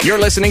You're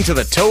listening to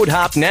the Toad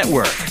Hop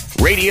Network,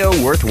 radio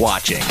worth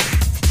watching.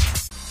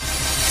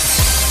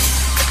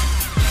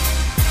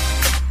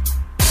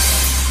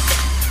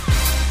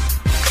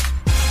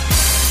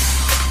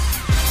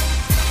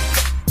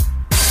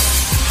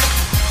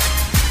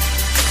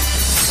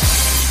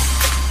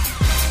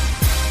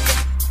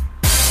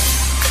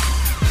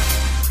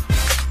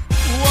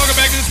 Welcome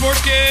back to the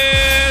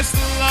Sportscast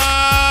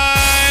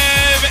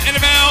Live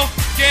NFL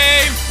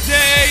Game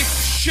Day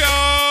Show.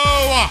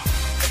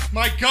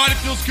 My God, it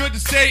feels good to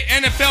say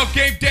NFL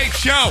Game Day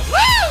Show.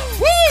 Woo!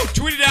 Woo!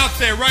 Tweet it out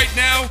there right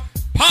now.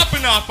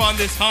 Popping off on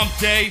this hump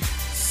day,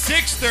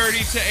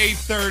 6:30 to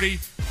 8:30,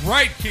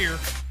 right here,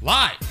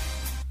 live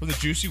from the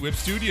Juicy Whip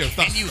Studios.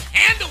 Can you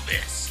handle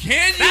this?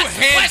 Can you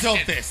handle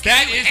this?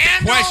 That is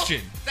the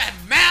question. That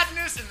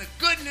madness and the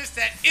goodness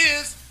that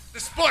is the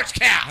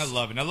Sportscast. I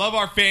love it. I love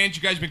our fans.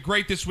 You guys have been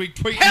great this week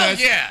tweeting Hell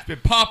us. yeah. It's been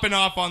popping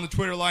off on the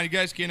Twitter line. You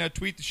guys can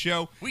tweet the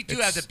show. We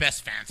do have the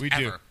best fans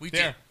ever. We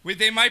do.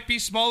 They might be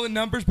small in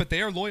numbers, but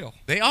they are loyal.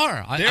 They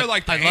are. They're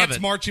like the ants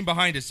marching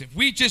behind us. If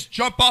we just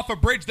jump off a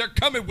bridge, they're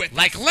coming with us.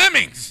 Like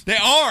lemmings. They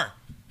are.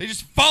 They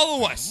just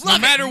follow us Love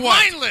no matter it.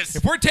 what. Mindless.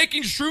 If we're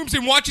taking shrooms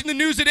and watching the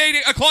news at 8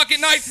 o'clock at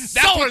night,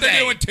 that's what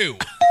they're doing too.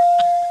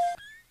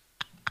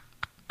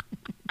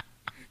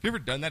 Have you ever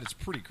done that? It's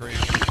pretty crazy.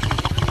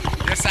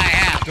 Yes, I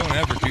have. Don't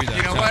ever do that.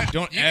 You know what?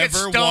 Don't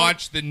ever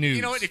watch the news.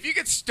 You know what? If you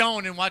get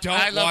stoned and watch Don't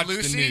I Love watch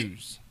Lucy, the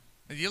news.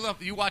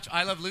 You watch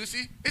I Love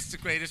Lucy, it's the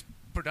greatest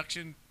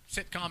production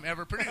sitcom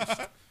ever produced.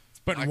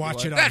 But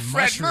watch it on that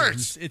Fred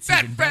mushrooms. Mertz. It's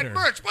that even Fred better.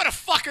 Mertz. What a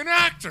fucking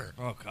actor.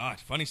 Oh,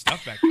 God. Funny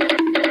stuff back then.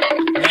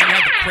 You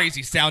had the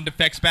crazy sound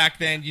effects back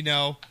then, you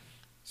know.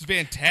 It's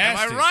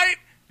fantastic. Am I right?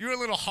 You were a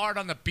little hard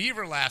on the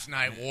beaver last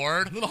night,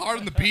 Ward. A little hard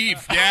on the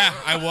beef. Yeah,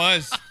 I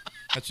was.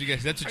 That's what you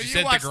guys. That's what you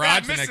said at the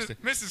garage the next day.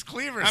 Mrs.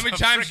 Cleaver's How many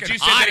times did you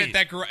say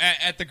that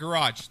at the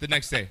garage the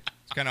next day?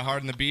 It's kind of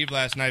hard on the beef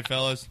last night,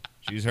 fellas.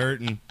 She's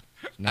hurting.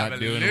 Not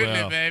doing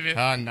well. Baby.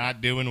 Not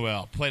doing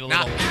well. Played a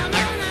little.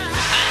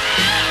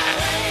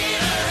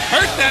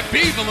 Hurt that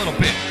beef a little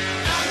bit.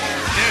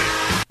 Dude,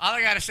 all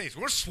I got to say is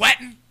we're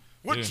sweating.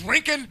 We're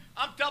drinking.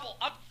 I'm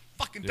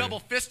fucking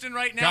double fisting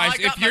right now. Guys,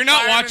 if you're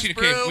not watching,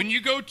 okay, when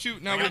you go to...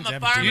 No, I got my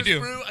fireman's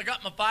brew. I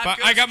got my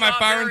I got my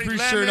fireman's brew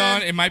shirt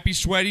on. It might be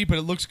sweaty, but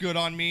it looks good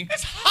on me.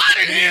 It's hot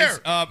in here.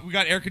 We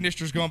got air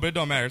conditioners going, but it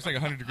don't matter. It's like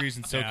 100 degrees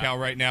in SoCal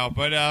right now.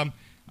 But I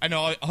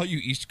know all you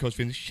East Coast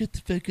fans, shut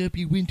the fuck up,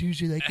 you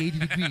winters are like 80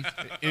 degrees.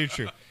 It's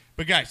true.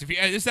 But guys, this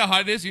is how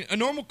hot it is. A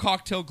normal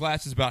cocktail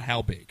glass is about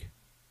how big?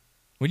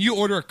 When you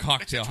order a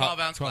cocktail, it's a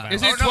 12-ounce glass.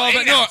 Is it 12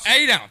 ounce? No,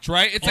 8 ounce,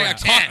 right? It's like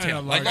a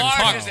cocktail. Like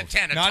large is a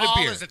 10. A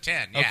tall is a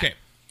 10. Yeah. Okay.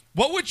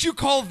 What would you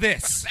call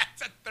this?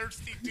 That's a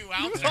thirsty 2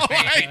 ounces. Oh,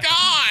 my God.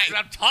 That's what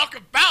I'm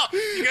talking about.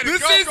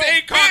 This is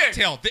a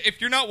cocktail.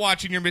 If you're not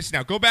watching, you're missing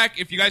out. Go back,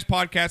 if you guys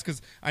podcast,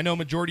 because I know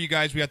majority of you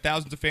guys, we have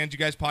thousands of fans, you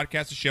guys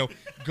podcast the show.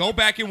 Go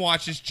back and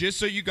watch this just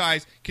so you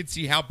guys can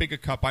see how big a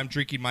cup I'm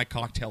drinking my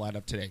cocktail out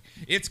of today.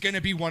 It's going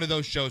to be one of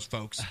those shows,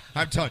 folks.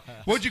 I'm telling you.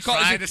 What would you call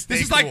it? This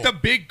is like the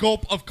big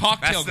gulp of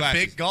cocktail glasses. That's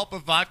the big gulp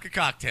of vodka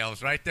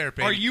cocktails right there,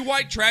 baby. Are you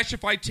white trash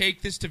if I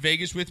take this to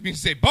Vegas with me and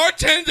say,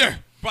 bartender,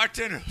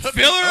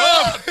 fill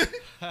her up.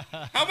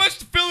 How much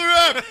to fill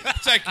her up?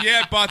 It's like,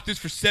 yeah, I bought this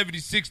for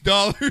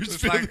 $76.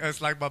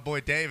 It's like my boy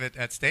David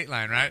at State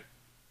Line, right?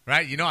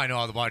 Right? You know I know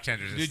all the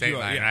bartenders at State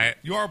Line, right?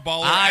 You are a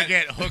baller. I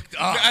get hooked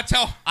up. That's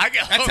how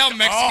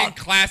Mexican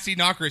classy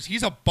knocker is.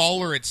 He's a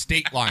baller at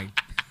State Line.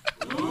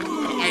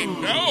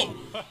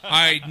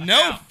 I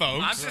know,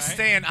 folks. I'm just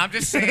saying.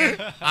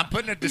 I'm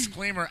putting a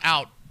disclaimer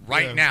out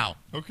right now.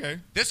 Okay.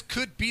 This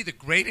could be the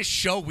greatest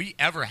show we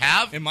ever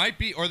have. It might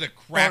be, or the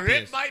crappiest. Or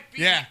it might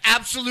be the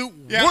absolute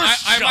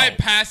worst I show. might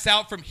pass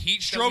out from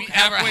heat stroke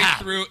halfway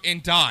through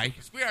and die.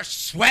 We are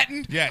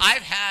sweating. Yes.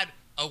 I've had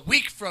a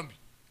week from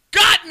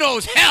God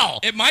knows hell.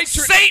 It might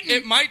turn. Satan.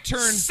 It might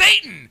turn.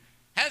 Satan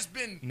has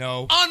been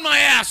on my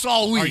ass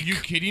all week. Are you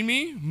kidding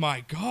me?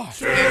 My God.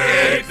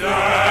 Take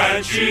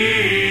that,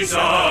 Jesus.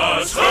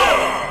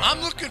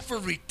 I'm looking for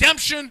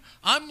redemption.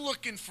 I'm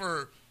looking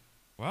for...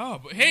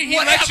 Wow. But hey, he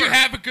let you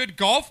have a good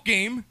golf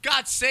game.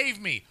 God save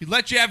me. He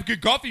let you have a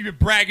good golf game you've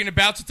been bragging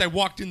about since I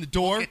walked in the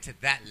door. We'll get to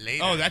that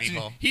later,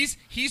 mijo. He's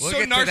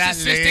so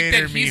narcissistic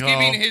that he's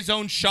giving his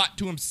own shot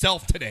to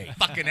himself today.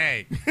 Fucking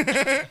A.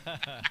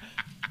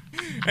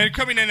 And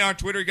coming in on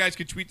Twitter, you guys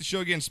can tweet the show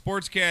again,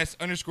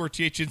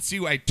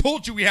 sportscast_THNC. I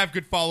told you we have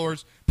good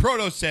followers.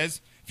 Proto says,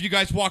 if you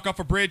guys walk off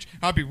a bridge,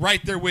 I'll be right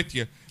there with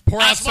you.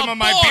 Pour out some of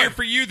my beer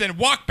for you, then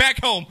walk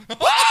back home. Woo!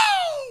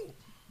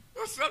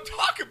 That's what I'm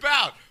talking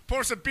about.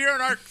 Pour some beer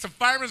in some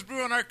fireman's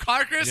brew on our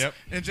carcass,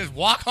 and just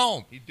walk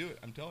home. He'd do it.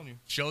 I'm telling you.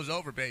 Show's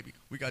over, baby.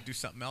 We got to do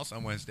something else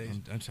on Wednesdays.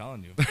 I'm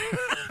telling you.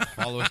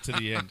 Follow us to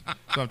the end.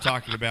 That's what I'm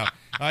talking about.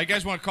 You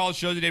guys want to call the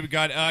show today? We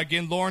got,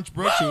 again, Lawrence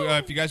Brooks. Who,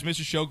 if you guys missed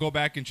the show, go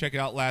back and check it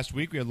out last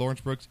week. We had Lawrence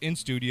Brooks in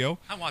studio.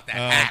 I want that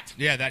hat.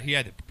 Yeah, he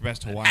had the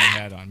best Hawaiian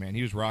hat on, man.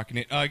 He was rocking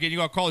it. Again, you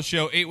got to call the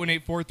show,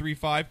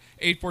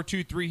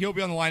 818-435-8423. He'll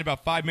be on the line in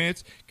about 5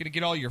 minutes. Going to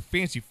get all your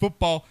fancy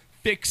football,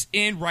 fix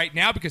in right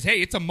now because,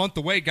 hey, it's a month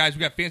away, guys.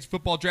 We got fantasy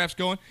football drafts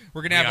going.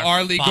 We're going to have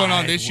our league going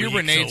on this year.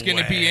 Renee's going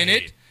to be in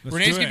it.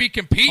 Renee's going to be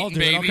competing,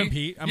 baby. I'll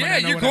compete.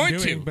 You're going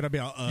to. But I'll be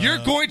you're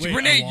going to.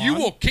 Renee, you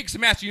will kick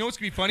some ass. You know what's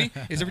going to be funny?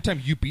 Is every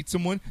time you beat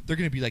someone, they're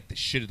going to be like the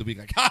shit of the week.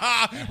 Like, ha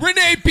ha,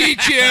 Renee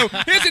beat you.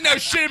 He doesn't know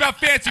shit about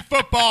fantasy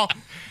football.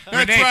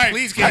 That's Renee, right.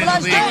 please get in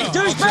the league.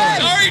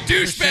 Sorry,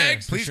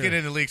 douchebags. Please get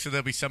in the league so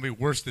there'll be somebody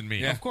worse than me.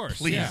 Yeah, of course.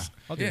 Please. Yeah.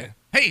 I'll do it.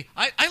 Hey,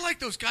 I like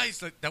those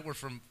guys that were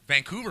from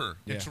Vancouver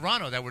and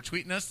Toronto that were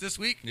tweeting us this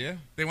week. Yeah.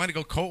 They wanted to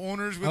go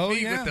co-owners with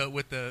me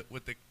with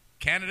the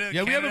Canada.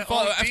 Yeah, we haven't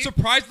followed.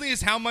 Surprisingly,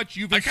 is how much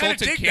you've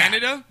insulted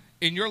Canada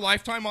in your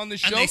lifetime on this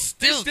show. And they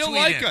still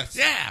like us.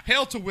 Yeah.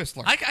 Hail to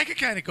Whistler. I could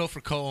kind of go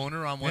for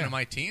co-owner on one of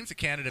my teams, a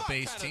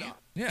Canada-based team.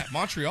 Yeah,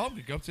 Montreal.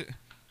 We go to.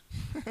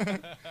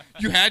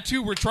 You had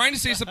to. We're trying to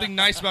say something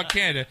nice about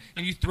Canada,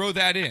 and you throw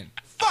that in.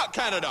 Fuck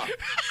Canada.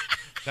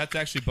 That's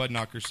actually Bud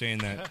Knocker saying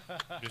that.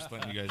 Just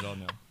letting you guys all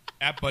know.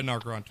 At Bud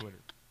Knocker on Twitter.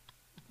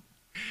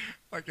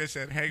 Like I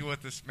said, hang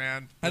with us,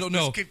 man. I don't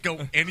know. This could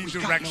go any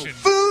direction. No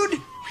food.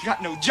 We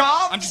got no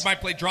jobs. I just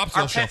might play drop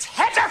Our social. pets'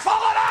 heads are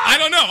falling off. I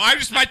don't know. I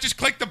just might just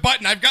click the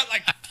button. I've got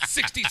like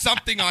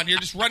 60-something on here.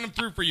 Just run them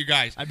through for you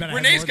guys.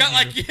 Renee's got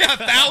like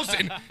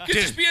 1,000. Could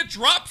just be a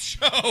drop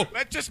show.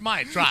 That just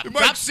might drop.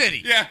 Drop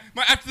City. Yeah.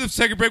 After the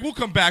second break, we'll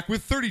come back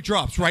with 30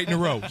 drops right in a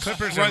row.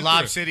 Clippers are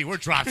Lob City. We're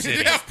Drop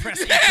City.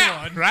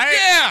 Yeah. Right?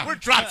 Yeah. We're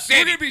Drop City.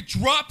 We're going to be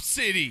Drop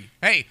City.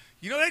 Hey,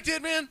 you know what I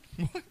did, man?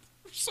 What?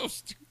 We're so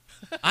stupid.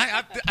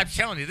 I'm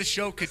telling you, this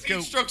show could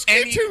go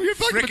any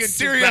freaking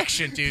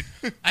direction, dude.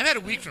 I've had a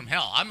week from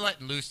hell. I'm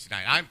letting loose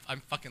tonight.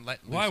 I'm fucking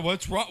letting loose. Why?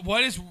 What's wrong?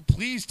 What is?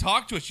 Please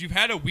talk to us. You've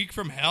had a week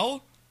from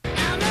hell? Not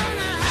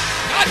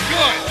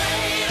good.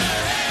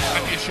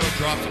 Might be a show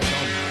drops. I'm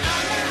telling you.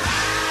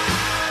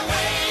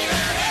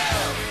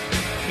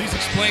 Please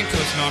explain to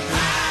us, Knocker,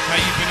 how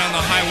you've been on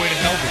the highway to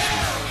hell this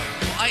week.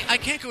 Well, I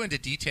can't go into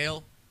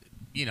detail.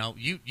 You know,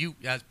 you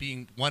as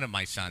being one of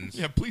my sons.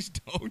 Yeah, please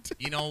don't.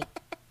 You know,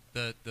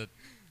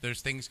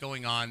 there's things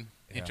going on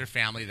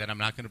interfamily that I'm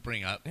not going to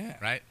bring up,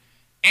 right?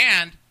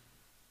 And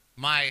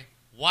my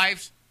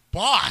wife's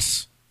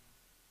boss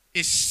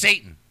is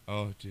Satan.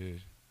 Oh,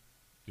 dude.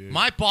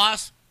 My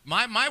boss,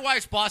 my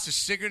wife's boss is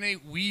Sigourney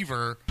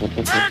Weaver in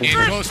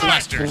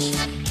Ghostbusters.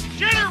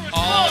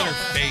 All in her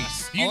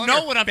face. You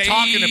know what I'm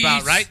talking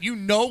about, right? You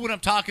know what I'm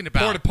talking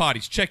about. Porta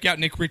potties. Check out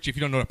Nick Ritchie if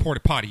you don't know what a porta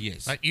potty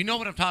is. Right? You know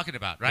what I'm talking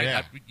about, right?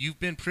 Yeah. You've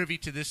been privy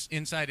to this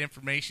inside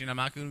information. I'm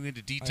not going to go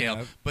into detail,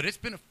 but it's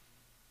been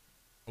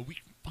a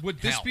week. Would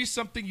this be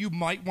something you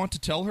might want to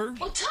tell her?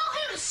 Well, tell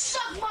her to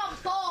suck my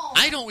balls.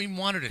 I don't even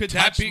want her to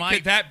touch my...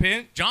 Could that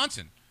be?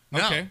 Johnson.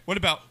 No. Okay. What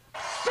about...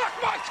 Suck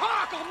my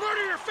cock! I'll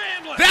murder your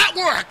family! That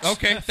works!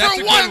 Okay, that's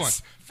a good one.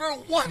 For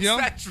once, you know,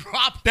 that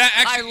drop that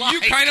actually,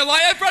 you kind of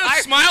like. I brought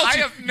a smile. I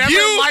have never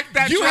liked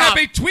that you drop.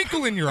 You have a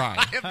twinkle in your eye.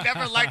 I have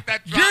never liked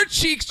that drop. Your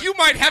cheeks, you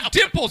might have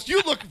dimples.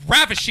 You look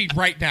ravishing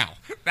right now.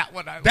 That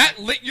one I like. That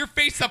lit your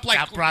face up like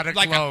a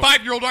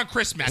 5-year-old on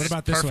Christmas. What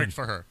about this perfect one?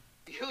 for her.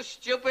 You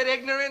stupid,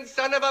 ignorant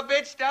son of a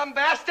bitch, dumb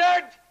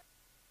bastard!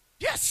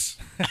 Yes.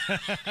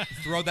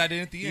 Throw that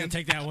in at the You end.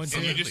 take that one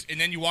too.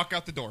 And then you walk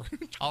out the door.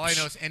 All I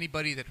know is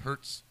anybody that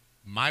hurts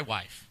my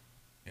wife,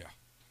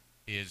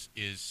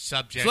 is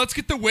subject. So let's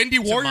get the Wendy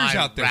Warriors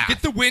out there. Wrath.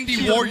 Get the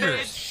Wendy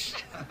Warriors.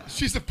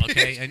 She's a bitch.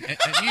 Okay, and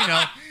you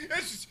know,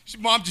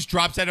 Mom just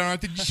drops that on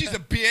her. She's a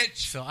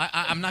bitch. So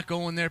I'm not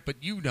going there, but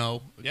you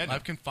know,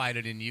 I've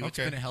confided in you. Okay. It's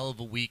been a hell of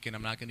a week, and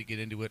I'm not going to get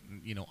into it,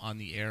 you know, on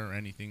the air or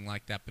anything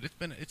like that. But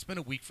it's been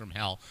a week from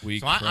hell.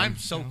 I'm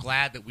so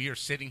glad that we are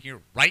sitting here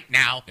right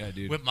now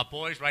with my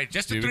boys, right?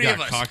 Just the three of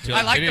us. Cocktails.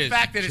 I like the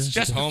fact that it's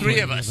just the three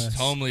of us. It's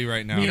homely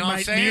right now. Me You know what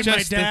I'm saying? and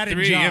my dad and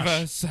three of Josh.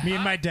 us. Me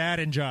and my dad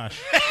and Josh.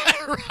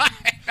 Right.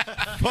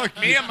 Fuck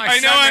me and my I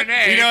know son what,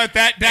 Renee. You know what?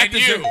 That and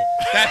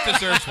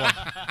deserves one.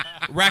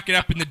 Rack it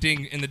up in the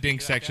ding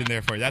section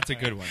there for you. That's a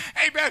good one.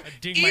 Hey man,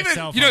 Ding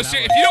myself. You know, on that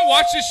if one. you don't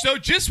watch this show,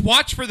 just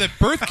watch for the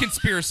birth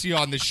conspircy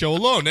on the show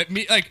alone.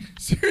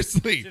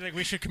 Seriously. Like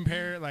we should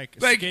compare like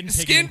Skin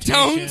pigmentation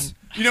tones.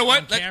 You know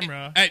what? on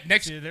camera.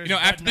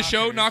 After the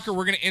show, Knocker,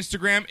 we're gonna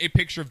Instagram a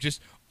picture of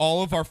just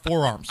all of our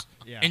forearms.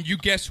 Yeah. And you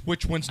guess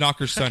which one's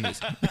Knocker's son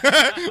is.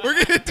 We're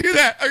going to do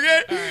that,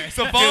 okay? Right.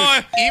 So follow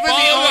our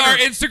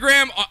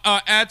Instagram,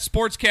 at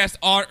Sportscast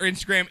on our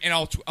Instagram, and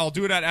I'll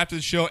do it out after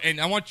the show. And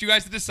I want you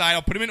guys to decide.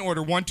 I'll put them in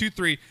order, 1, 2,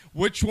 3.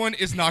 Which one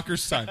is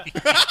Knocker's son?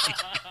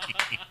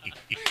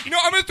 You know,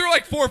 I'm going to throw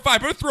like 4 or 5.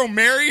 I'm going to throw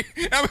Mary.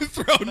 I'm going to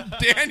throw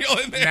Daniel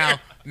in there.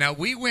 Now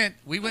we went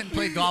and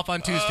played golf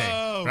on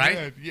Tuesday, right?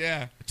 Man,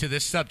 yeah. To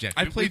this subject,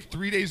 I played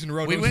 3 days in a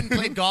row. We went and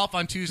played golf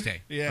on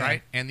Tuesday, yeah.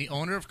 right? And the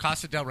owner of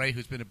Casa del Rey,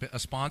 who's been a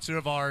sponsor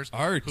of ours,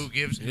 who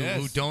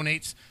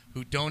donates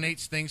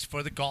things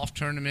for the golf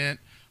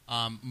tournament.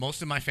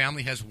 Most of my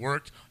family has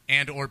worked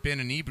and or been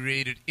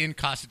inebriated in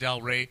Casa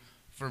del Rey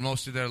for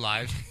most of their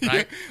lives,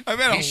 right? I've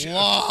had a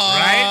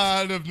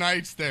lot of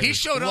nights there. He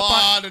showed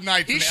up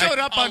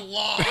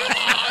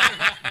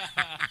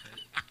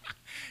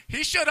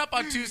He showed up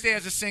on Tuesday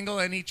as a single,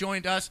 and he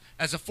joined us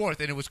as a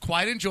fourth, and it was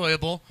quite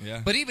enjoyable.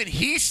 Yeah. But even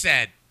he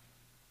said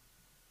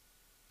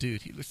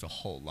dude, he looks a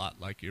whole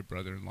lot like your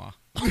brother-in-law.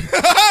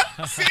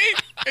 See?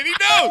 And he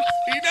knows.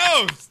 He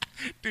knows.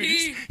 Dude,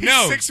 He he's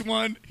knows.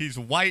 6'1", he's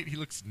white, he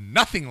looks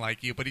nothing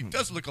like you, but he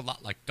does look a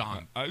lot like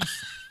Don.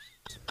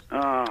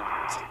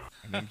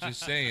 I'm just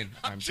saying.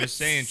 I'm just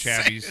saying,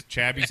 Chabbies.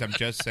 Chabbies, I'm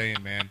just saying,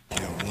 man.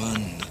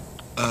 One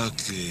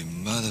ugly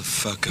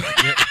motherfucker.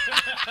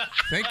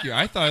 Thank you.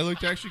 I thought I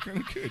looked actually kind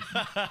of good.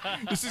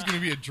 This is going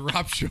to be a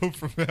drop show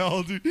from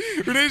hell, dude.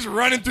 Renee's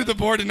running through the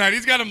board tonight.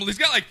 He's got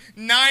like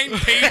 9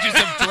 pages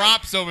of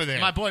drops over there.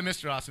 My boy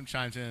Mr. Awesome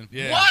chimes in.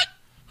 Yeah. What?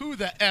 Who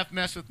the F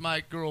messed with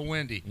my girl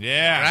Wendy?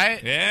 Yeah.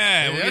 Right?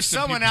 Yeah. We'll get There's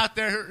some someone people- out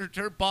there,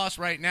 her boss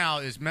right now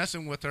is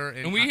messing with her.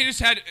 And we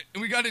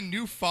got a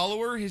new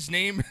follower. His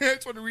name, I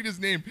just want to read his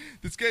name.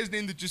 This guy's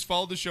name that just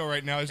followed the show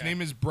right now. His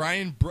name is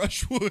Brian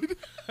Brushwood.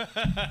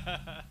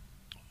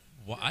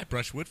 Well, I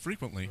brush wood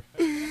frequently.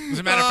 As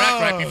a matter of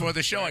fact, right before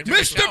the show, I took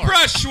a Mr. shower.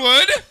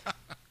 Brushwood.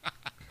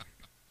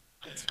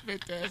 That's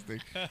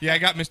fantastic. Yeah, I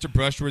got Mr.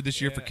 Brushwood this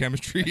year for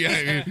chemistry.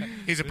 Yeah,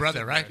 He's a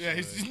brother, right? yeah.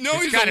 He's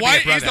gotta be a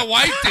He's brother. the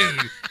white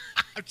dude.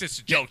 Just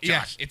a joke,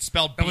 Yeah, Josh. it's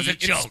spelled That was a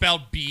it's joke.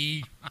 spelled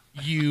B-U-J-Y-N.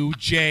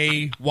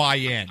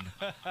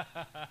 I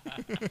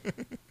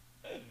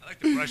like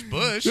to brush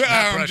bush, Yeah,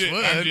 not brush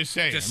wood. I'm just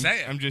saying. Just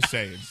saying. I'm just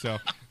saying. So,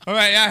 all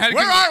right. Yeah, I had a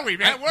Where good- are we,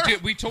 man? Where-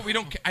 Dude, we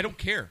don't. I don't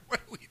care. What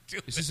are we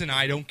doing? This is an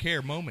I don't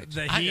care moment.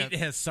 The heat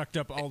has sucked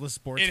up all the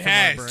sports. It from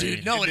has, our brain.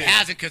 Dude, no, it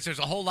hasn't because there's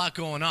a whole lot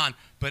going on.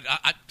 But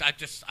I'm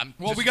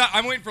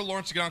I'm waiting for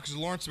Lawrence to get on because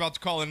Lawrence is about to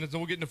call in, and then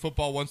we'll get into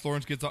football once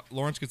Lawrence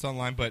gets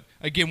online. But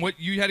again,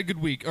 you had a good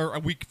week or a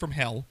week from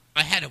hell.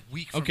 I had a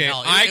week from Okay,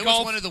 hell. I It was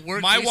golfed- one of the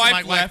worst my weeks wife of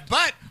my life. left.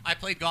 But I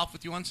played golf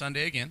with you on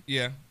Sunday again,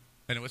 Yeah,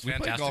 and it was we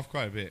fantastic. played golf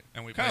quite a bit.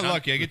 And we kind played of on-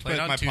 lucky. I we get to played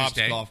play on with my pops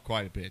Tuesday. golf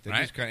quite a bit.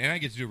 Right? And I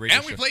get to do a radio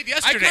And we show. played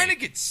yesterday. I kind of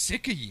get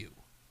sick of you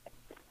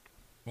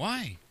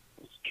Why?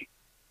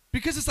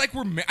 because it's like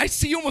I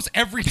see you almost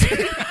every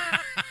day,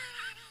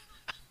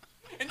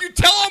 and you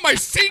tell all my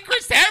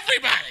secrets to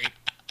everybody.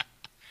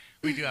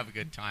 We do have a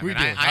good time. We and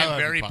do. I I am love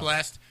very you, Pops.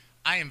 blessed.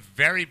 I am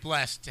very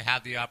blessed to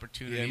have the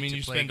opportunity Yeah, I mean, to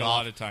you play spend a golf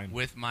lot of time.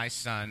 with my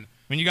son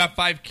When you got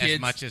 5 kids, as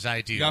much as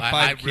I do. You got I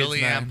 5 kids,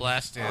 really man. am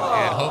blessed, and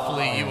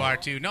hopefully you are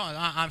too. No,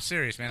 I'm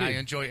serious, man. I Dude.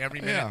 enjoy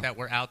every minute Yeah. that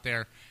we're out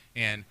there,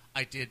 and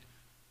I did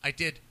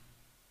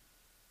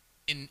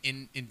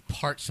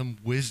impart some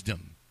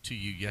wisdom to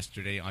you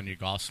yesterday on your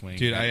golf swing.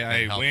 Dude, that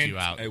I helped went. you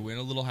out. I went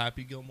a little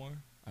Happy Gilmore.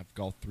 I've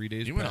golfed 3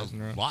 days. You went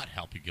in a row. a lot,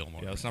 Helpy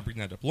Gilmore. Yeah, let's not bring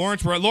that up.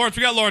 Lawrence,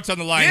 we got Lawrence on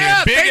the line Yeah,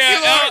 here. Big thank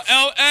you,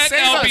 Lawrence. Save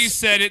LB us.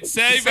 said it.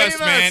 Save Save us,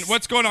 man. us.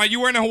 What's going on? You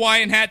wearing a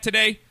Hawaiian hat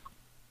today?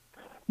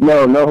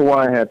 No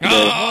Hawaiian hat today.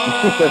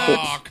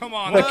 Oh, come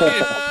on.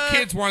 The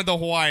kids wanted the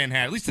Hawaiian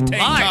hat. At least the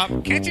tank Lie.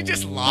 top. Can't you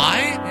just lie?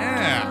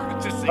 Yeah.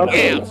 Just say,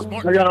 Okay, yeah,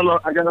 smart. I got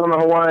on a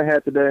Hawaiian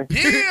hat today.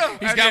 Yeah.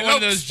 He's got one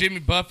of those Jimmy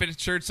Buffett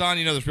shirts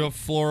on, those real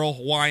floral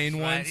Hawaiian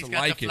Right, ones. he's I got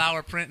like the it.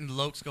 flower print and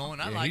lokes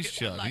going. I Yeah, like he's it.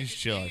 chilling. I like He's it.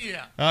 chilling.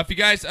 Yeah. If you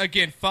guys,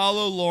 again,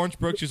 follow Lawrence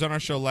Brooks. He was on our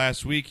show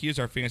last week. He is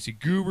our fantasy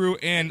guru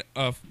and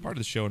part of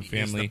the show and He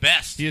is family. the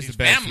best. He is He's the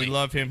best. family. We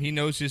love him. He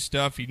knows his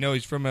stuff.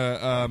 He's from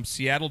a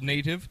Seattle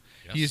native.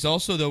 Yes. He is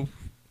also, though,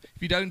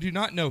 if you do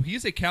not know, he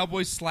is a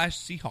Cowboys /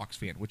 Seahawks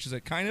fan, which is a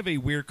kind of a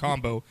weird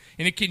combo.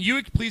 And can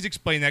you please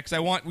explain that?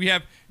 Because we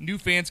have new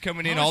fans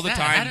coming in How all is the that?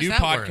 time, How does new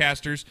that work?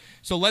 podcasters.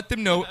 So let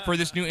them know for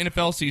this new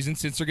NFL season,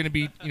 since they're going to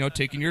be,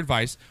 taking your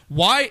advice.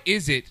 Why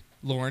is it,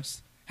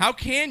 Lawrence? How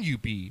can you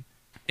be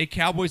a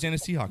Cowboys and a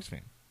Seahawks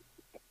fan?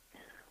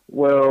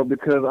 Well,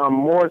 because I'm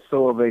more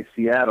so of a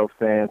Seattle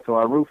fan, so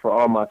I root for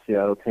all my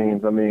Seattle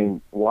teams. I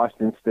mean,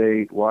 Washington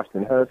State,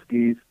 Washington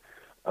Huskies,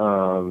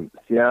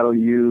 Seattle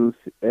U,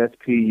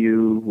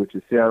 SPU, which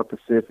is Seattle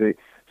Pacific.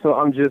 So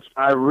I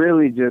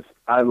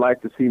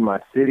like to see my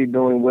city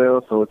doing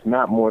well, so it's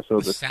not more so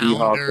the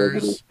Seahawks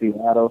as it is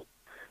Seattle.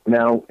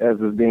 Now, as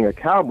of being a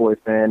Cowboy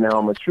fan, now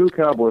I'm a true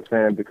Cowboy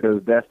fan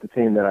because that's the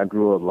team that I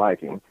grew up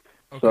liking.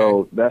 Okay.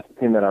 So that's the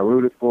team that I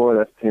rooted for.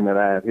 That's the team that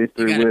I have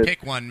history You gotta with.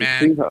 pick one,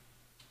 man.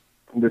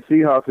 The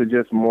Seahawks are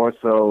just more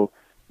so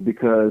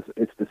because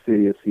it's the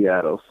city of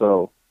Seattle.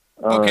 So,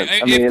 Okay,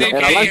 I mean, and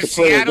I like if the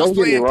players. Seattle's Don't get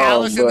me playing wrong,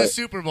 Dallas in the but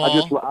Super Bowl,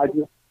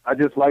 I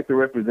just like to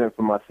represent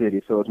for my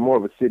city. So it's more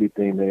of a city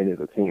thing than it is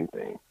a team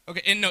thing.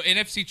 Okay, and no,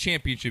 NFC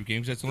Championship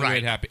games. That's the only way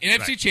Right. it happened.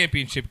 NFC Right.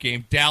 Championship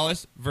game,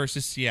 Dallas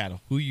versus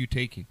Seattle. Who are you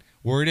taking?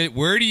 Where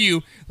do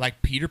you,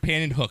 like Peter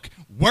Pan and Hook,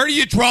 where do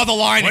you draw the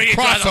line where and you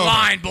draw cross the over?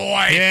 line,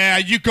 boy? Yeah,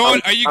 are you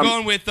going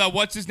with,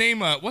 what's his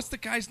name? What's the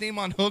guy's name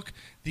on Hook?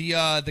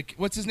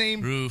 What's his name?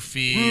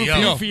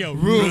 Rufio.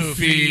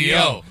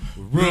 Rufio.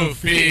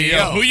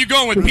 Who you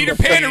going with, Peter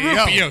Pan or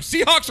Rufio?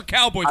 Seahawks or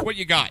Cowboys? What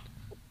you got?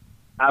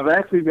 I've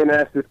actually been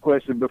asked this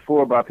question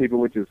before by people,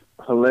 which is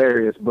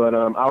hilarious. But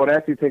I would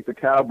actually take the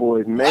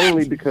Cowboys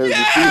mainly because the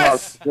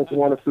Seahawks just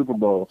won a Super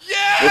Bowl.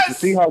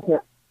 Yes!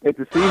 If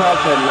the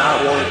Seahawks had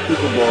not won a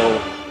Super Bowl,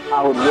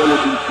 I would really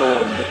be torn.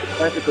 But the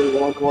fact that they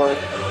won one,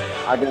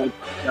 I got the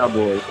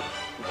Cowboys.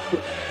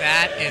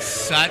 That is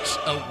such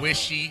a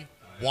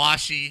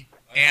wishy-washy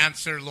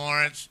answer,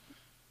 Lawrence.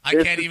 I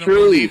can't even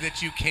believe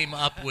that you came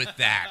up with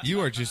that.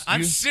 You are just.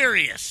 I'm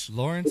serious.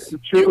 Lawrence.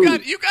 You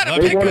got to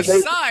pick a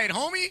side,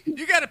 homie.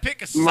 You got to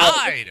pick a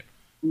side.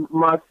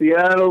 My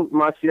Seattle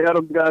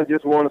guys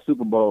just won a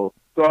Super Bowl.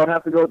 So I'll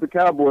have to go with the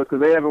Cowboys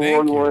because they haven't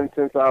won one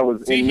since I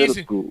was in middle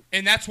school.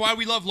 And that's why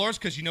we love Lawrence,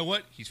 because you know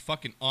what? He's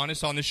fucking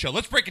honest on this show.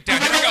 Let's break it down.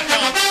 Here we go,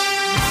 fellas.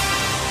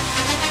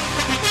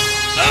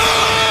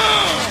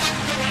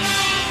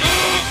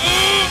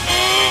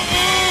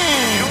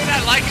 You know what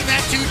I like in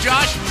that too,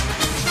 Josh?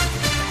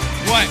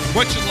 What?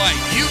 What you like?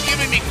 You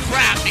giving me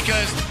crap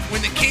because when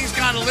the Kings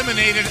got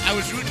eliminated, I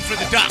was rooting for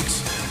the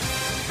Ducks.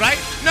 Right?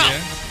 No. Yeah.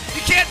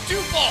 You can't do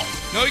both.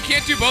 No, he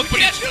can't do both. He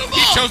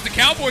chose the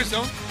Cowboys,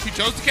 though. He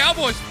chose the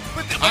Cowboys.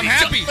 But I'm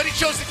happy. But he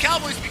chose the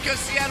Cowboys because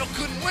Seattle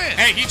couldn't win.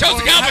 Hey, he chose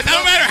the Cowboys.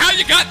 No matter how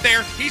you got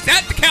there, he's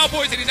at the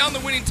Cowboys and he's on the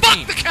winning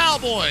team. Fuck the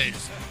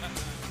Cowboys.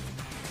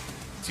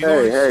 You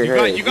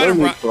got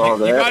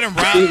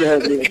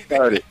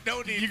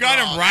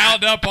him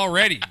riled up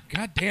already.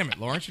 God damn it,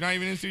 Lawrence. You're not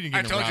even in the studio.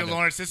 I told you,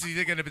 Lawrence, this is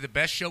either going to be the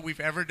best show we've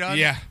ever done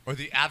or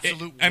the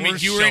absolute worst. I mean,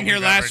 you were in here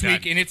last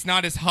week, and it's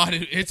not as hot.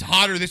 It's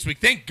hotter this week.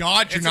 Thank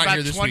God you're not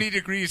here this week. It's about 20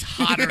 degrees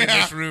hotter in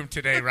this room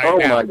today now. Oh,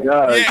 my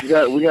God.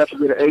 Yeah. We got to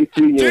get an AC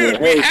unit. Dude,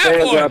 hey,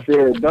 fans out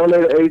there,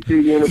 donate an AC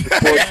unit to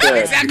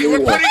Sportscast. Exactly. We're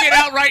putting it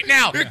out right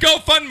now.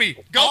 GoFundMe.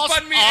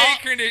 GoFundMe air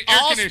conditioning.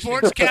 All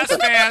Sportscast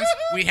fans,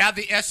 we have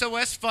the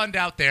SOS fund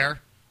out there.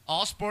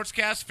 All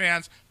Sportscast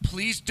fans,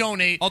 please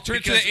donate. I'll turn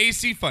it to the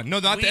AC fund. No,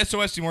 not the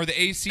SOS anymore. The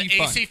AC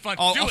fund. AC fund.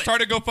 I'll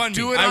start a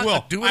GoFundMe. I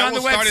will. Do it on the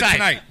website. Start it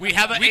tonight. We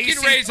have an AC fund. We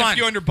can raise a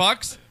few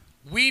 $100.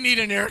 We need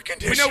an air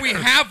conditioner. No, we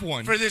have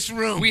one for this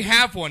room. We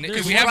have one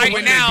because we have right a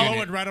window now.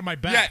 unit. Right on my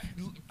back.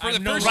 Yeah. For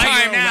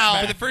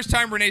the first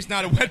time, Renee's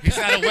not a wetback. He's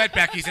not a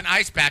wetback. He's an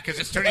ice back because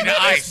it's turning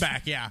to ice.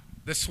 Back, yeah.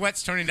 The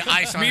sweat's turning to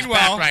ice on his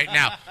back right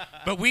now.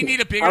 But we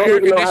need a bigger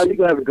air conditioner. I don't even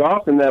know how you guys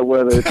golf in that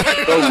weather.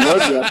 It's so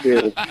muggy out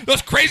there.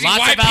 Those crazy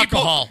white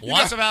people.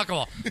 Lots of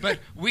alcohol. But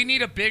we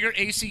need a bigger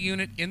AC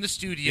unit in the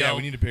studio. Yeah,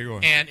 we need a bigger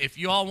one. And if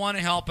you all want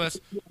to help us,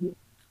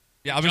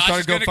 yeah, I'm going to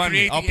start a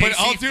GoFundMe. I'll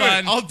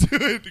do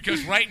it.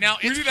 Because right now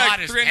it's we need hot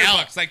like as hell.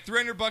 $300. Like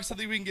 $300, I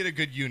think we can get a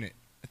good unit.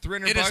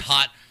 $300. It is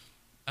hot.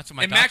 That's what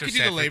my and doctor Matt can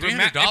said. do the labor.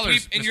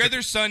 And your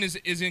other son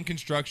is in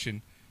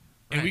construction,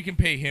 and we can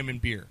pay him in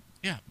beer.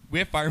 Yeah. We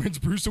have fireman's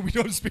brew, so we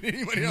don't spend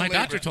any money on labor. My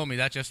doctor told me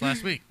that just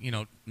last week. You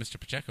know, Mr.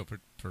 Pacheco, for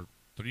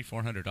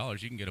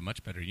 $300-$400, you can get a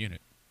much better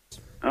unit.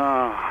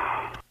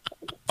 Oh,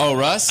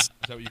 Russ? Is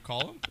that what you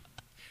call him?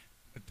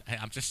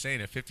 I'm just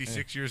saying, at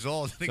 56 years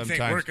old, things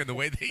ain't working the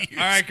way they used to.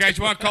 All right, guys,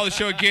 you want to call the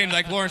show again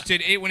like Lawrence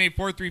did,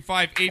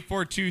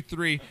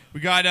 818-435-8423. We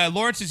got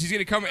Lawrence, he's going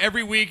to come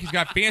every week. He's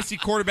got fancy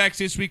quarterbacks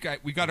this week.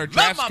 We got our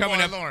drafts coming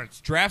up. Lawrence.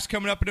 Drafts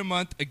coming up in a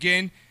month.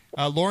 Again,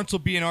 Lawrence will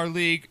be in our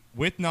league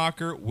with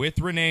Knocker, with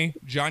Renee.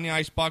 Johnny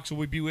Icebox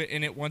will be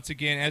in it once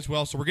again as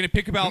well. So we're going to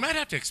pick about... We might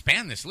have to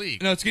expand this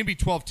league. No, it's going to be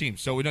 12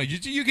 teams. So,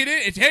 you get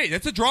in. Hey,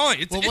 that's a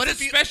drawing. It's a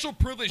special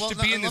privilege to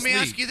be in this league.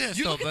 Let me ask you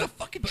this, look at the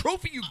fucking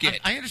trophy you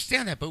get. I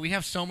understand that, but we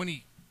have so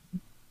many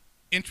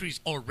entries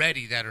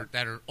already that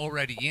are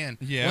already in.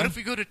 Yeah. What if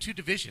we go to two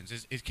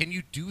divisions? Can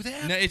you do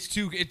that? No,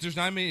 there's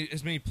not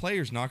as many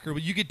players, Knocker.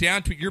 But you get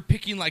down to it, you're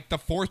picking like the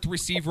fourth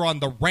receiver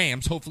on the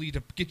Rams, hopefully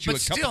to get you a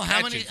couple catches.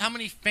 But still, how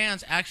many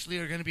fans actually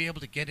are going to be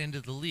able to get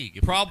into the league?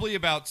 Probably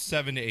about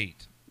 7 to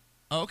 8.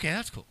 Oh, okay,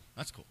 that's cool.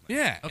 That's cool.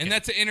 Yeah, okay. And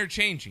that's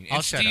interchanging.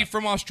 And Steve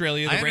from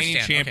Australia, the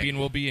reigning champion,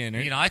 will be in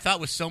it. I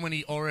thought with so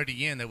many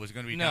already in, that was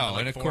going to be down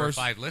to like 4 or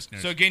 5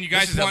 listeners. So again, you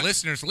guys this is a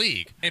listeners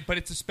league, but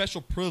it's a special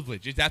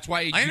privilege. That's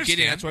why you get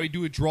in. That's why we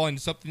do a drawing.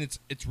 Something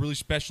it's really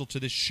special to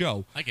this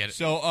show. I get it.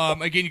 So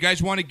again, you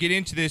guys want to get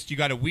into this? You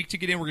got a week to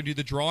get in. We're going to do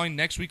the drawing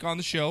next week on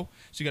the show.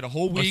 So you got a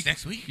whole week.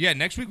 Next week? Yeah,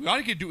 next week we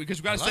got to do it because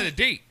we got to set a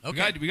date.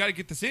 Okay, we got to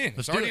get this in.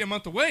 It's already a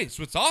month away,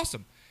 so it's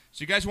awesome.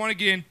 So you guys want to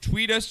get in,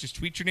 tweet us. Just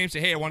tweet your name. Say,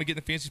 hey, I want to get in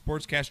the Fantasy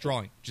Sportscast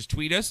drawing. Just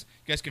tweet us.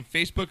 You guys can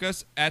Facebook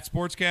us at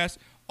Sportscast.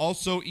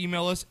 Also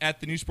email us at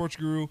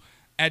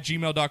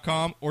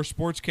thenewsportsguru@gmail.com or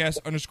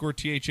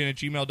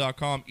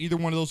sportscast_THN@gmail.com. Either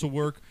one of those will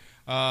work.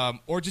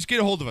 Or just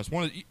get a hold of us.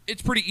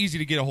 It's pretty easy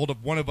to get a hold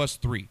of one of us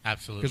three.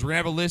 Absolutely. Because we're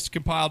going to have a list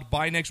compiled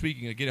by next week.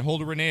 You're going to get a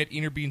hold of Renee at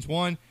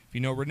Innerbeans1. If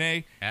you know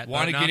Renee,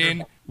 want to get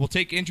in, we'll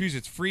take entries.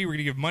 It's free. We're going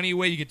to give money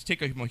away. You get to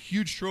take a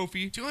huge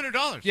trophy.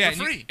 $200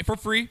 for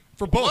free.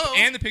 For both. Whoa.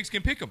 And the pigs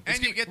can pick them. And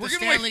you get we're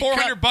giving away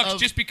 $400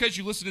 just because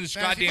you listen to this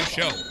goddamn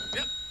show.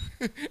 Yep.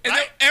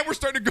 and we're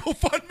starting to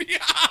GoFundMe.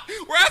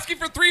 We're asking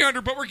for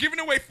 $300, but we're giving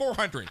away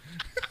 $400.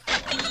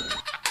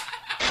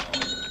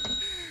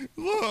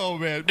 Oh,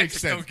 man. Makes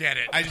sense. I just don't get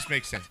it. I just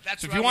make sense.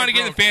 So if you want to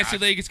get in the Fantasy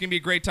League, it's going to be a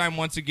great time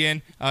once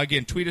again.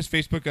 Again, tweet us,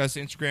 Facebook us,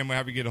 Instagram,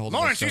 wherever you get a hold of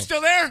us. Lawrence, you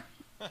still there?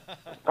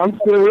 I'm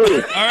still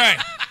here. All right.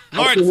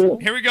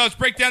 Lawrence, here we go. Let's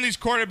break down these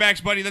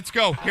quarterbacks, buddy. Let's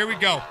go. Here we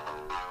go.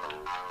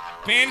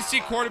 Fantasy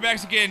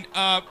quarterbacks again.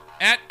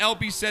 At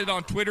LB said it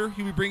on Twitter.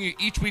 He'll be bringing you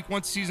each week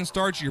once the season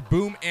starts your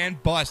boom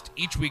and bust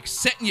each week,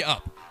 setting you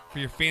up for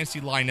your fantasy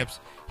lineups.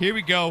 Here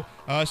we go.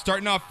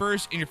 Starting off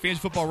first in your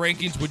fantasy football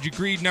rankings, would you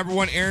agree? Number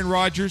 1, Aaron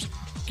Rodgers.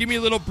 give me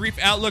a little brief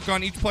outlook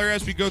on each player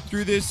as we go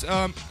through this,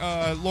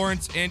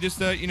 Lawrence, and just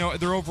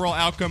their overall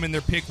outcome and their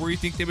pick, where you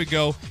think they would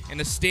go in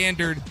a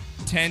standard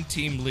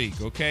 10-team league.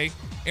 Okay,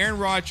 Aaron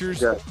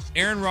Rodgers. Yeah.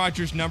 Aaron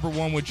Rodgers, number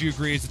one. Would you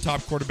agree is the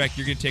top quarterback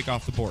you're going to take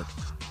off the board?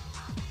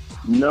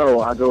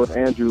 No, I go with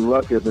Andrew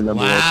Luck as the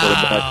number one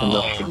quarterback coming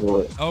off the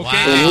board. Okay.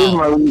 And here's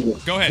my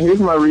reason. Go ahead. Here's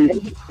my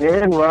reason.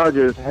 Aaron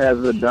Rodgers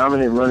has a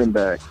dominant running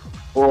back.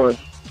 Right.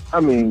 You're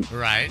Something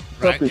right.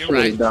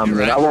 short of dominant. You're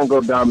right. I won't go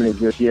dominant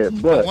just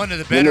yet. But one of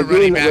the when better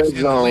they get running the backs red in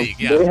the zone, league.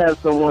 Yeah. They have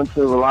someone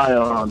to rely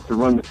on to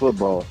run the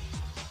football.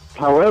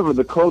 However,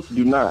 the Colts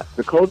do not.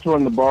 The Colts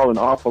run the ball an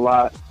awful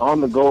lot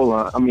on the goal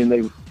line. I mean,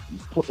 they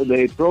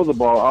throw the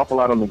ball an awful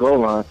lot on the goal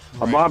line.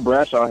 Right. Ahmad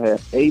Bradshaw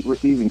had 8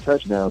 receiving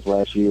touchdowns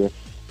last year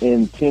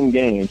in 10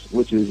 games,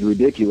 which is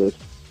ridiculous.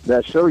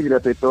 That shows you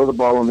that they throw the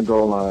ball on the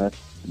goal line.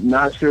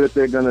 Not sure that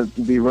they're going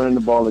to be running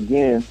the ball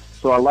again.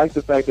 So I like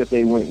the fact that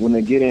when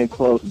they get in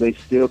close, they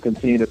still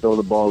continue to throw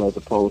the ball as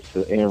opposed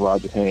to Aaron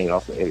Rodgers hanging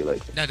off the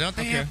A-legs. Now, don't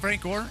they have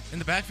Frank Gore in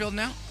the backfield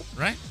now?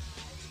 Right?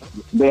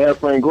 They have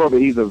Frank Gore, but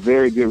he's a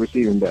very good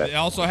receiving back. They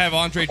also have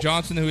Andre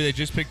Johnson, who they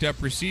just picked up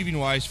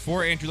receiving-wise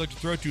for Andrew Luck to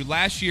throw to.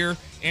 Last year,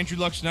 Andrew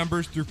Luck's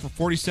numbers threw for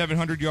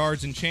 4,700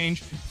 yards and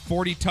change,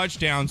 40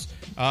 touchdowns.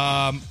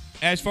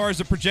 As far as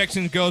the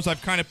projection goes,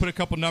 I've kind of put a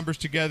couple numbers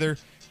together.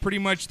 Pretty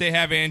much they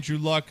have Andrew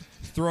Luck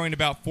throwing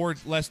about 4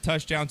 less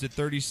touchdowns at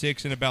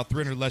 36 and about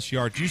 300 less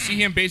yards. You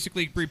see him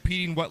basically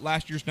repeating what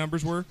last year's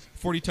numbers were,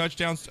 40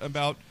 touchdowns,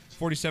 about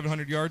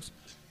 4,700 yards?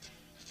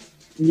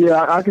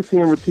 Yeah, I could see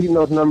him repeating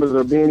those numbers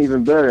or being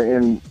even better.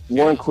 And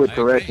one quick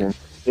correction,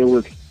 it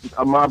was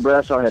Ahmad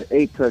Bradshaw had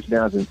 8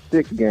 touchdowns in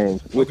 6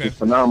 games, which is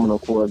phenomenal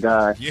for a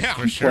guy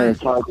playing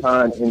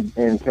part-time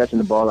and catching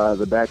the ball out of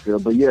the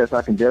backfield. But, yes,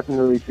 I can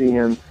definitely see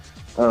him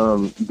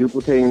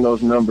duplicating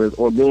those numbers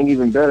or being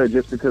even better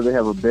just because they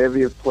have a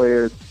bevy of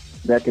players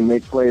that can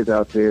make plays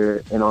out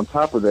there. And on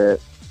top of that,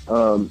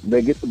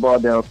 they get the ball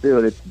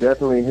downfield. It's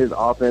definitely his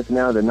offense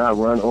now. They're not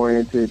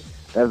run-oriented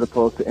as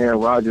opposed to Aaron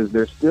Rodgers.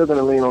 They're still going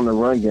to lean on the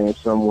run game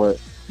somewhat.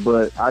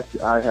 But I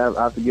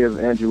have to give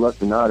Andrew Luck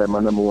the nod at my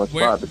number one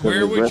spot.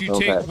 Where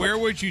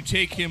would you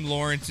take him,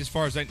 Lawrence, as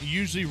far as that?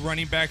 Usually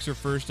running backs are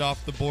first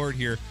off the board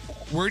here.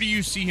 Where do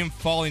you see him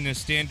falling in a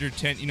standard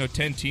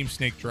 10-team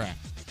snake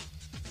draft?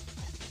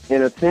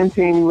 In a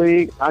 10-team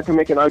league, I can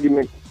make an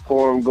argument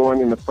for him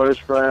going in the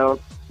first round,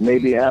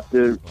 maybe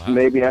after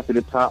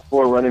the top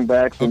 4 running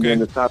backs and then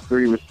the top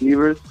 3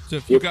 receivers, so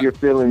if you're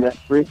feeling that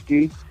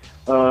frisky.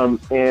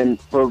 And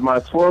for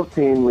my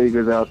 12-team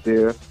leaguers out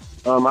there,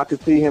 I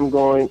could see him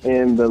going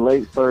in the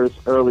late first,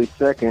 early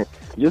second,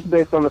 just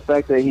based on the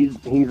fact that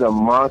he's a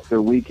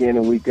monster week in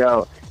and week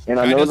out. And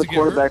I know the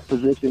quarterback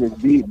position is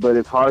deep, but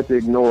it's hard to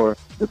ignore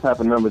the type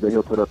of numbers that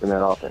he'll put up in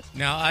that offense.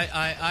 Now,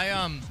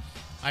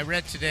 I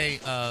read today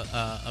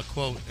a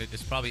quote.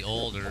 It's probably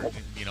old or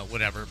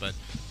whatever, but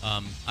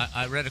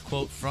I read a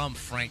quote from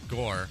Frank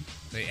Gore.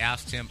 They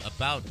asked him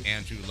about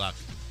Andrew Luck,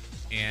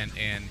 and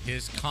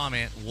his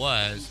comment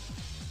was,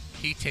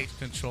 he takes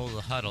control of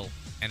the huddle,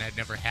 and I've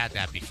never had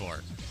that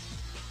before.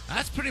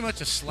 That's pretty much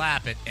a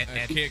slap at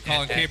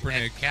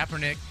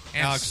Kaepernick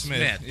and Alex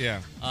Smith. Yeah.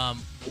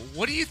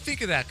 What do you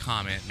think of that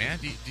comment, man?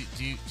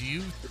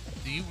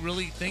 Do you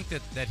really think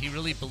that he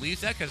really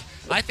believes that? Because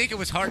I think it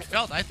was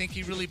heartfelt. I think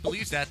he really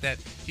believes that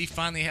he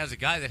finally has a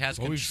guy that has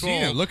control. We've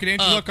seen it. Look at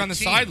Andrew Luck on the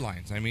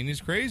sidelines. I mean,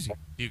 he's crazy.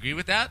 Do you agree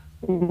with that?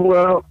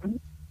 Well,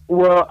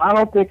 I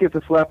don't think it's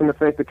a slap in the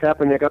face to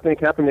Kaepernick. I think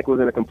Kaepernick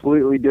was in a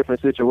completely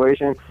different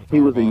situation.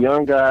 He was a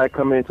young guy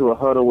coming into a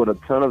huddle with a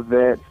ton of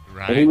vets,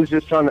 and he was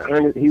just trying to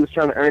earn it. He was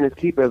trying to earn his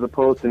keep, as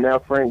opposed to now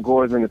Frank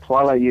Gore's in the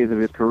twilight years of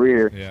his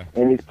career,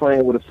 and he's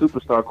playing with a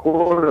superstar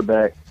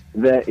quarterback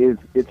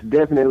it's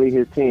definitely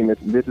his team.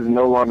 This is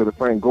no longer the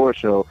Frank Gore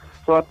show.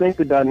 So I think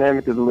the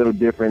dynamic is a little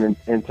different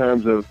in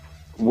terms of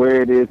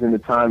where it is in the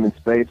time and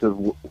space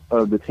of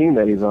the team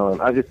that he's on.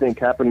 I just think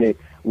Kaepernick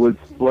was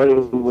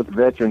flooded with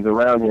veterans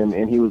around him,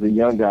 and he was a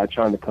young guy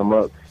trying to come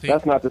up.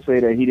 That's not to say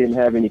that he didn't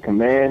have any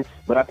command,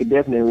 but I could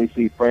definitely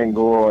see Frank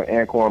Gore,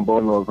 Anquan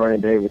Boldin, or Vernon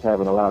Davis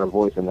having a louder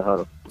voice in the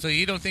huddle. So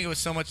you don't think it was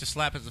so much a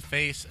slap in the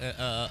face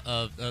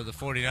of the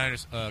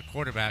 49ers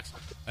quarterbacks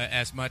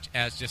as much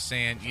as just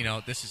saying,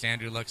 this is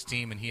Andrew Luck's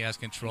team and he has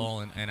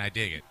control and I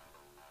dig it?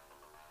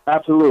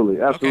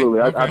 Absolutely. Okay.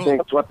 I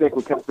think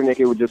with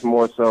Kaepernick, it was just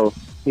more so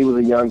he was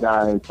a young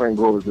guy and Frank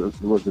Gore was the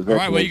veteran. All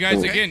right, well, you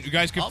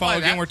guys can follow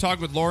again. We're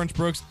talking with Lawrence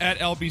Brooks at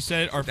LB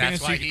Said.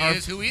 That's why he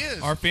is who he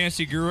is. Our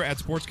fantasy guru at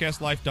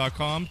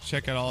sportscastlife.com.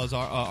 Check out all his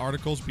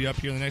articles. Be up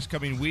here in the next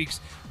coming weeks.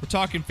 We're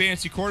talking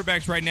fantasy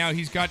quarterbacks right now.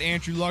 He's got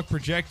Andrew Luck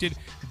projected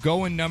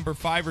going number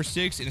 5 or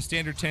 6 in a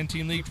standard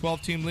 10-team league,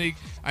 12-team league.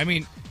 I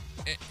mean,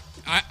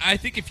 I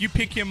think if you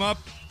pick him up,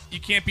 you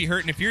can't be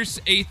hurt. And if you're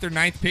 8th or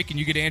 9th pick and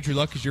you get Andrew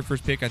Luck as your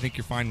first pick, I think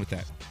you're fine with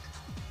that.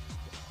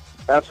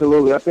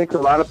 Absolutely. I think a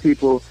lot of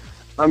people,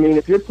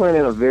 if you're playing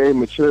in a very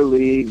mature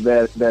league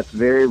that's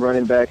very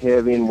running back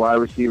heavy and wide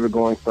receiver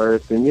going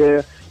first, then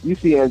you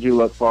see Andrew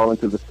Luck fall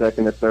into the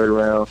 2nd or 3rd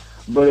round.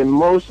 But in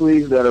most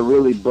leagues that are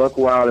really buck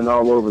wild and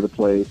all over the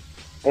place,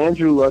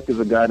 Andrew Luck is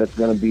a guy that's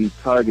going to be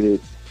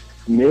targeted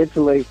mid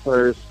to late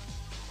first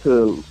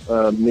to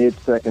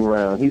mid-second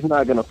round. He's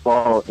not going to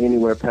fall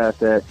anywhere past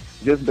that.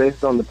 Just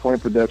based on the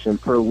point production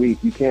per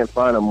week, you can't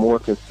find a more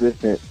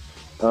consistent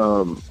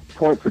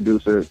point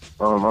producer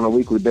on a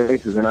weekly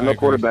basis. And I know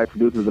quarterback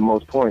produces the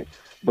most points,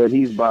 but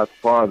he's by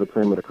far the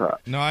cream of the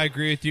crop. No, I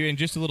agree with you. And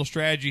just a little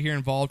strategy here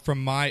involved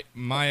from my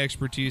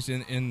expertise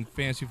in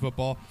fantasy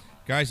football.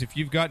 Guys, if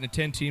you've gotten a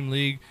 10-team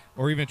league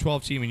or even a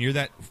 12-team and you're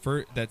that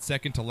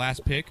second to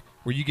last pick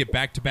where you get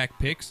back-to-back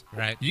picks,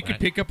 you can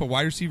pick up a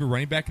wide receiver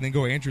running back and then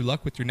go Andrew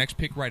Luck with your next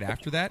pick right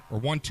after that, or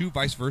 1-2,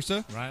 vice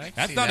versa. Right,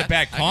 that's not a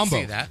bad combo. I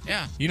can see that,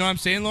 yeah. You know what I'm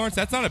saying, Lawrence?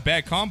 That's not a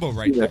bad combo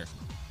there.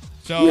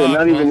 So, yeah,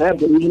 not even that,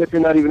 but even if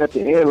you're not even at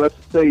the end, let's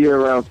say you're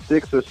around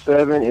 6 or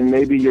 7, and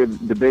maybe you're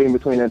debating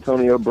between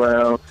Antonio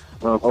Brown,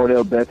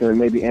 Odell Beckham, and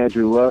maybe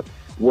Andrew Luck.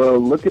 Well,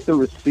 look at the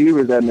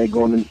receivers that may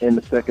go in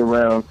the second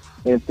round,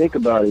 and think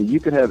about it. You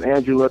could have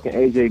Andrew Luck and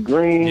AJ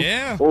Green,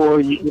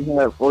 or you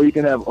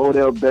can have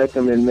Odell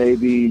Beckham and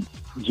maybe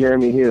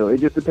Jeremy Hill.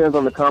 It just depends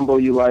on the combo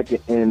you like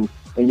and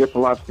your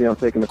philosophy on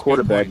taking the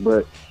quarterback.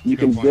 But you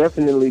can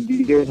definitely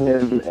get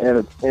him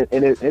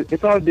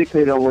it's all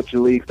dictated on what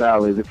your league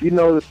style is. If you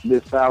know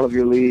the style of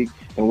your league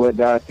and what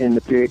guys tend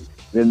to pick,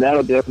 then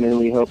that'll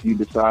definitely help you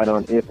decide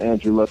on if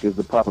Andrew Luck is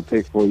the proper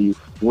pick for you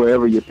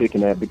wherever you're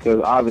picking at,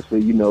 because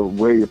obviously,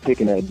 where you're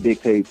picking at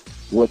dictates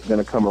what's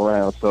going to come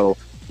around. So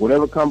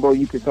whatever combo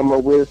you can come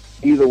up with,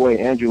 either way,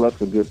 Andrew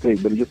Luck's a good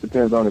pick, but it just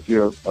depends on if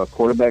you're a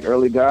quarterback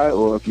early guy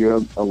or if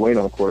you're a wait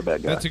on a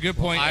quarterback guy. That's a good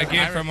point.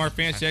 Again, from our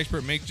fantasy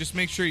expert, make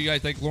sure you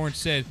guys, like Lawrence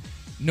said,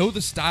 know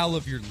the style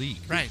of your league.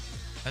 Right.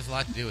 Has a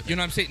lot to do with it. You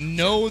know what I'm saying?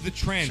 Know the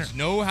trends.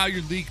 Know how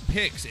your league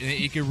picks, and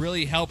it can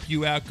really help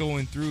you out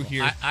going through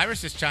here.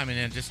 Iris is chiming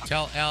in. Just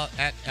tell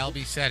at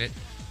LB said it.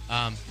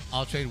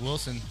 I'll trade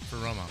Wilson for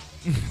Romo.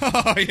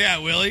 Oh, yeah,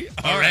 Willie.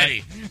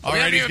 Already. We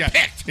haven't even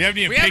picked. We haven't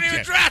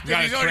even drafted.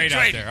 He's already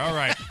traded. Out there. All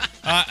right.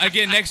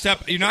 Again, next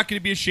up, you're not going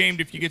to be ashamed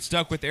if you get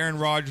stuck with Aaron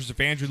Rodgers if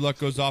Andrew Luck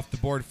goes off the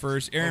board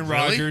first. Aaron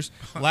Rodgers,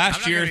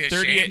 last year,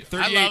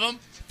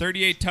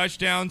 38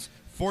 touchdowns,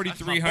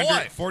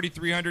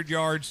 4,300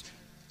 yards.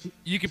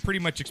 You can pretty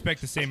much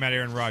expect the same out of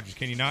Aaron Rodgers,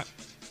 can you not?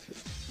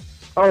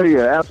 Oh,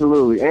 yeah,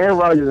 absolutely. Aaron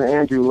Rodgers and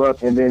Andrew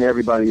Luck and then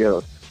everybody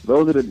else.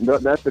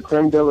 That's the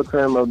creme de la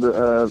creme of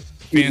the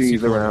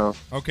QBs around.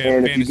 Okay,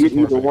 and if you get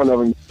either one of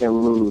them, you can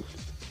lose.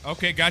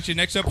 Okay, gotcha.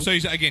 Next up, so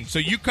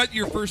you cut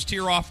your first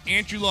tier off,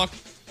 Andrew Luck,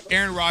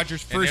 Aaron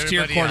Rodgers, first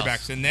tier quarterbacks.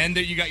 Else. And then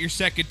you got your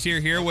second tier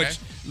here, which,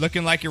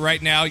 looking like it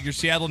right now, your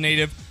Seattle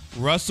native,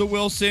 Russell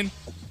Wilson,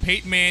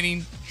 Peyton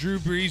Manning, Drew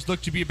Brees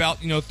look to be about,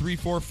 3,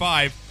 4,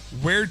 5.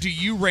 Where do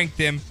you rank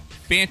them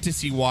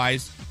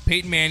fantasy-wise?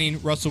 Peyton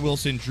Manning, Russell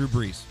Wilson, Drew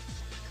Brees.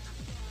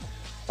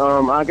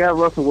 I got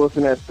Russell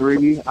Wilson at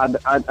 3.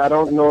 I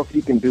don't know if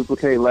he can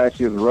duplicate last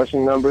year's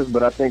rushing numbers,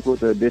 but I think with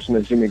the addition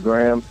of Jimmy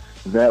Graham,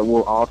 that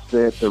will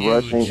offset the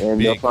rushing,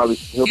 and he'll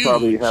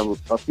probably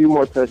have a few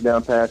more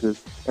touchdown passes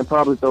and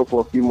probably throw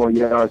for a few more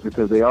yards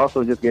because they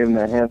also just gave him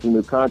that handsome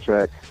new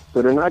contract.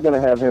 So they're not going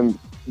to have him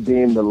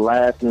being the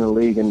last in the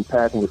league in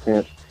passing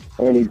attempts,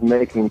 and he's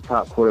making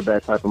top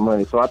quarterback type of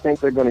money. So I think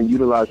they're going to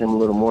utilize him a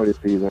little more this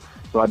season.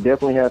 So I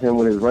definitely have him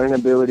with his running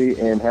ability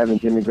and having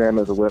Jimmy Graham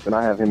as a weapon.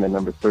 I have him at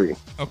number 3.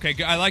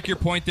 Okay, I like your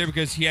point there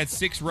because he had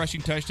 6 rushing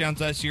touchdowns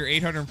last year,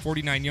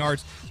 849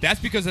 yards. That's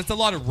because that's a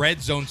lot of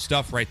red zone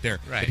stuff right there.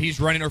 Right. That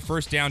he's running, or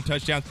first down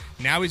touchdowns.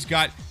 Now he's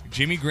got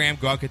Jimmy Graham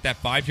go out, get that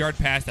 5-yard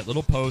pass, that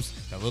little post,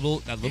 that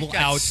little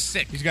out.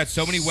 He's got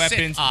so many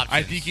weapons.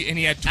 I think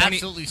he had 20.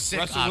 Absolutely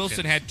sick Russell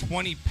Wilson had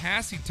 20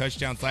 passing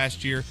touchdowns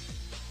last year.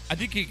 I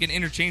think he can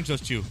interchange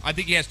those two. I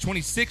think he has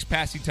 26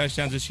 passing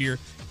touchdowns this year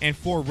and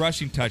 4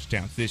 rushing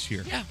touchdowns this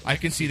year. Yeah, I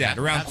can see that.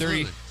 Around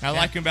absolutely. 30. I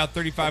like him about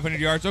 3,500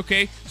 yards.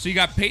 Okay, so you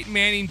got Peyton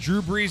Manning,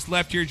 Drew Brees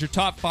left here as your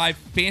top 5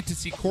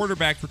 fantasy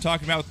quarterbacks we're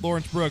talking about with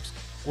Lawrence Brooks.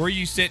 Where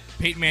you sit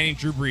Peyton Manning,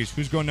 Drew Brees?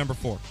 Who's going number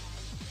 4?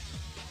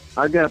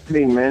 I got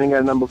Peyton Manning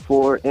at number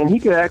 4, and he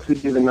could actually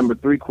be the number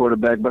 3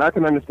 quarterback, but I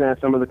can understand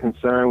some of the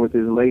concern with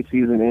his late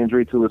season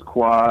injury to his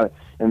quad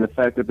and the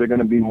fact that they're going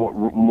to be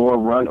more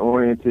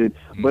run-oriented.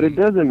 Mm-hmm. But it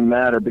doesn't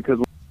matter because...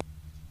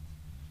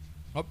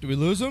 Oh, did we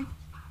lose him?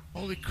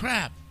 Holy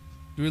crap.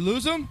 Did we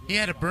lose him? He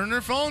had a burner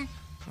phone?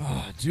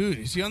 Oh, dude,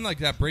 is he on like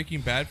that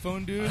Breaking Bad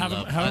phone, dude? Have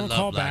him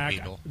call back.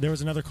 People. There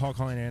was another call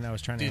calling in. I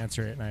was trying to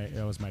answer it, and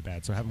it was my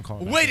bad. So have him call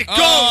back. Way to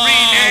go,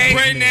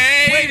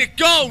 Renee! Way to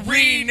go,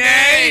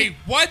 Renee!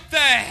 What the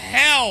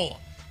hell?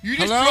 You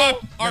just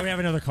dropped No, we have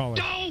another caller.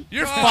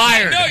 You're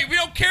fired. No, we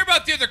don't care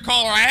about the other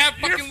caller. I have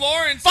fucking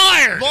Lawrence.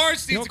 Fired.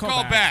 Lawrence needs to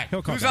call back.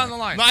 Who's on the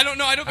line? No, I don't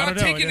know. I'm not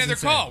taking another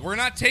call. Say. We're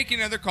not taking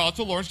another call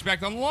until Lawrence is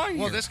back on the line.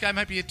 Well, here. this guy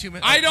might be a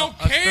 2-minute. I don't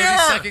care.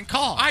 30-second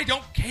call. I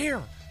don't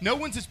care. No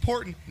one's as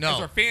important as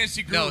our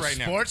fantasy guru right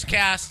now.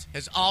 Sportscast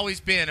has always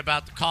been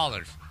about the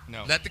callers.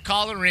 No. Let the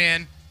caller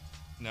in.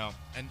 No.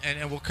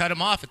 And we'll cut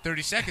him off at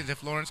 30 seconds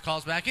if Lawrence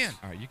calls back in.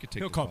 All right, you could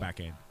take. He'll call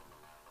back in.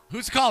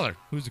 Who's the caller?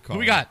 Who's the caller? Who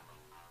we got?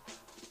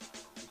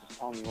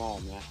 On the wall,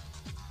 man.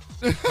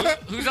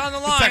 Who's on the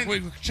line? It's like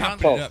we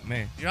chopping it up,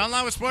 man. You're on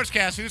line with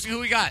Sportscast. Who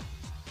we got?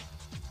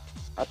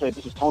 I said,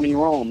 this is Tony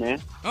Rome,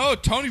 man. Oh,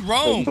 Tony So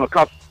Rome. you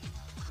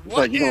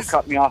gonna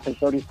cut me off in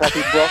 30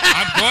 seconds, bro?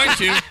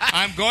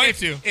 I'm going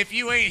to. If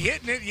you ain't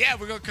hitting it, yeah,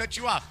 we're going to cut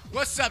you off.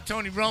 What's up,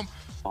 Tony Rome?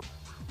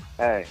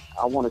 Hey,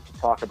 I wanted to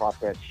talk about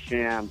that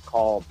sham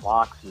called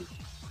boxing.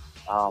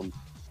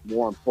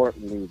 More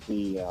importantly,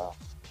 the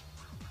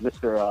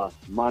Mr.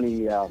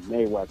 Money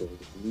Mayweather.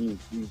 He's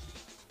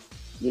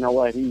you know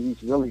what?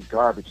 He's really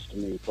garbage to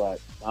me. But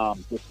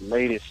this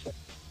latest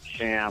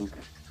sham,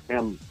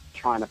 him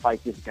trying to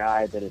fight this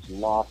guy that has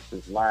lost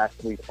his last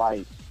 3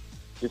 fights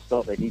just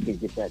so that he can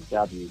get that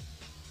W.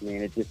 I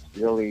mean, it just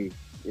really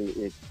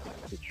it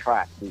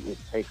detracts. It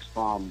takes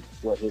from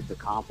what his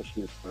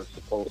accomplishments are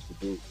supposed to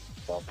be.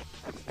 So,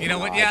 you know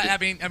what? Yeah,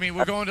 I mean,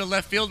 we're going to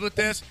left field with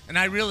this, and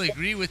I really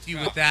agree with you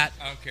with that.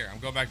 I don't care. I'm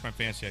going back to my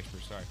fantasy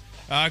expert.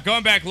 Sorry.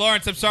 Going back,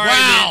 Lawrence. I'm sorry.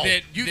 Wow,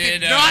 you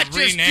did not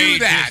just do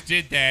that. Just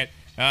did that.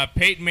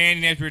 Peyton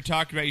Manning, as we were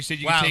talking about, you said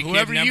you could take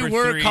whoever him you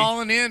were 3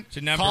 calling in,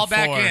 to number call 4.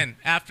 back in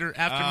after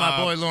my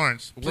boy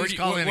Lawrence. Please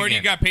call in Where do you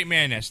again. got Peyton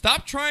Manning at?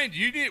 Stop trying.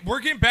 We're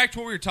getting back to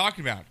what we were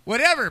talking about.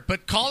 Whatever,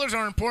 but callers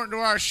are important to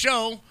our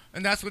show,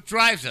 and that's what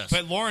drives us.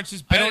 But Lawrence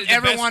is I better. don't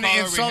ever want to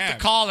insult the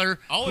caller,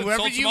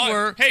 whoever you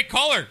were. Hey,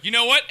 caller, you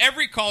know what?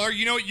 Every caller,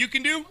 you know what you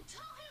can do?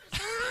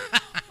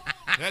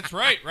 That's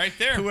right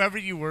there. Whoever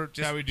you were,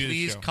 just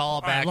please call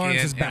back in,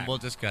 and we'll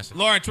discuss it.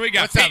 Lawrence, what you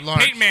got? What's up,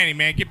 Lawrence? Peyton Manning,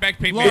 man. Get back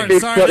to Peyton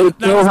Lawrence, Manning. sorry, It's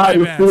so hot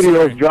in the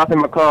studio. It's dropping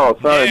my call.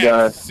 Sorry,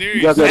 guys.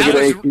 Seriously. You guys gotta get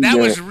an AC That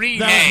was unit.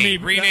 Renee.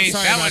 Renee.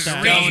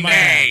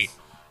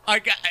 I'm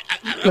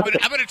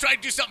going to try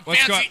to do something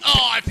Let's fancy. go.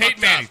 I Peyton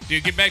fucked Manning. up.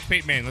 Dude, get back to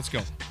Peyton Manning. Let's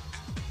go.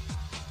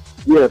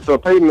 Yeah, so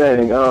Peyton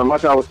Manning,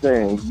 like I was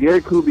saying,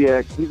 Gary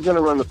Kubiak, he's going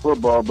to run the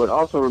football, but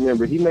also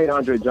remember, he made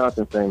Andre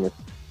Johnson famous.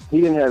 He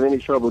didn't have any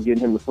trouble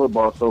getting him the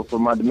football, so for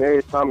my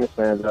Demaryius Thomas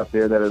fans out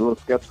there that are a little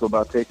skeptical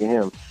about taking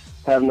him,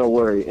 have no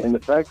worry. And the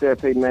fact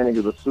that Peyton Manning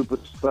is a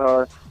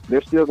superstar,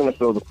 they're still going to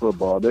throw the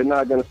football. They're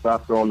not going to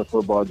stop throwing the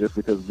football just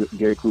because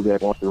Gary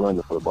Kubiak wants to run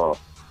the football.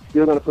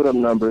 Still going to put up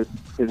numbers.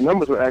 His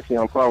numbers were actually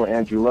on par with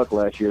Andrew Luck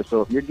last year, so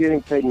if you're getting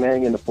Peyton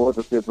Manning in the 4th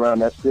or 5th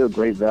round, that's still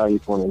great value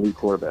for an elite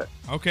quarterback.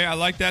 Okay, I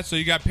like that. So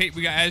you got Peyton.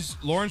 We got as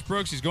Lawrence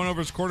Brooks. He's going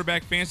over his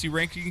quarterback fantasy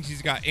rankings.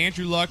 He's got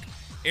Andrew Luck,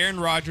 Aaron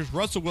Rodgers,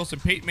 Russell Wilson,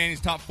 Peyton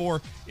Manning's top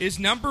 4. Is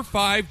number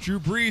 5 Drew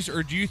Brees,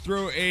 or do you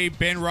throw a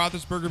Ben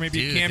Roethlisberger,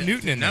 maybe a Cam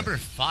Newton in there? Number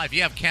 5,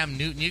 you have Cam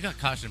Newton. You got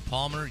Carson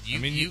Palmer.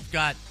 You've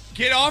got.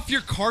 Get off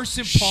your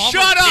Carson Palmer.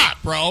 Shut up, dick,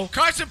 bro.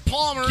 Carson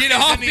Palmer. Get is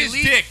off an his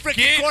elite dick. freaking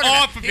Get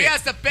off of it. He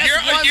has the best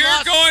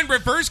You're going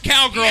reverse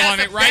cowgirl on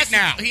it right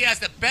now. He has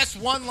the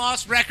best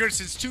one-loss record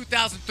since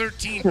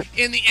 2013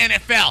 in the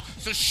NFL.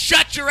 So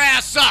shut your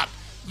ass up.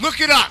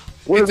 Look it up.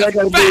 What does that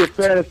got to do with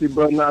fantasy,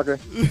 butt knocker?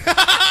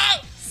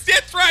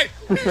 That's right.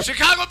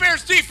 Chicago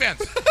Bears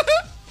defense.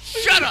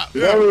 Shut up.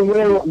 The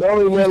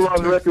only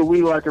win-loss record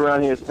we like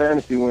around here is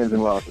fantasy wins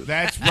and losses.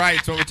 That's right.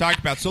 That's what we're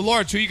talking about. So,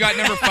 Lawrence, who you got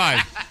number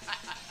 5?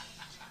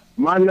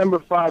 My number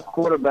 5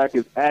 quarterback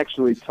is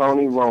actually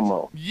Tony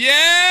Romo.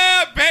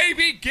 Yeah,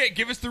 baby.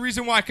 Give us the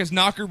reason why. Because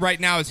Knocker right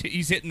now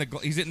he's hitting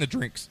the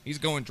drinks. He's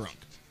going drunk.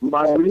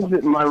 My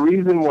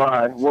reason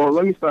why. Well,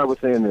 let me start with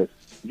saying this.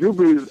 Drew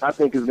Brees, I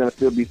think, is going to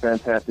still be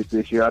fantastic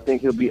this year. I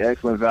think he'll be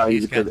excellent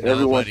value because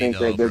everyone thinks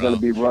that they're going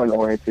to be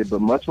run-oriented.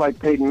 But much like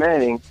Peyton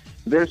Manning,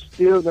 they're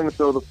still going to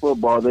throw the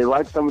football. They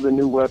like some of the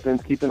new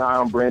weapons. Keep an eye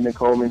on Brandon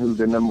Coleman, who's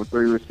their number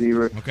 3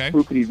 receiver,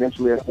 who could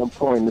eventually at some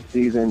point in the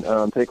season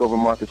take over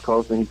Marcus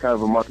Colston. He's kind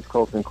of a Marcus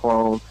Colston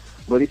clone,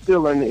 but he's still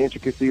learning the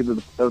intricacies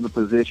of the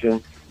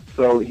position.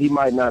 So he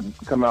might not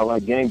come out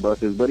like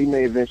gangbusters, but he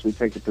may eventually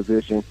take the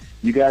position.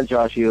 You got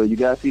Josh Hill. You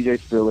got C.J.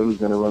 Spiller, who's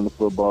going to run the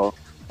football.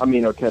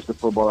 Or catch the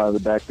football out of the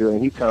backfield,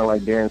 and he's kind of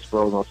like Darren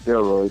Sproles on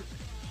steroids.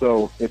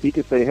 So if he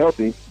can stay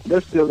healthy, they're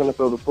still going to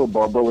throw the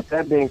football. But with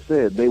that being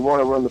said, they want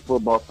to run the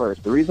football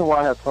first. The reason why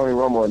I have Tony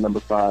Romo at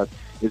number 5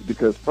 is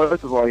because,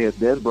 first of all, he has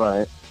Des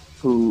Bryant,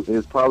 who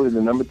is probably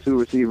the number 2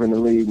 receiver in the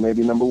league,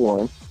 maybe number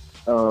 1.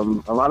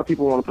 A lot of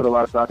people want to put a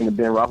lot of stock into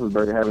Ben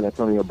Roethlisberger having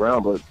Antonio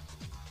Brown, but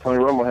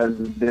Tony Romo has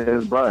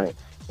Des Bryant.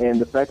 And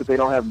the fact that they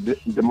don't have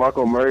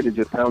DeMarco Murray to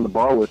just pound the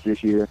ball with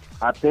this year,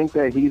 I think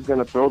that he's going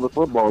to throw the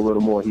football a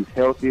little more. He's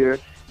healthier.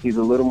 He's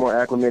a little more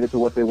acclimated to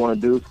what they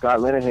want to do. Scott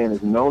Linehan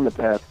is known to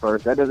pass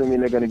first. That doesn't mean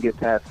they're going to get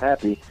pass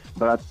happy,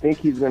 but I think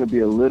he's going to be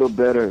a little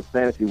better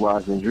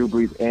fantasy-wise than Drew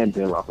Brees and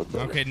Ben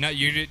Roethlisberger. Okay,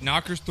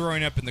 Knocker's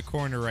throwing up in the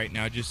corner right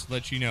now. Just to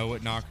let you know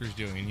what Knocker's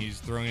doing. He's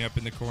throwing up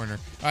in the corner.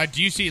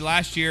 Do you see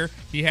last year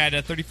he had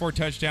 34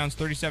 touchdowns,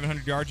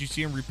 3,700 yards? You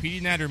see him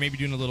repeating that or maybe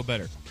doing a little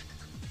better?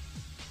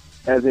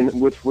 As in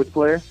which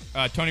player?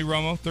 Tony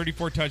Romo,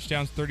 34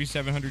 touchdowns,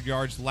 3,700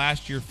 yards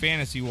last year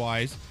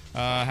fantasy-wise.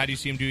 How do you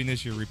see him doing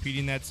this year?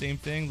 Repeating that same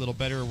thing, a little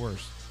better or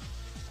worse?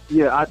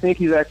 Yeah, I think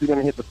he's actually going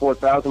to hit the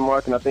 4,000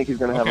 mark, and I think he's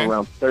going to have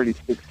around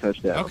 36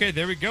 touchdowns. Okay,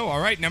 there we go. All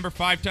right, number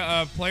 5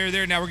 player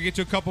there. Now we're going to get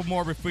to a couple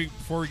more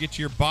before we get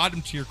to your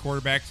bottom tier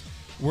quarterbacks.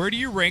 Where do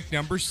you rank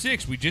number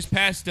 6? We just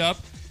passed up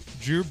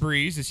Drew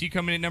Brees. Is he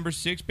coming in at number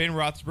 6? Ben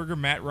Roethlisberger,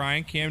 Matt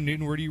Ryan, Cam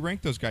Newton. Where do you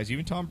rank those guys?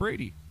 Even Tom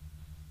Brady?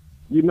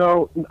 You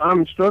know,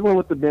 I'm struggling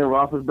with the Ben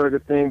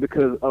Roethlisberger thing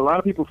because a lot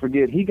of people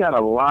forget he got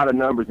a lot of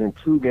numbers in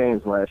 2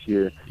 games last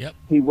year. Yep.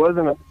 He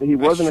wasn't a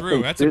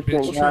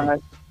consistent guy,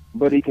 true.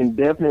 but he can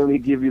definitely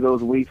give you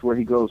those weeks where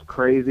he goes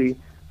crazy.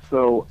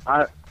 So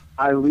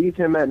I leave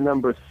him at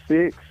number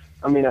 6.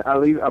 I mean,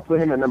 I put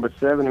him at number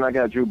 7, and I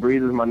got Drew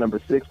Brees as my number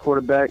 6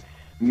 quarterback,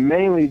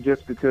 mainly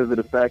just because of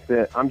the fact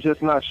that I'm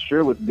just not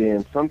sure with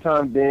Ben.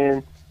 Sometimes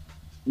Ben,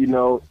 you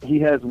know, he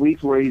has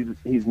weeks where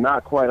he's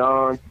not quite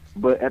on.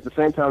 But at the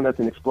same time, that's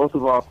an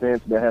explosive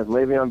offense that has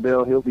Le'Veon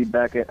Bell. He'll be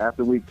back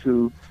after week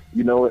 2.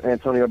 You know what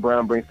Antonio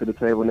Brown brings to the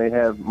table, and they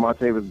have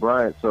Martavis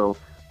Bryant. So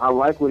I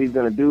like what he's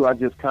going to do. I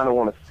just kind of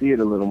want to see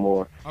it a little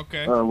more.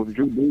 Okay. With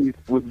Drew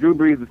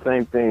Brees, the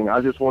same thing. I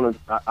just want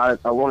to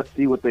I want to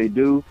see what they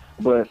do.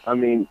 But, I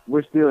mean,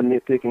 we're still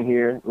nitpicking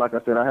here. Like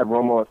I said, I have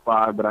Romo at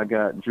 5, but I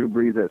got Drew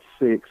Brees at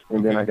 6,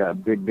 and then I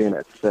got Big Ben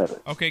at 7.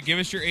 Okay, give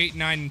us your 8,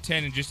 9, and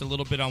 10 and just a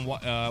little bit on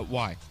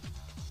why.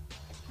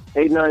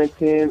 8, 9, and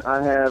 10,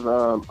 I have,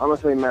 I'm going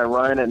to say Matt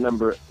Ryan at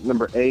number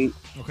 8,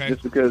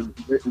 just because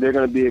they're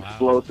going to be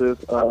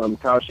explosive.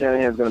 Kyle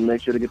Shanahan's going to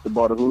make sure to get the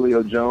ball to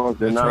Julio Jones.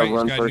 They're not a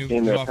run-first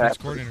team, they're a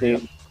pass-first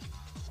team.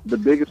 The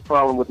biggest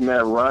problem with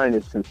Matt Ryan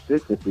is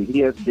consistency. He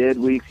has dead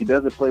weeks. He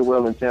doesn't play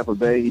well in Tampa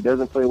Bay. He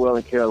doesn't play well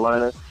in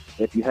Carolina.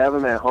 If you have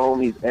him at home,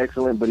 he's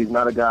excellent, but he's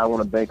not a guy I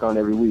want to bank on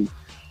every week.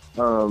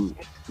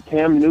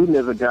 Cam Newton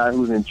is a guy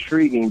who's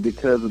intriguing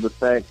because of the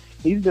fact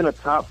he's been a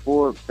top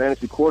 4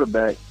 fantasy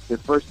quarterback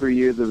his first 3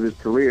 years of his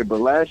career,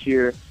 but last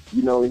year,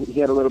 you know, he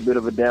had a little bit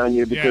of a down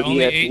year because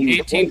only he was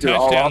 18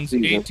 touchdowns.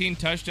 18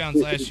 touchdowns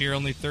last year,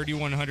 only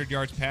 3,100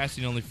 yards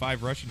passing, only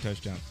 5 rushing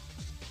touchdowns.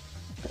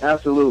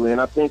 Absolutely,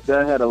 and I think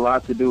that had a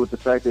lot to do with the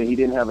fact that he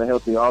didn't have a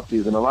healthy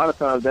offseason. A lot of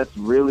times that's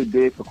really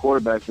big for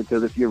quarterbacks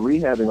because if you're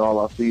rehabbing all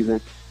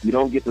offseason, you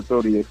don't get to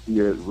throw to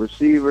your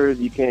receivers,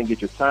 you can't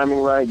get your timing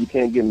right, you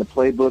can't get in the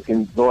playbook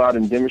and go out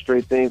and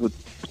demonstrate things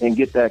and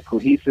get that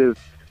cohesive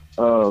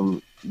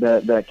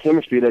that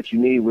chemistry that you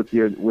need with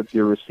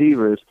your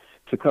receivers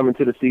to come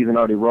into the season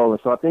already rolling.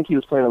 So I think he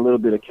was playing a little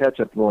bit of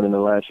catch-up going into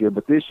last year.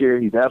 But this year,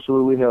 he's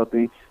absolutely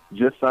healthy,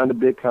 just signed a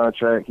big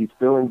contract. He's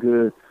feeling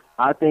good.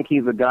 I think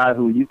he's a guy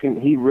who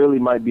he really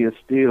might be a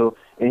steal,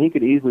 and he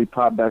could easily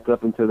pop back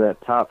up into that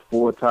top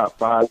 4, top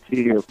 5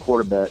 tier of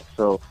quarterback.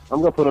 So I'm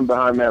going to put him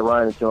behind Matt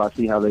Ryan until I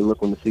see how they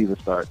look when the season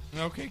starts.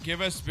 Okay,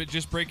 give us, but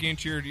just breaking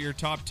into your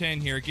top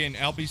 10 here. Again,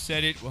 Albie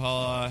said it. We'll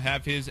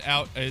have his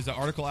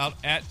article out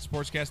at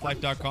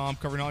sportscastlife.com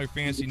covering all your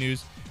fantasy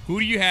news. Who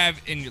do you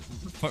have in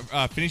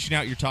finishing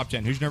out your top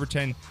 10? Who's your number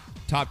 10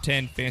 top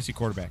 10 fantasy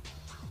quarterback?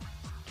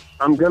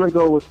 I'm gonna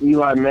go with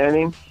Eli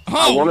Manning. Oh,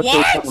 I want to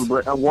say Tom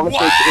Brady. I want to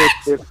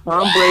say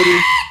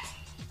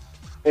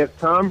if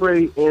Tom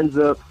Brady ends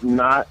up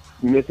not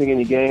missing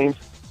any games,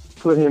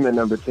 put him at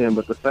number 10.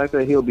 But the fact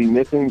that he'll be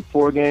missing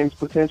 4 games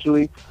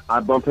potentially, I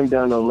bump him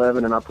down to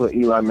 11, and I put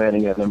Eli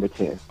Manning at number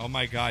 10. Oh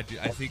my God!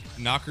 I think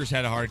Knocker's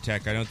had a heart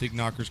attack. I don't think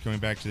Knocker's coming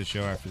back to the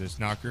show after this.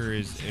 Knocker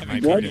is.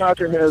 Bud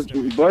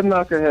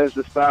Knocker has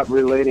to stop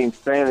relating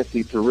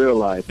fantasy to real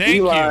life.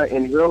 Eli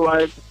in real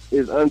life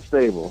is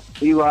unstable.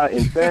 Eli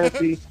in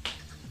fantasy,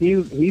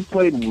 he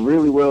played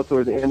really well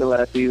towards the end of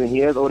last season. He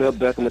has Odell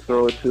Beckham to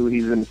throw it to.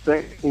 He's in the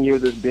second year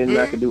of this Ben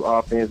McAdoo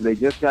offense. They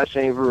just got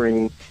Shane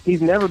Vereen.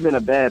 He's never been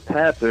a bad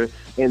passer,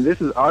 and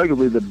this is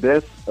arguably the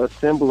best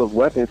assemble of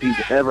weapons he's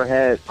ever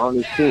had on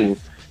his team.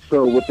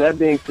 So with that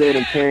being said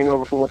and carrying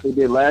over from what they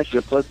did last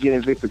year, plus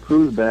getting Victor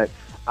Cruz back,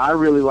 I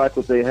really like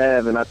what they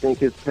have, and I think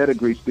his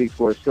pedigree speaks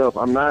for itself.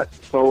 I'm not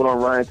sold on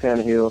Ryan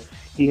Tannehill.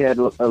 He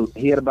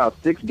had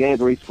about 6 games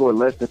where he scored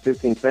less than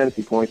 15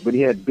 fantasy points, but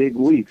he had big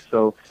weeks.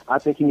 So I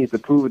think he needs to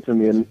prove it to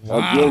me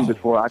again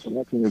before I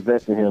can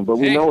invest in him. But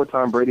we know what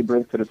Tom Brady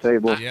brings to the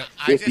table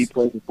if he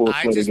plays a full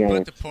slate of games.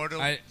 I just put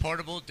the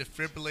portable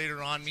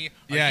defibrillator on me.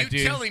 Are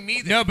you telling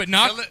me that no, but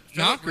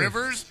Phillip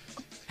Rivers?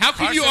 How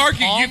can you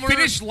argue? Palmer? You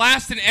finished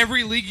last in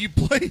every league you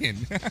play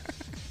in.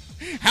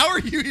 How are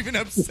you even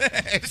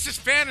upset? This is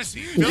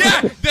fantasy.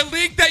 Yeah, the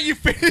league that you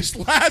finished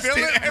last in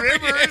every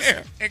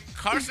year. And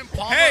Carson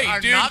Palmer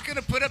are not going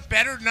to put up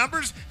better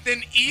numbers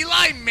than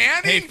Eli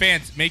Manning. Hey,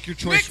 fans, make your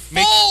choice.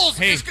 Nick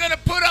Foles is going to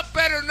put up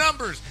better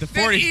numbers than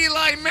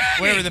Eli Manning.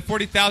 Whatever, the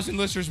 40,000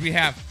 listeners we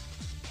have,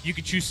 you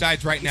can choose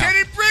sides right now.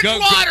 Teddy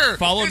Bridgewater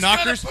follow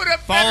Knockers. Put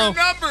up better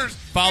numbers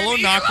Follow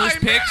Knockers'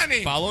 Eli picks.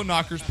 Manning. Follow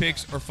Knockers'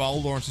 picks or follow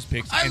Lawrence's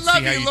picks. I and love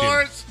see how you,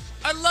 Lawrence.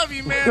 I love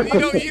you, man.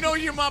 You know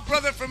you're my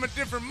brother from a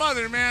different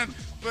mother, man.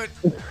 But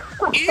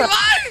Eli?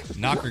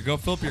 Knocker, go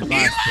fill up your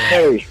glass.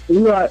 Hey,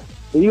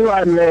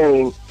 Eli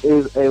Manning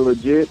is a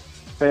legit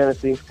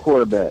fantasy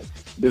quarterback.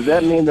 Does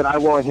that mean that I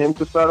want him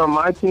to start on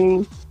my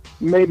team?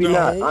 Maybe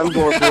not. I'm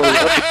going for an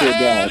upper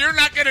guy. You're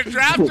not going to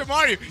draft him,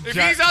 are you? If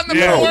he's on the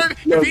board,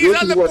 if he's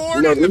on the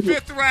board in the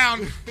 5th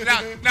round,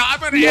 now I'm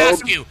going to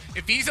ask you,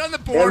 if he's on the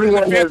board in the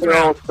 5th round. Everyone has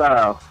their own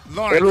style.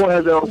 Lawrence. Everyone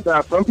has their own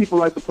style. Some people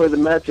like to play the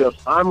matchups.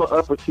 I'm an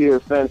upper tier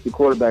fantasy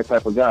quarterback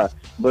type of guy.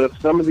 But if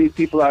some of these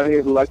people out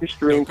here who like to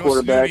stream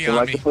quarterbacks and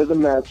like to play the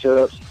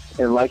matchups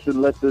and like to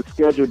let the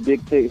schedule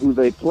dictate who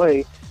they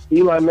play,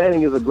 Eli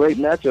Manning is a great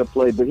matchup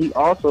play, but he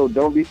also,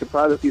 don't be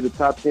surprised if he's a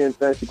top 10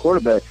 fantasy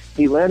quarterback.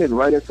 He landed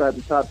right inside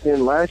the top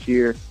 10 last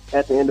year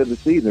at the end of the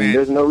season. Man.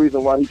 There's no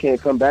reason why he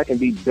can't come back and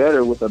be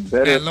better with a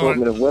better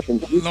assortment of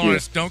weapons this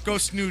Lawrence, year. don't go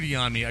snooty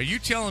on me. Are you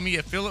telling me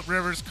if Phillip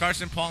Rivers,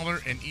 Carson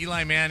Palmer, and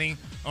Eli Manning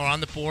are on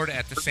the board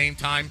at the same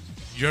time,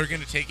 you're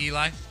going to take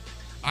Eli?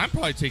 I'm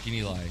probably taking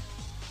Eli.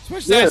 I'm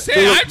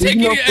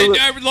taking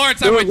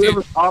Lawrence. I'm with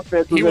you.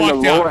 He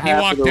walked out.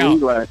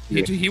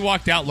 He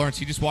walked out, Lawrence.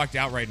 He just walked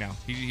out right now.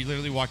 He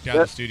literally walked out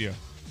of the studio.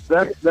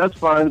 That's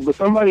fine, but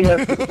somebody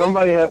has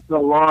to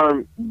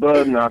alarm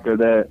Bud Knocker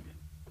that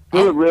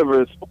Phillip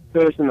Rivers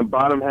finished in the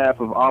bottom half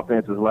of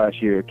offenses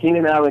last year.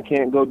 Keenan Allen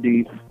can't go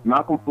deep.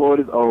 Malcolm Floyd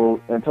is old.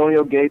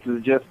 Antonio Gates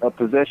is just a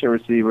possession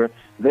receiver.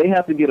 They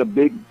have to get a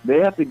big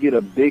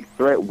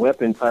threat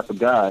weapon type of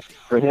guy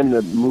for him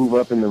to move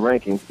up in the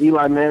rankings.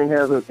 Eli Manning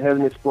has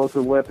an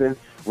explosive weapon.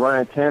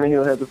 Ryan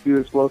Tannehill has a few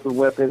explosive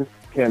weapons.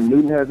 Cam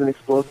Newton has an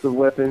explosive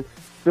weapon.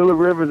 Phillip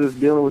Rivers is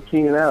dealing with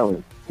Keenan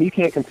Allen. He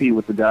can't compete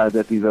with the guys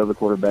that these other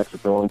quarterbacks are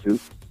throwing to.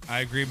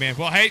 I agree, man.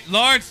 Well, hey,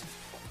 Lawrence,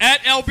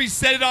 at LB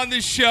said it on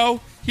this show.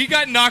 He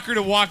got Knocker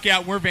to walk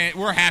out.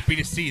 We're happy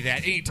to see that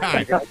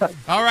anytime.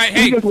 All right,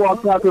 hey. He just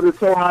walked out because it's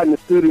so hot in the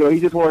studio.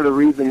 He just wanted a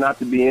reason not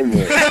to be in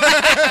there.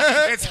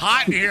 It's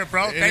hot in here,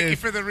 bro. Thank you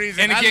for the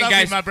reason. And again, I love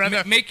guys, you, my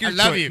brother. make your I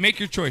love choice. you. Make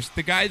your choice.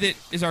 The guy that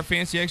is our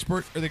fantasy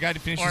expert or the guy that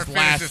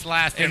finishes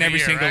last in every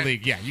year, single right?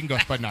 league. Yeah, you can go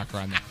Bud Knocker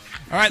on that.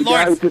 All right, The guy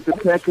Lawrence. who took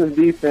the Texans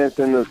defense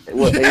in the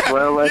 8th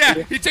round last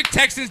year? He took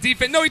Texans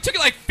defense. No, he took it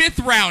like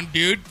 5th round,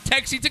 dude.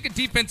 He took a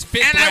defense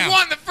 5th And round. I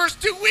won the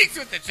first 2 weeks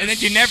with it. And then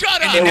you never,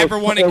 shut and up. you never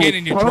won again,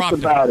 and you dropped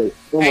about it.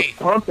 It was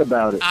pumped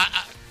about it.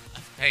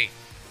 Hey,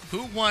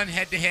 who won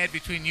head-to-head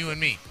between you and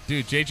me?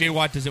 Dude, J.J.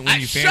 Watt doesn't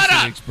win you shut fantasy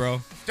up. leagues,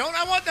 bro.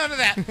 I want none of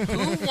that.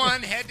 Who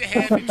won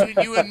head-to-head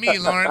between you and me,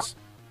 Lawrence?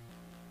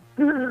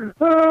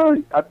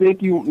 I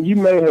think you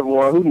may have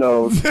won. Who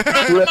knows? Who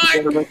has the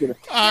better record?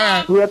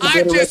 Who has the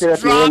better record at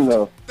the end,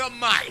 though? The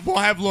mic. We'll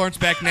have Lawrence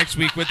back next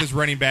week with his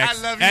running backs.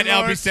 I love you, At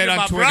Lawrence. LB said You're on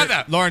my Twitter.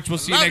 brother. Lawrence, we'll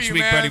see you Love next you,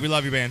 week, man. buddy. We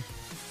love you, man.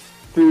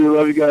 Dude,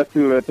 love you guys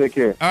too, man. Take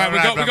care. All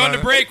right, All we're going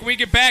to break. When we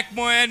get back,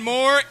 man,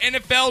 more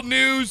NFL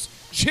news.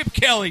 Chip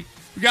Kelly.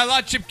 We got a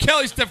lot of Chip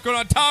Kelly stuff going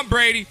on. Tom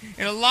Brady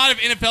and a lot of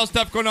NFL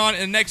stuff going on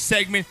in the next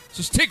segment.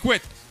 So stick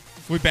with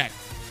us. We'll be back.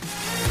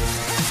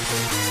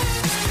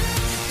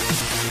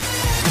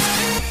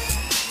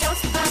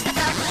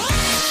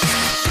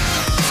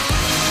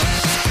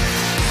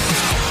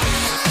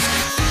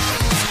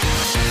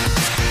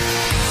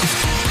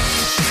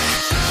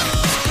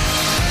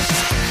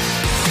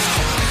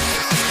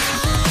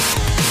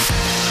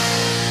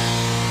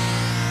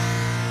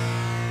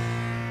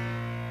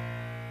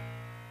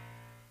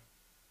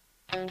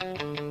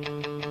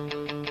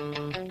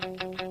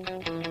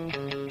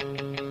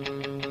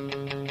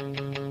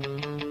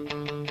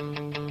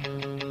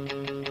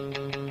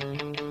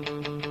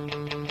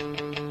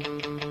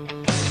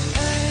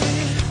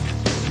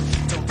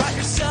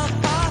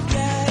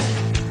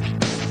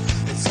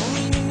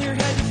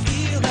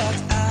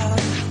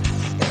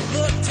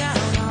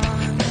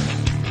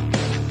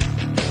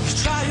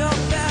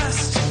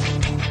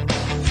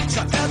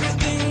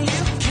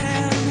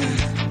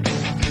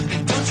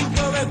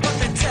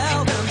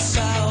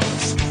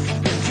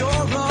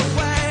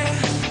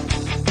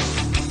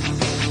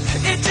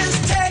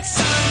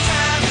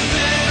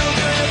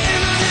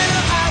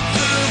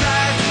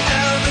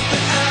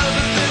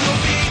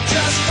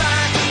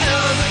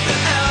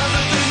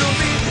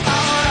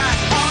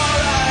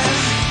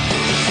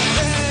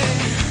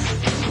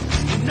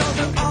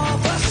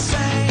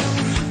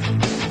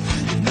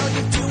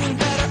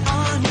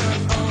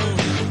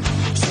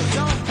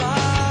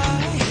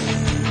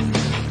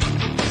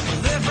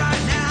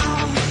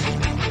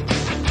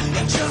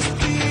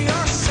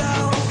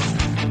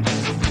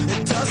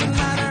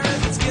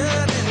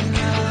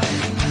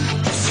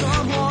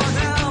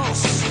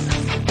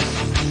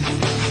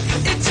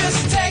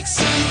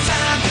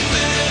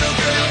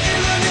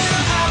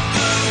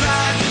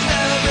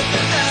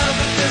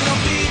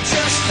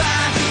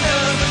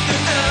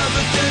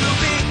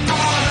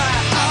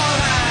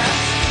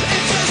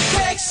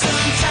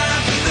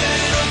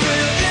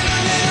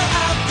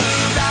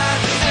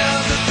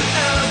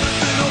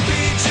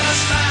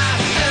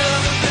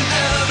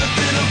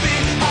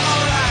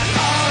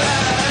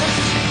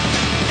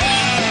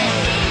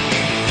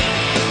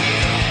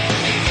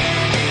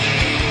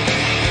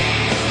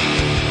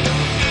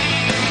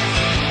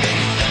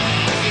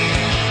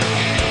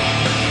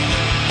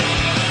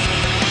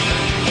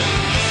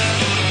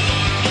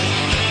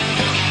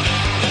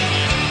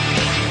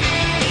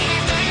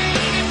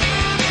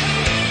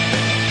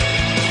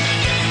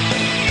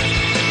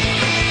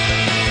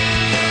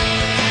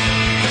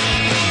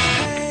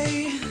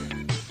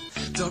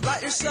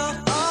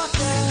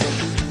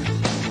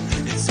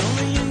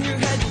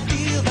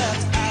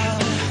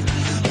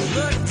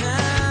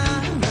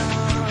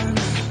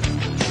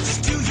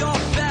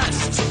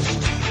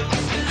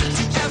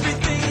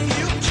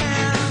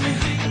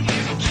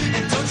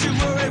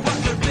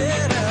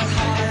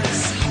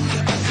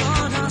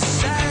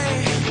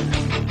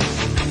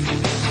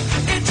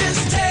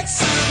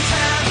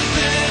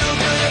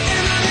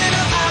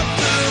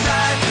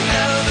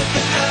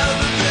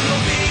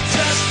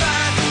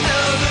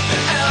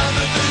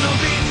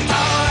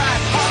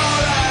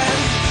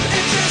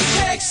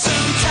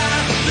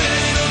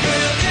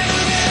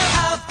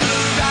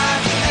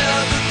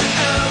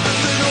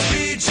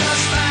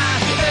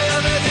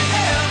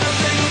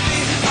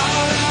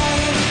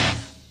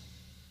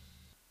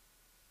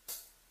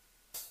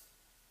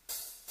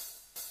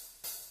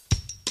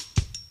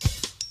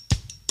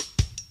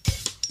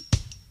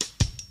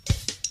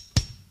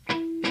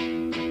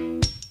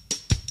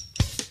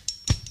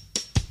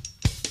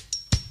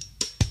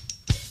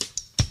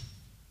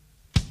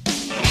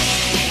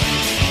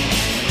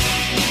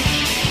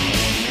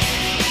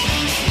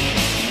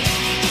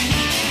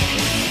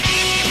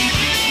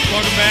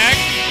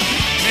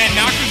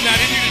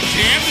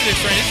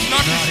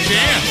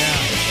 jam.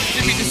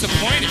 Just be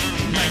disappointed.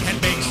 Like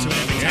head bangs to it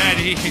every Yeah,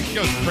 time. he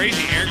goes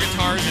crazy. Air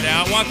guitars it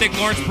out. Want to thank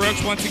Lawrence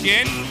Brooks once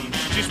again.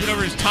 Just went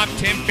over his top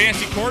 10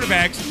 fantasy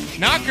quarterbacks.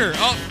 Knocker.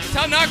 Oh,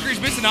 tell Knocker he's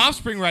missing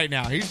offspring right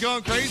now. He's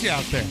going crazy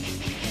out there.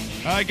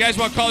 Guys,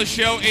 want to call the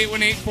show?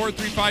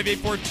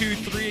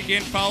 818-435-8423.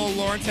 Again, follow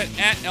Lawrence at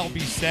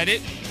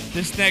LBSaidIt.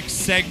 This next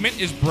segment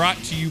is brought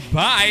to you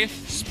by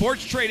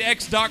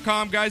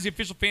SportsTradeX.com, guys, the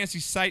official fantasy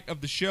site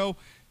of the show.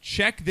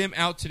 Check them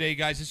out today,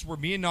 guys. This is where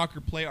me and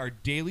Knocker play our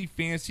daily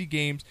fantasy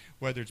games,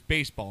 whether it's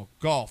baseball,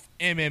 golf,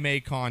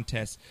 MMA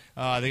contests.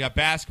 They got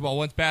basketball.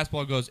 Once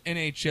basketball goes,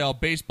 NHL,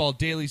 baseball,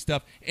 daily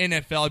stuff,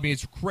 NFL. I mean,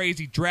 it's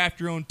crazy.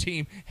 Draft your own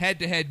team,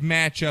 head-to-head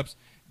matchups,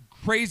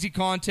 crazy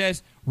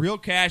contest, real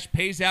cash,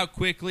 pays out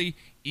quickly,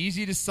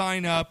 easy to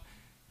sign up.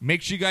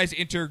 Make sure you guys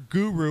enter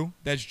GURU,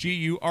 that's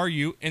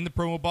GURU, in the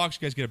promo box.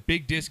 You guys get a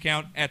big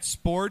discount at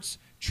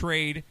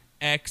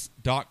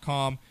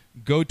SportsTradeX.com.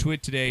 Go to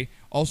it today.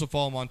 Also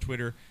follow them on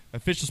Twitter.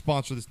 Official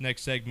sponsor of this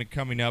next segment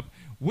coming up,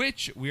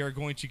 which we are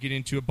going to get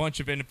into a bunch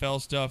of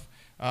NFL stuff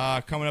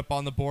coming up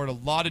on the board. A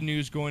lot of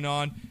news going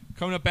on.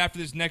 Coming up after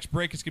this next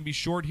break, it's going to be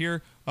short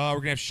here. We're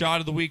going to have Shot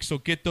of the Week, so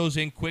get those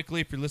in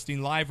quickly. If you're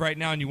listening live right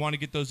now and you want to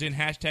get those in,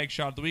 hashtag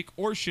Shot of the Week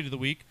or Shit of the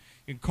Week.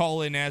 You can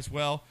call in as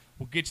well.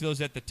 We'll get to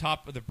those at the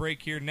top of the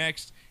break here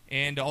next.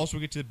 And also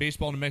we'll get to the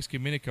Baseball in the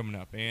Mexican Minute coming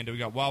up. And we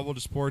got Wild World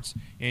of Sports,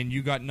 and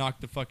you got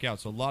knocked the fuck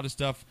out. So a lot of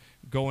stuff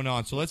going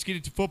on. So let's get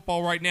into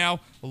football right now.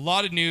 A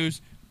lot of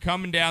news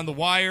coming down the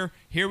wire.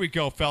 Here we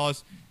go,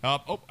 fellas. I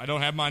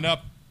don't have mine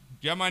up.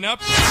 Do you have mine up?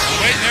 Wait,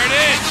 there it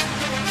is.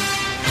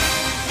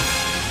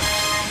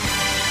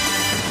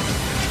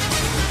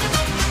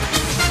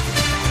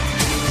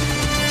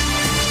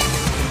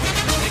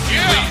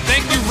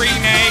 Thank you,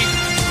 Renee.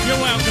 You're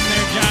welcome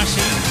there,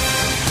 Joshy.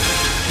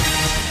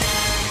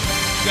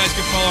 You guys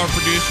can follow our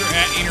producer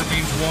at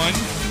Interbeans1.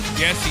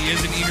 Yes, he is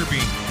an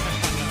Interbean.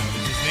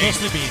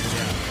 Mostly beans,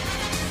 yeah.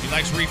 He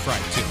likes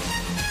refried, too.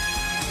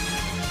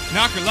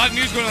 Knocker, a lot of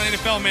news going on in the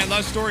NFL, man. A lot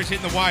of stories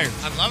hitting the wire.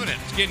 I'm loving it.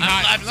 It's getting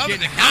hot. I'm loving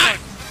it's it. getting hot.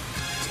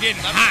 It's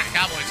getting hot.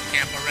 Cowboys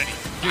camp already.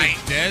 Dude,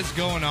 Dez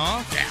going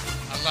off. Yeah,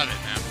 I love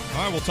it, man.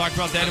 All right, we'll talk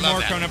about that and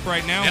more coming up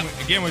right now. Yep.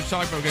 Again, we're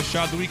talking about we got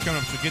Shot of the Week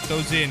coming up, so get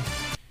those in.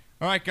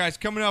 All right, guys,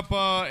 coming up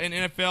in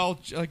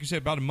NFL, like you said,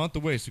 about a month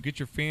away, so get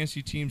your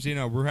fantasy teams in.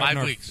 We're having 5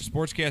 our weeks.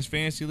 Sportscast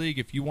Fantasy League.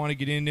 If you want to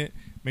get in it,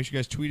 make sure you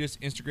guys tweet us,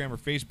 Instagram or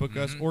Facebook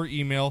us, or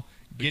email.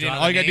 Get in.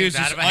 All you got to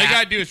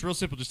do is real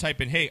simple. Just type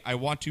in, hey, I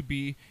want to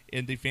be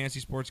in the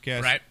Fantasy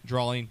Sportscast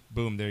drawing.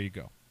 Boom, there you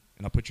go.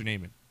 And I'll put your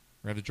name in.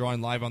 We're going to have the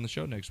drawing live on the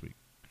show next week.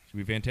 It's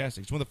going to be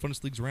fantastic. It's one of the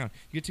funnest leagues around.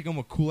 You get to take home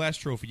a cool-ass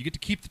trophy. You get to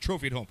keep the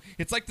trophy at home.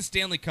 It's like the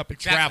Stanley Cup. It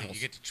travels.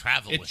 You get to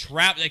travel with it. We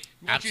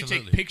want you to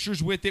take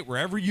pictures with it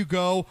wherever you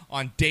go,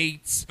 on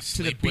dates,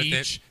 to the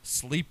beach,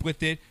 sleep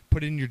with it,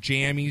 put it in your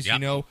jammies, you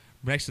know,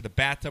 next to the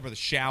bathtub or the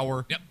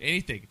shower,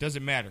 anything. It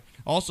doesn't matter.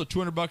 Also,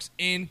 $200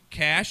 in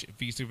cash,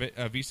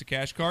 Visa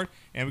Cash Card.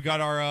 And we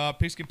got our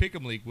Pigskin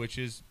Pick'em League, which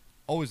is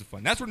always a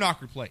fun. That's where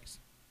Knocker plays.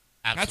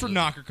 Absolutely. That's where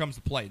Knocker comes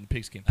to play in the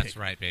Pigskin That's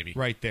Pick. right, baby.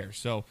 Right there.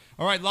 So,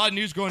 all right, a lot of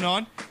news going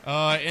on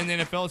in the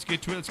NFL. Let's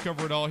get to it. Let's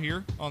cover it all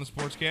here on the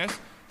Sportscast.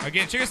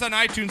 Again, check us on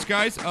iTunes,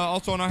 guys.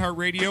 Also on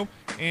iHeartRadio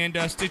and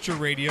Stitcher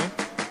Radio.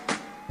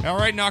 All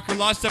right, Knocker, a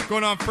lot of stuff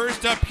going on.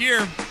 First up here.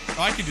 Oh,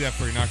 I can do that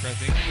for you, Knocker, I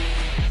think.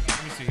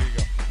 Let me see. Here you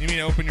go. You need me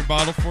to open your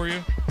bottle for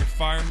you? Your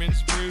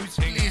Fireman's Brews?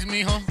 Please,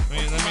 mijo.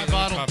 Let me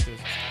pop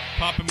this.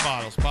 Popping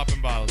bottles.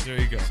 There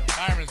you go.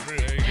 Fireman's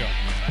Brews. There you go.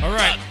 All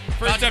right.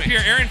 First up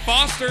here, Arian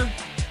Foster.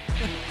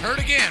 Hurt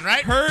again,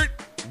 right? Hurt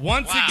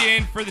once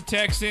again for the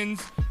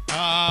Texans.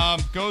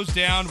 Goes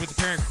down with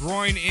apparent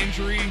groin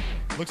injury.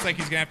 Looks like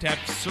he's going to have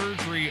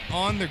surgery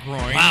on the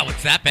groin. Wow,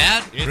 it's that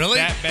bad? It's really?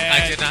 that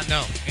bad. I did not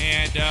know.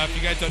 And if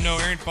you guys don't know,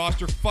 Arian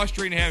Foster,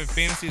 frustrating to have in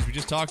fantasy, as we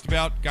just talked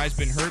about. Guy's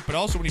been hurt, but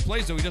also when he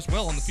plays, though, he does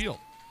well on the field.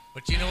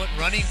 But you know what?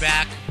 Running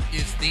back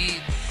is the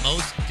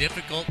most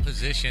difficult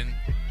position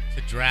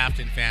to draft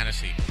in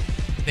fantasy.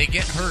 They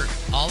get hurt.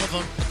 All of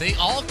them. They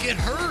all get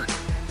hurt.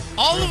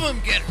 All of them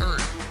get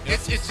hurt. Yep.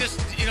 It's just,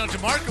 you know,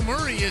 DeMarco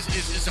Murray is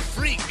a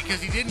freak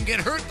because he didn't get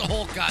hurt the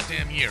whole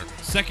goddamn year.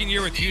 Second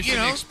year with Houston,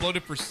 he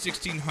exploded for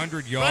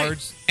 1,600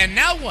 yards. Right. And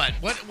now what?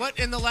 What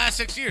in the last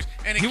 6 years?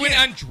 And again, he went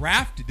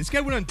undrafted. This guy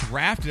went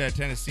undrafted at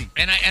Tennessee.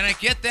 And I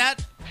get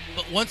that,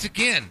 but once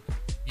again,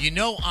 you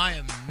know I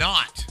am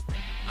not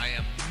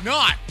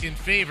in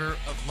favor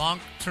of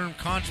long-term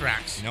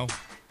contracts. No.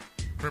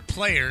 For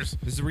players.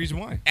 This is the reason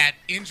why. At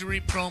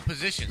injury-prone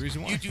positions. The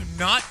reason why. You do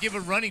not give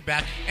a running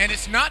back, and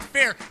it's not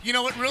fair. You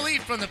know what, really,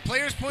 from the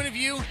player's point of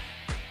view,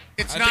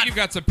 it's not. I think you've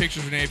got some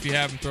pictures, Renee, if you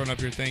have them thrown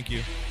up here. Thank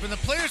you. From the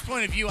player's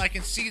point of view, I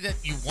can see that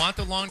you want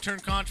the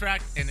long-term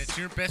contract, and it's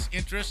your best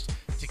interest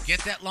to get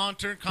that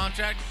long-term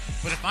contract.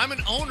 But if I'm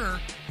an owner,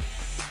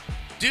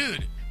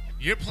 dude,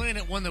 you're playing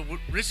at one of the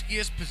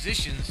riskiest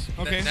positions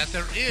that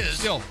there is.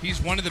 Still,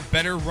 he's one of the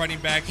better running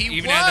backs,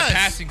 even out of the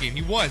passing game.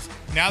 He was.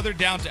 Now they're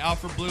down to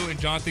Alfred Blue and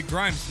Jonathan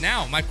Grimes.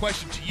 Now, my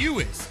question to you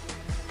is,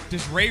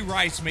 does Ray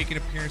Rice make an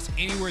appearance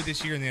anywhere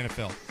this year in the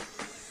NFL?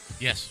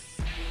 Yes.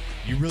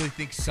 You really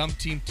think some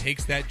team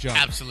takes that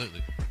jump?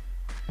 Absolutely.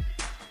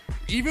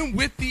 Even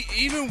with the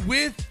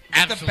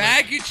Absolutely.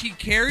 baggage he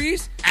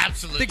carries?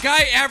 Absolutely. The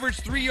guy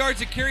averaged 3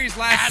 yards a carry his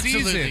last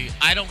Absolutely. season.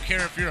 I don't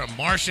care if you're a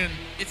Martian.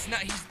 It's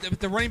not.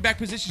 The running back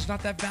position is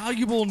not that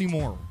valuable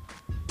anymore.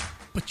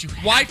 But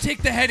why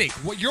take the headache?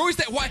 You're always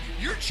that. Why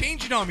you're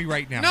changing on me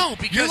right now? No,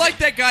 because you're like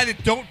that guy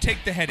that don't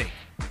take the headache.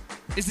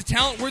 Is the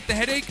talent worth the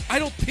headache? I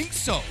don't think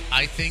so.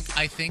 I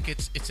think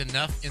it's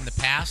enough in the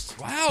past.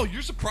 Wow,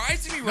 you're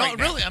surprising me right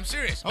now. No, really, I'm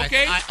serious.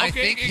 Okay, I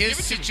think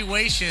his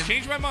situation.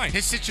 Change my mind.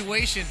 His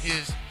situation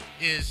is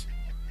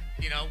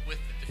with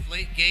the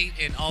deflate gate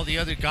and all the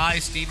other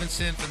guys,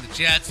 Stevenson from the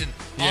Jets and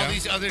all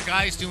these other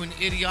guys doing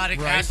idiotic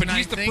but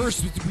he's the things.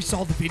 first. We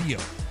saw the video.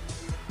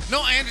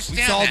 No, I understand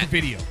we saw that. the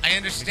video. I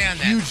understand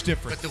it's a huge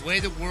difference. But the way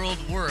the world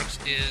works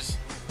is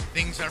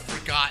things are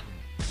forgotten.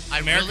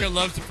 America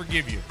loves to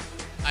forgive you.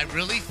 I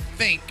really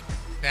think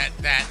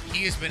that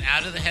he has been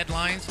out of the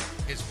headlines.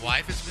 His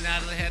wife has been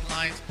out of the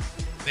headlines.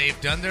 They've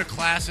done their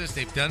classes.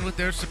 They've done what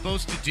they're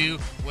supposed to do.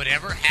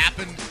 Whatever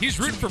happened... He's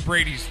rooting for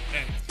Brady's,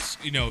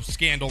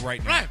 scandal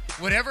right now. Right.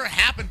 Whatever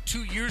happened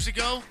 2 years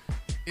ago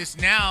is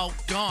now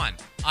gone.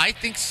 I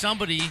think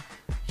somebody,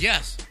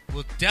 yes,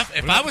 will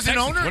definitely... If I was an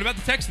owner... What about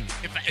the Texans?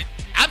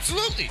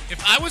 Absolutely.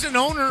 If I was an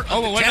owner of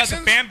the what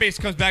Texans... about the fan base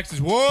comes back and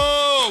says,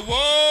 whoa!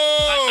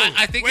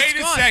 I think Wait it's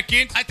gone. a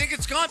second. I think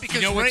it's gone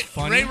because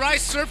funny? Ray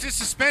Rice served his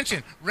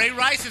suspension. Ray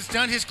Rice has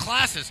done his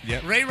classes.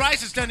 Yep. Ray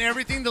Rice has done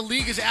everything the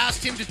league has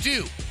asked him to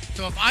do.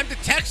 So if I'm the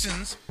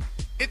Texans,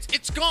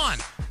 it's gone.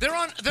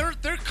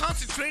 They're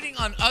concentrating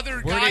on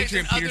other Where'd guys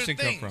Adrian and Peterson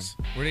other come things.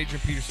 from? Where'd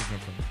Adrian Peterson come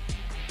from?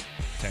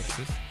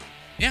 Texas.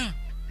 Yeah.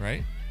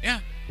 Right? Yeah.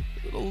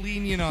 A little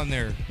lenient on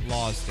their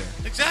laws there.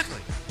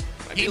 Exactly.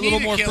 Might be a little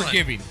more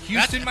forgiving.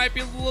 Houston might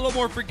be a little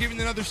more forgiving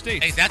than other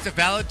states. Hey, that's a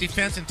valid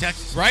defense in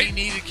Texas. Right? He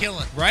needed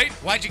killing. Right?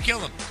 Why'd you kill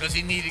him? Because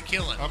he needed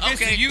killing. Okay,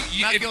 so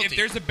not if guilty.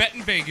 there's a bet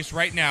in Vegas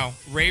right now,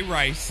 Ray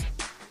Rice,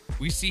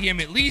 we see him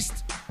at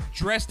least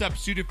dressed up,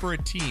 suited for a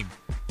team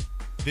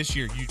this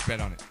year. Huge bet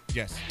on it.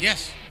 Yes.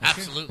 Yes,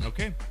 absolutely.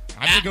 Okay.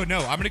 I'm gonna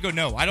go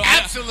no.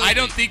 Absolutely. I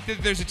don't think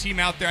that there's a team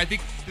out there. I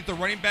think that the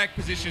running back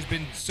position has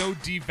been so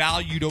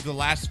devalued over the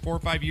last 4 or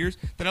 5 years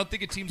that I don't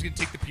think a team's gonna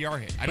take the PR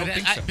hit. I don't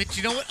think so. But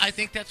you know what? I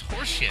think that's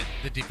horseshit.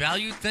 The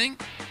devalued thing.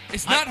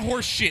 It's not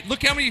horse shit.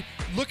 Look how many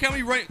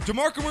running.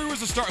 DeMarco Murray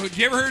was a star. Did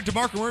you ever heard of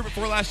DeMarco Murray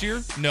before last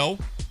year? No.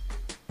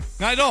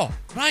 Not at all.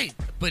 Right.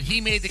 But he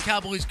made the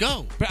Cowboys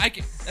go. But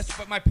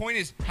my point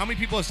is, how many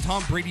people has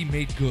Tom Brady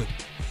made good?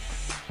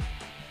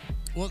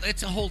 Well,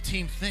 it's a whole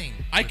team thing.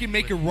 I can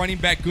make a running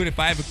back good if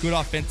I have a good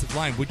offensive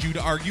line. Would you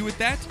argue with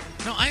that?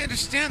 No, I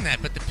understand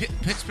that, but the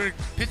Pittsburgh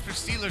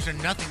Steelers are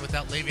nothing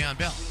without Le'Veon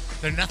Bell.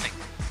 They're nothing.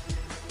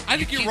 I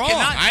think you're wrong.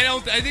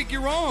 I think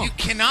you're wrong. You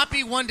cannot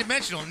be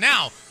one-dimensional.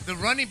 Now, the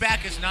running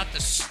back is not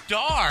the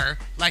star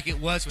like it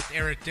was with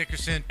Eric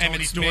Dickerson,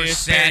 Tony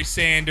Dorsett, Barry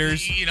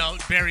Sanders.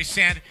 Barry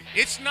Sanders.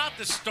 It's not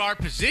the star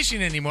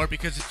position anymore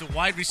because it's a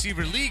wide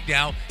receiver league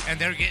now, and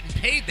they're getting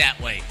paid that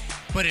way.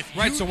 But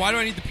so why do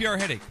I need the PR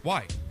headache?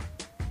 Why?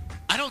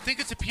 I don't think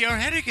it's a PR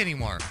headache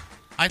anymore.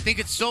 I think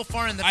it's so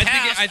far in the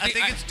past. I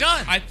think it's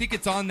done. I think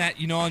it's on that,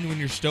 on when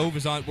your stove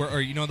is on,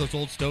 or those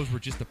old stoves where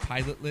just the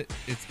pilot lit,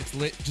 it's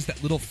lit, just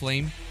that little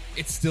flame.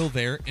 It's still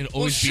there and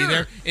always be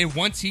there. And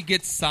once he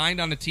gets signed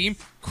on a team,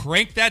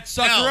 crank that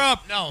sucker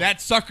up. No, that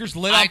sucker's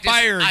lit on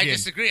fire again. I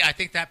disagree. I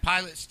think that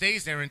pilot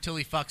stays there until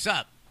he fucks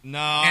up. No,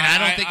 and I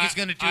don't think he's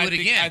going to do it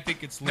again. I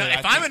think it's lit. Now,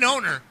 if I'm an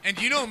owner,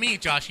 and you know me,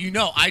 Josh,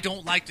 I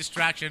don't like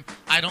distraction.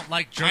 I don't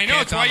like jerk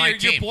heads on my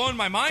team. You're blowing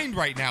my mind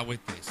right now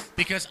with this.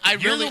 Because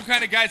you're the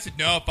kind of guy that said,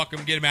 no, fuck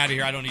him, get him out of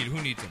here. I don't need him.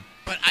 Who needs him?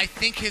 But I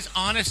think his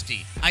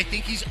honesty. I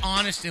think he's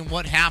honest in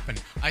what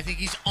happened. I think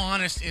he's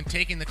honest in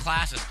taking the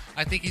classes.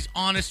 I think he's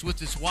honest with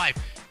his wife.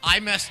 I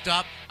messed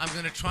up. I'm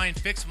going to try and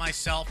fix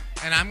myself,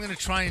 and I'm going to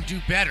try and do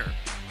better.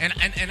 And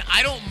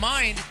I don't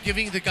mind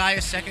giving the guy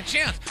a second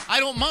chance. I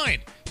don't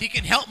mind. He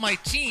can help my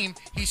team.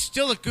 He's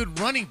still a good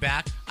running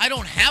back. I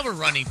don't have a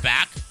running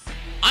back.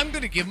 I'm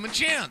going to give him a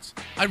chance.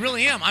 I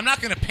really am. I'm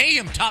not going to pay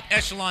him top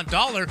echelon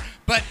dollar,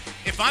 but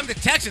if I'm the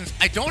Texans,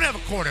 I don't have a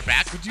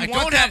quarterback. But do you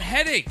want that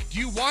headache? Do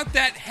you want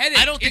that headache?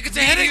 I don't think it's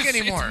a headache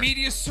anymore. It's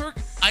media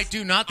circus. I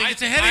do not think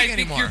it's a headache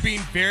anymore. I think you're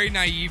being very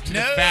naive to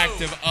the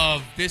fact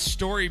of this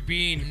story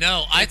being.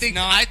 No, I think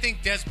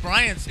Des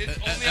Bryant's. It's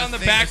only on the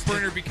back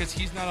burner because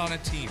he's not on a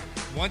team.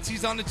 Once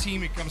he's on the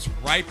team, it comes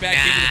right back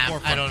into the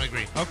forefront. I don't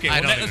agree. Okay,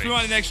 let's move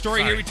on to the next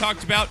story. Here we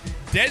talked about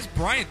Des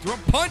Bryant throwing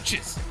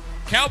punches.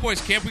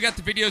 Cowboys camp. We got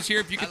the videos here.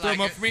 If you can throw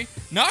them up for me.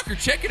 Knocker,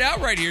 check it out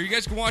right here. You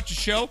guys can watch the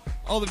show.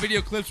 All the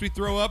video clips we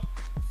throw up.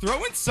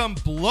 Throwing some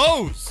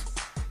blows,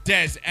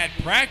 Des, at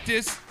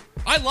practice.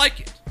 I like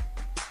it.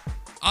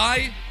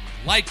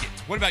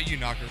 What about you,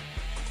 Knocker?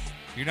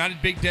 You're not a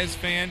big Des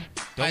fan?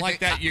 Don't like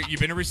that? You've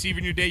been a receiver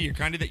in your day. You're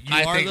kind of that. You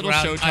are a little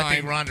Showtime. I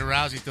think Ronda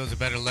Rousey throws a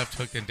better left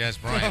hook than Des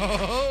Bryant.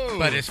 Oh.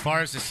 But as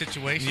far as the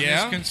situation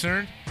is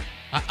concerned,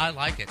 I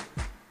like it.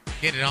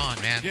 Get it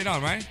on, man. Get it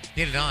on, right?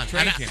 Get it on.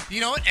 Training camp. You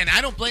know what? And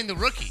I don't blame the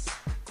rookie.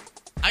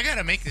 I got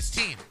to make this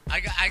team. I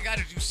got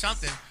to do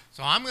something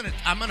So I'm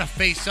gonna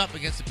face up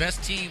against the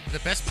best team, the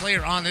best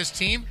player on this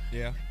team.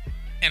 Yeah.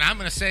 And I'm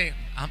gonna say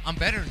I'm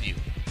better than you.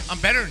 I'm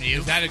better than you.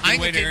 Is that a good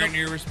way to earn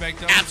your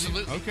respect?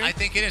 Absolutely. Okay. I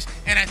think it is.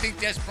 And I think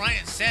Des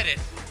Bryant said it.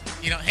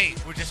 Hey,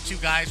 we're just two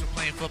guys. We're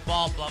playing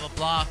football. Blah blah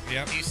blah.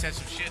 Yep. He said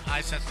some shit.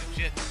 I said some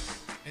shit.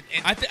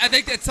 And I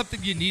think that's something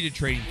you need in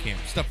training camp,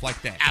 stuff like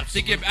that.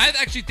 Absolutely. I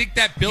actually think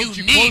that builds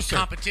you need closer.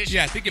 Competition.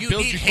 Yeah, I think it you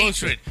builds need you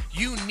closer. hatred.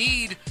 You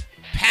need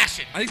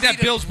passion. I think You that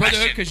need builds aggression.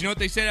 brotherhood because you know what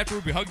they said after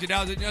we hugged it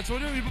out? That's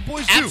what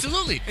boys do.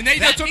 Absolutely. And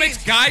that's what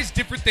makes guys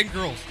different than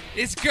girls.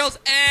 It's girls,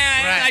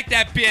 I don't like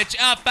that bitch.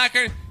 Oh, fuck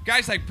her.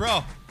 Guys like,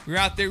 bro, we were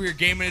out there, we were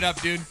gaming it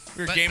up, dude.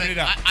 We were gaming it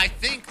up. I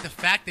think the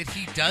fact that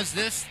he does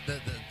this,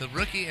 the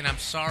rookie, and I'm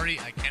sorry,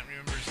 I can't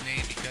remember his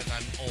name because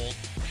I'm old.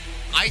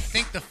 I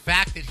think the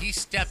fact that he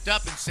stepped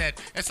up and said,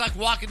 it's like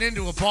walking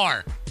into a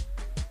bar.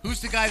 Who's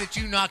the guy that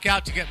you knock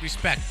out to get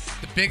respect?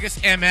 The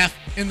biggest MF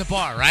in the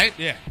bar, right?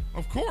 Yeah,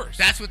 of course.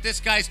 That's what this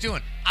guy's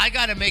doing. I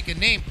got to make a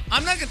name.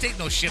 I'm not going to take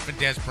no shit from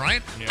Des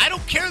Bryant. Yeah. I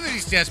don't care that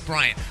he's Des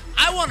Bryant.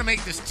 I want to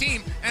make this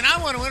team, and I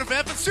want to win a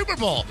effing Super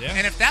Bowl. Yeah.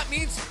 And if that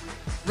means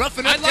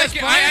roughing up Des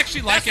Bryant, I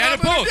actually like out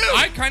of both.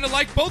 I kind of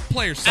like both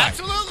players' sides.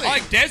 Absolutely. I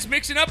like Des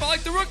mixing up. I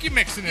like the rookie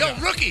mixing it up.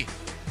 Yo, rookie.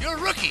 You're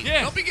a rookie.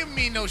 Yeah. Don't be giving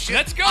me no shit.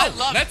 Let's go. I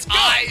love Let's it. go.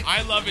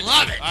 I love it.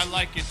 Love too. it. I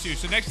like it too.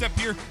 So next up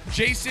here,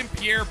 Jason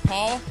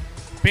Pierre-Paul.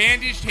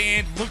 Bandaged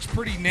hand, looks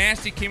pretty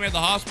nasty. Came out of the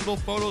hospital.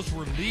 Photos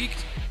were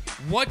leaked.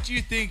 What do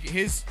you think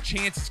his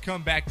chances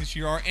come back this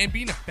year are and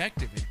being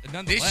effective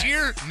nonetheless? This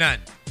year, none.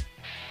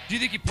 Do you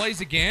think he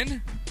plays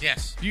again?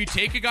 Yes. Do you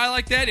take a guy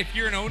like that if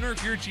you're an owner,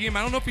 if you're a GM?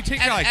 I don't know if you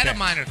take a guy like that. At a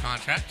minor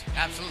contract.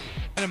 Absolutely.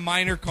 At a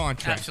minor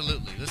contract.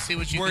 Absolutely. Let's see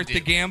what you can worth do. the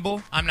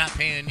gamble. I'm not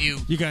paying you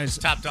guys,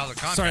 top dollar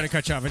contract. Sorry to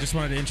cut you off. I just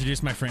wanted to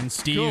introduce my friend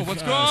Steve. Cool.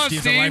 What's going on,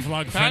 Steve's Steve? a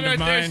lifelong friend of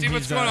mine. Steve,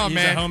 what's He's going on, he's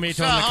man? a homie.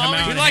 Told him to come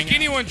out. We and like hang out.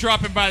 anyone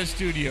dropping by the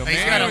studio, He's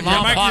man.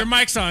 got Your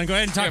mic's on. Go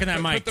ahead and talk in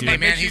that mic, dude. Hey,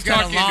 man, he's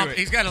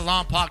got a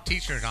long Pac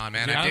t-shirt on,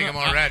 man. I dig him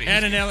already.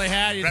 And an LA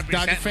hat. He's a Dodger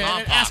Representing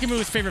fan. Lompoc. Ask him who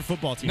his favorite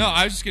football team. No,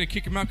 I was just going to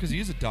kick him out because he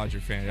is a Dodger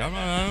fan. I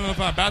don't know if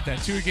I'm about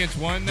that. 2 against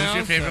 1 now. Who's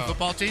your favorite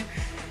football team?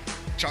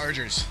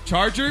 Chargers.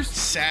 Chargers?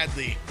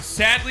 Sadly,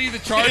 the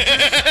Chargers.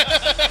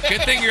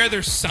 Good thing your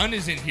other son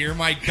isn't here.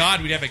 My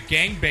God, we'd have a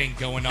gangbang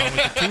going on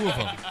with the two of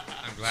them.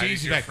 I'm glad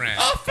he's your friend.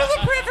 Oh,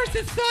 Philip Rivers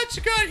is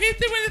such good. He's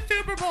to win the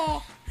Super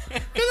Bowl.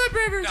 Philip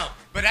Rivers. No,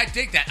 but I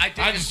dig that.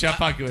 I'll just jump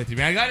fucking with you,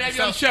 man. I got to have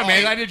you on the show, man.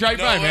 I got to drive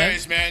by, man.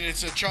 worries, man.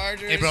 It's a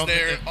Chargers. Hey, bro,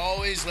 they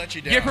always let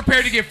you down. Get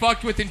prepared to get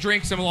fucked with and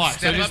drink some a lot.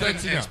 Step So just up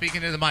let you know. and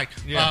speaking to the mic,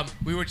 Yeah.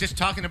 we were just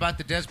talking about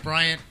the Des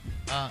Bryant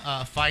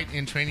fight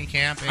in training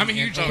camp. I'm a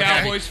huge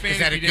Cowboys fan. Is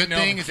that a if you didn't good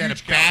know. thing? Is that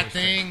Huge a bad Cowboys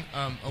fan.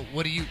 thing?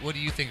 What do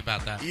you think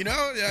about that? You know,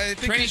 I think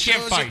Training it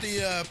camp shows that fights.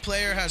 the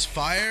player has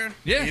fire.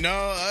 Yeah. You know,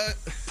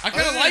 I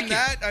kind of like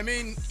that. I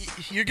mean,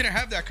 you're gonna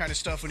have that kind of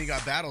stuff when you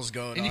got battles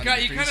going. And you on got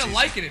in you the kind of preseason.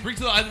 like it. It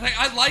brings.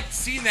 I like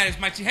seeing that as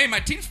my team. Hey, my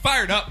team's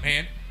fired up,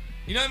 man.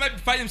 You know they might be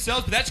fighting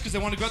themselves, but that's because they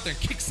want to go out there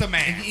and kick some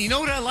ass. You know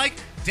what I like?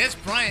 Des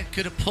Bryant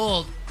could have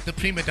pulled the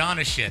prima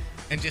donna shit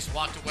and just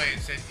walked away and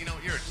said, you know,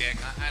 you're a dick.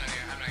 I'm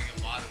not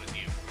gonna bother with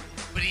you.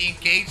 But he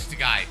engaged the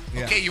guy.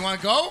 Yeah. Okay, you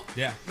want to go?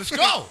 Yeah. Let's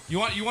go. You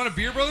want a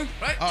beer, brother?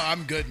 Right? Oh,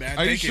 I'm good, man.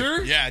 Are you Thank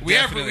sure? Yeah, we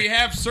definitely.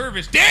 have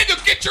service. Daniel,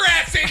 get your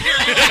ass in here.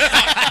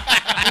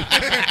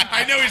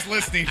 I know he's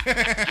listening.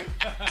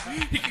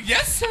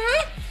 Yes, sir.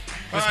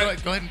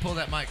 Let's go ahead and pull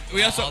that mic.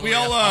 We all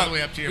the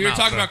way up to your we were mouth,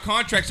 talking bro. about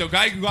contracts. So,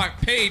 guy who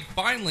got paid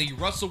finally,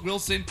 Russell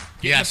Wilson,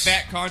 getting Yes. a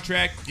fat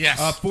contract.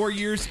 Yes. 4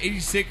 years,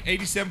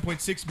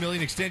 87.6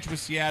 million extension with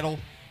Seattle.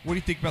 What do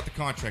you think about the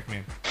contract,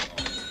 man?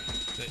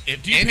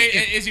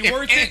 Is he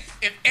worth it?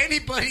 If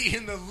anybody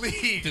in the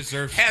league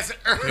Deserves has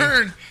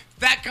earned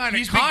that kind of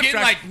He's been contract,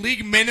 getting like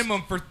league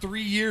minimum for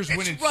 3 years, it's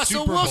winning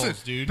Russell Super Wilson.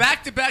 Bowls, dude.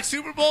 Back-to-back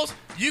Super Bowls,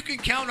 you can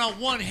count on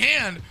one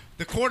hand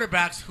the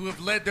quarterbacks who have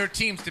led their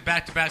teams to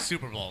back-to-back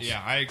Super Bowls.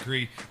 Yeah, I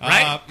agree.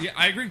 Right? Yeah,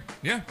 I agree.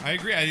 Yeah, I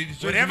agree. I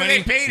deserve Whatever the money.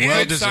 they paid him. Good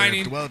Well-deserved.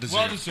 signing. Well-deserved.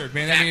 Well-deserved,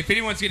 man. I mean, if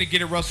anyone's going to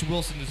get it, Russell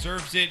Wilson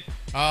deserves it.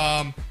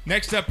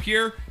 Next up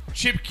here,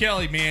 Chip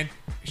Kelly, man.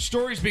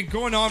 Story's been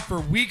going on for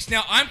weeks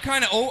now. I'm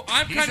kind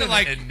He's of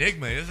like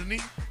enigma, isn't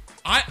he?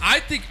 I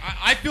think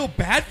I feel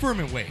bad for him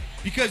in a way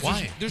because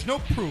Why? there's no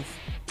proof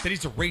that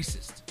he's a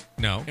racist.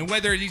 No. And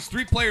whether these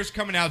three players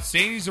coming out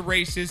saying he's a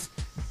racist,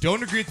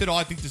 don't agree with it at all.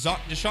 I think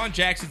Deshaun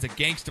Jackson's a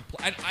gangster.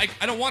 I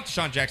don't want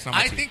Deshaun Jackson on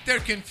my team. I think they're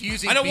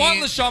confusing. I don't want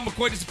LaShawn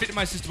McCoy to fit in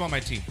my system on my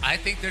team. I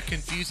think they're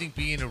confusing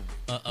being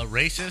a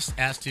racist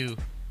as to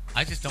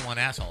I just don't want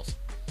assholes.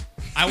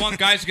 I want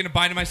guys who are going to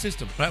buy into my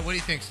system. Right? What do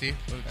you think, Steve?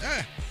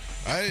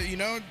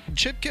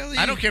 Chip Kelly.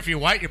 I don't care if you're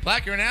white, you're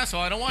black, you're an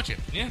asshole. I don't want you.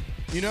 Yeah.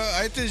 You know,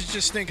 I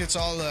just think it's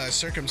all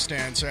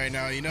circumstance right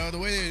now. You know, the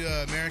way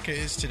America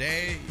is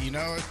today, you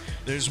know,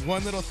 there's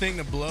one little thing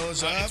that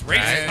blows up. It's racist.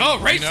 and, Oh,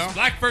 racist. you know,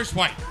 Black versus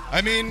white.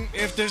 I mean,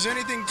 if there's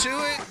anything to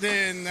it,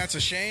 then that's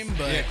a shame,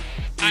 but,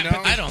 you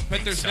know. I don't But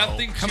think there's so.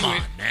 nothing Come to on,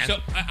 it. man. So,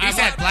 He's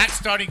that black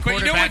starting But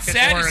quarterback you know what's at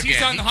sad Oregon. is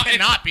he's on the He hot.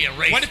 cannot be a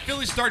racist. What if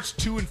Philly starts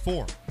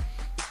 2-4?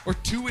 or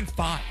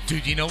 2-5.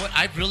 Dude, you know what?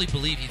 I really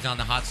believe he's on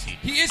the hot seat.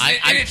 He is,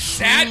 and it's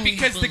sad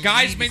because the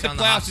guy's made the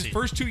playoffs his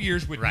first 2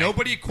 years with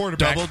nobody at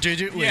quarterback.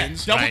 Double-digit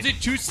wins. Double-digit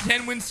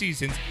 10-win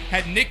seasons.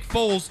 Had Nick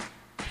Foles.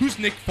 Who's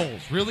Nick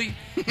Foles? Really?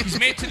 He's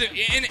made to the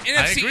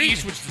NFC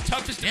East, which is the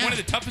toughest, one of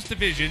the toughest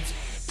divisions.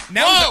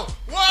 Now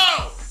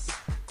Whoa!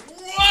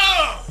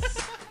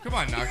 Come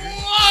on, Knocker.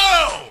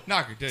 Whoa!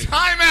 Knocker, dude.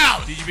 Time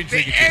out. Dude, you've been the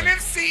drinking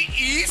NFC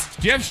East.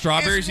 Do you have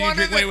strawberries in your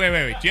drink? Wait.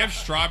 Wait. Do you have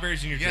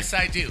strawberries in your drink? Yes,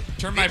 I do.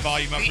 Turn my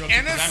volume up the real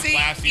quick. NFC I'm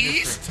blasting this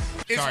East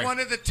drink. is one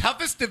of the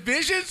toughest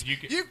divisions. You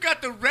can- You've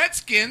got the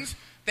Redskins,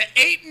 the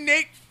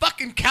 8-8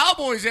 fucking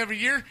Cowboys every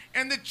year,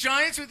 and the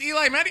Giants with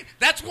Eli Manning.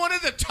 That's one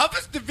of the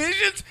toughest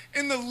divisions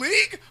in the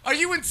league. Are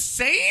you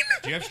insane?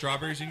 Do you have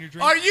strawberries in your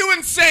drink? Are you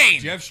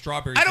insane? Do you have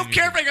strawberries? I don't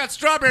care if I got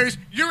strawberries.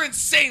 You're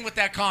insane with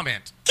that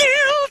comment.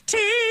 Guilty.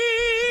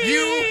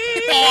 You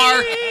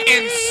are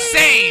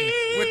insane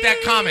with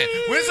that comment.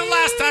 When's the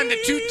last time the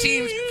two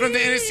teams from the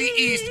NFC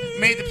East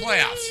made the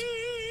playoffs?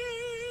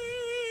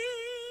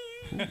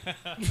 I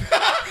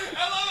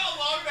love how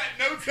long that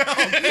note's down.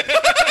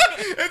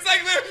 It's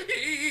like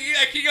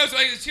he goes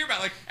like it's here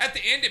about like at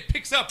the end it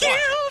picks up. Watch.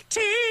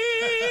 Guilty.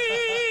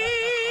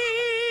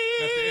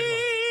 At the end,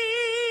 watch.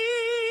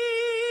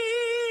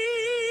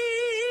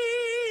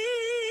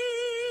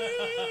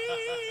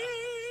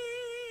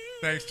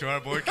 Thanks to our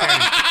boy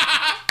Kenny.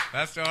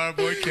 That's to our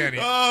boy Kenny.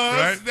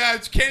 Oh,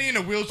 that's Kenny in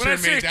a wheelchair. But I'm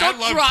serious, I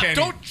love Kenny.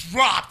 don't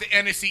drop the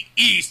NFC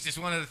East as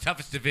one of the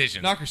toughest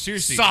divisions. Knocker,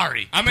 seriously.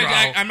 Sorry, I'm bro.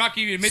 not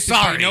going to admit this.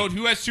 Sorry. But you know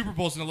who has Super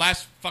Bowls in the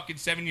last fucking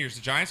 7 years?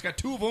 The Giants got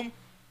 2 of them.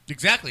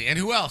 Exactly. And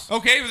who else?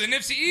 Okay, with the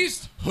NFC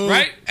East. Who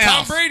right?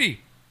 else? Tom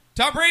Brady.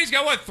 Tom Brady's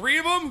got, what, 3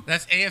 of them?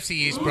 That's AFC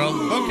East,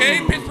 bro.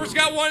 Okay, Pittsburgh's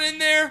got 1 in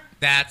there.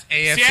 That's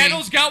AFC.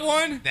 Seattle's got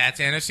 1. That's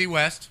NFC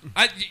West.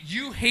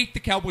 You hate the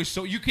Cowboys,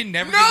 so you can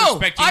never No, give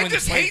respect to I when they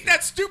just play. hate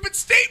that stupid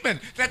statement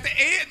that the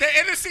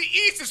NFC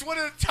East is one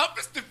of the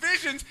toughest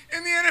divisions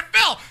in the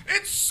NFL.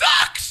 It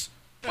sucks.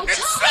 Well, It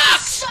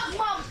sucks. Suck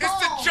my It's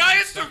the balls.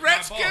 Giants, the Suck my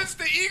Redskins, balls.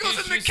 the Eagles,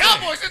 and the It's just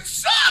Cowboys. It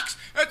sucks.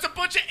 It's a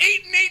bunch of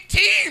 8-8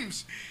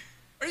 teams.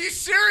 Are you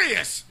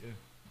serious?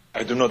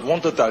 I do not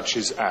want to touch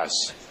his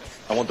ass.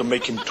 I want to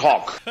make him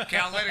talk. Okay,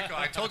 I'll let it go.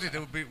 I told you that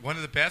would be one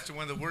of the best and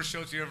one of the worst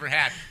shows you ever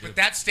had. But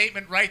that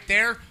statement right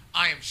there,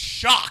 I am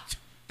shocked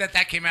that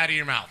came out of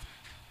your mouth.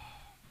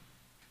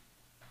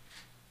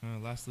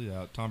 Lastly,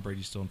 Tom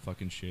Brady's still in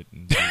fucking shit.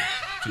 And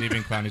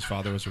Jadeveon Clowney's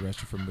father was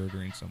arrested for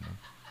murdering someone.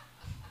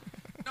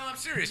 No, I'm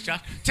serious,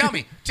 Josh. Tell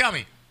me.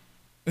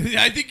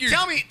 I think you're.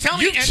 Tell me.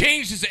 You've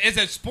changed as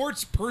a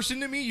sports person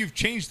to me. You've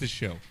changed the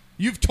show.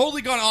 You've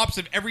totally gone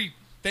opposite of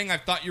everything I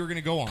thought you were going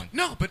to go on.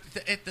 No, but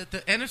the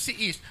NFC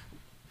East.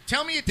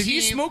 Tell me a team. Did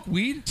he smoke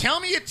weed? Tell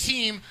me a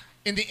team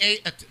in the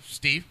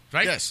Steve,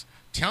 right? Yes.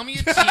 Tell me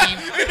a team.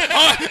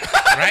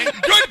 Right?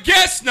 Good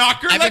guess,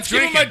 Knocker. Let's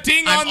give him a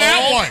ding on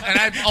that one. And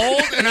I'm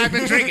old and I've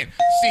been drinking.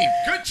 Steve,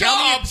 good tell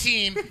me job. a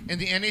team in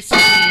the NFC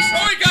East.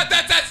 Oh, we got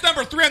that. That's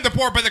number 3 on the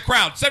board by the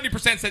crowd.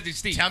 70% says it's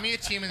Steve. Tell me a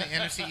team in the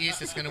NFC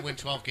East that's going to win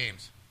 12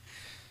 games.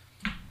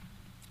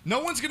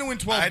 No one's going to win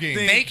 12 games.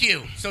 Thank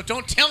you. So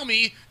don't tell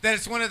me that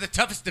it's one of the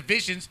toughest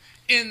divisions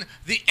in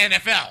the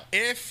NFL.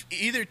 If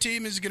either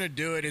team is going to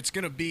do it, it's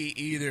going to be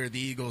either the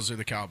Eagles or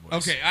the Cowboys.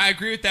 Okay, I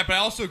agree with that, but I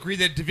also agree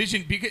that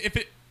division, because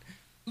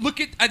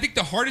I think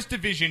the hardest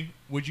division,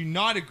 would you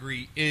not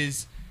agree,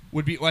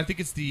 would be, well, I think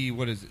it's the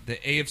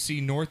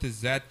AFC North. Is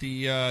that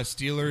the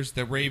Steelers,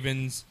 the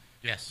Ravens,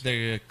 yes,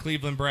 the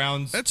Cleveland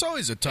Browns? That's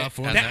always a tough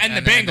one. And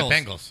the Bengals.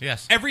 And the Bengals,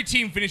 yes. Every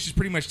team finishes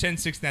pretty much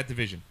 10-6 in that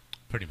division.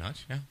 Pretty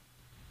much, yeah.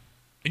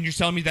 And you're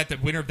telling me that the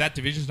winner of that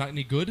division is not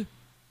any good?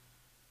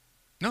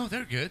 No,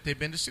 they're good. They've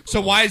been to Super Bowl.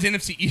 So why is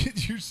NFC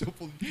East? You're so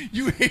full.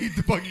 You hate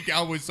the fucking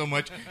Cowboys so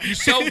much. You're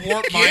so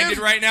warp-minded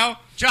right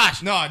now.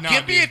 Josh, no,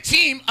 give me a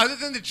team other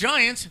than the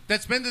Giants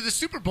that's been to the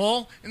Super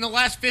Bowl in the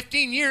last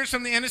 15 years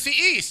from the NFC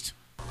East.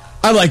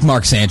 I like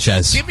Mark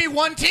Sanchez. Give me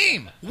one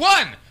team.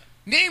 One.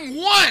 Name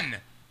one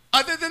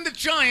other than the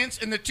Giants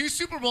and the 2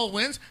 Super Bowl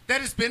wins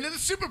that has been to the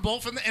Super Bowl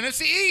from the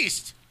NFC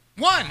East.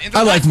 One in the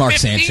I last like Mark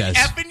 15 Sanchez.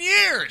 effing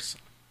years.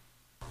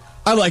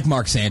 I like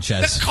Mark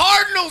Sanchez. The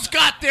Cardinals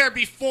got there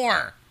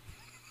before.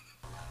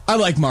 I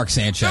like Mark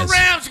Sanchez. The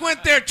Rams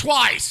went there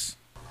twice.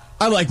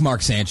 I like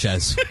Mark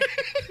Sanchez.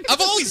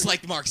 I've always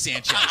liked Mark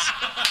Sanchez.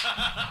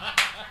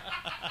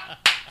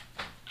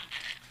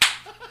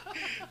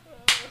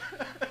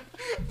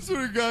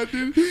 Swear to God,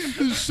 dude,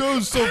 this show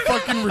is so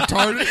fucking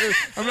retarded.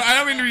 I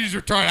don't mean to use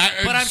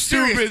retarded. But I'm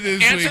stupid serious.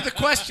 this Answer week. the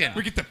question.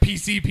 We get the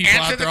PC people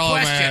Answer out there the all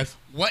in my question. ass.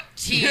 What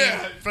team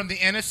Yeah. from the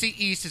NFC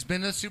East has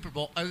been to the Super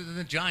Bowl other than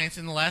the Giants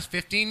in the last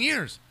 15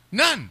 years?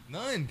 None.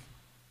 None.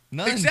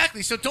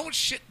 Exactly. So don't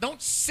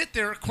sit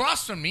there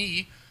across from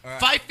me,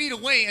 5 feet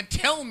away, and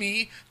tell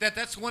me that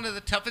that's one of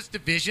the toughest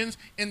divisions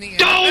in the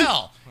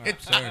NFL.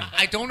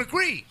 I don't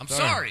agree. I'm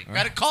sorry.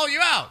 Got to call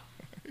you out.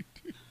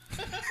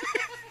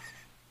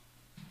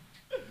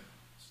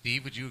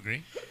 Steve, would you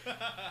agree?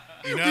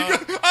 You know,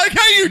 I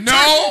got you.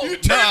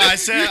 I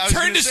said I was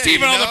turn gonna to say, Steve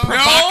you on all know, the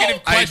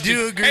provocative I questions.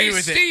 do agree hey,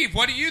 with it. Steve,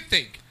 what do you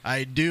think?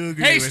 I do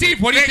agree Hey, with Steve,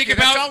 it. what do you think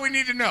about? That's all we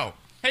need to know.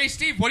 Hey,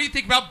 Steve, what do you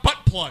think about butt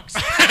plugs?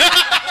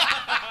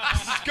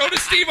 Go to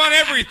Steve on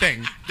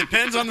everything.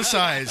 Depends on the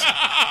size.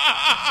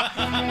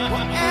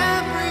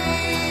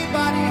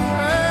 Everybody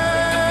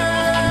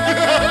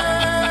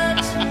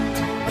hurts.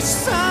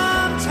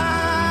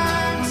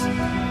 Sometimes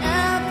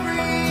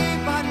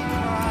everybody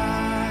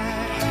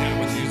cries. Yeah,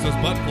 once you use those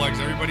butt plugs,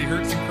 everybody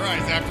hurts and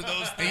cries after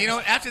those things. You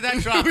know, after that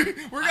drop,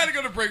 we're gonna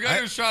go to break. I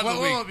got a shot of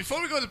the week.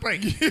 Before we go to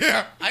break,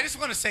 Yeah. I just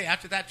want to say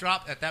after that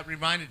drop, that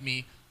reminded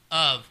me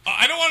of.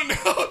 I don't want to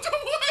know what.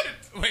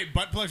 Wait,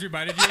 butt plugs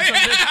reminded you of something?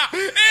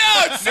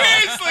 Yeah,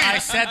 seriously. I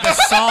said the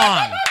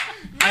song.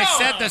 I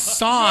said the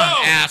song,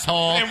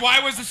 asshole. And why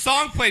was the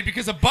song played?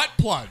 Because of butt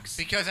plugs.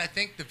 Because I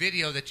think the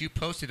video that you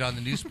posted on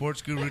the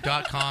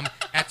newsportsguru.com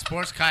at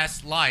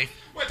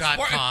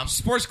sportscastlife.com.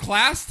 Sports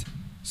Life?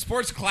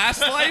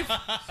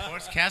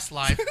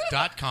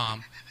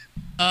 Sportscastlife.com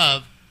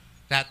of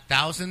that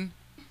 1,000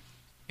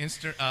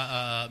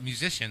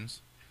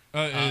 musicians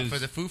for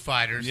the Foo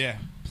Fighters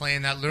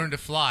playing that Learn to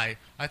Fly.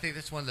 I think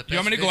that's one of the best. You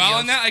want me to videos. go out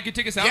on that? I could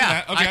take us out on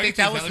that. Okay, I think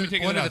that was one of the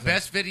that.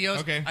 best videos.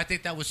 Okay. I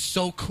think that was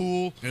so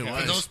cool for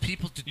those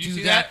people to You do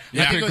see that.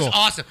 that? I think it was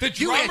awesome. The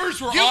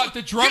drummers were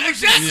the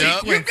drummers. Exactly.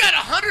 Yep. You've got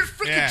 100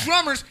 freaking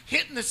drummers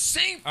hitting the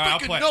same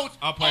freaking notes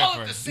I'll play all it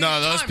for at the you. same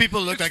No, those time.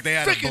 people look like they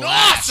had a freaking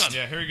blast. awesome.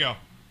 Yeah, here we go.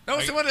 That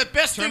was one of the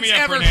best Turn things me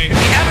up, ever. Renee. If you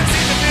haven't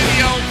seen the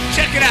video,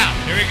 check it out.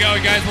 Here we go,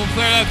 guys. We'll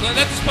clear it up.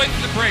 Let's just play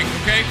through the break,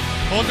 okay?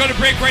 We'll go to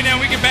break right now.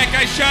 We get back,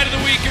 guys. Shot of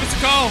the week. Give us a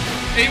call.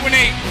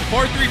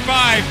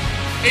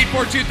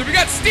 818-435-8423. We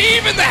got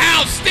Steve in the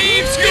house.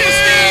 Steve, Scuba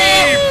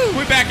Steve.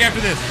 We'll be back after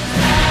this.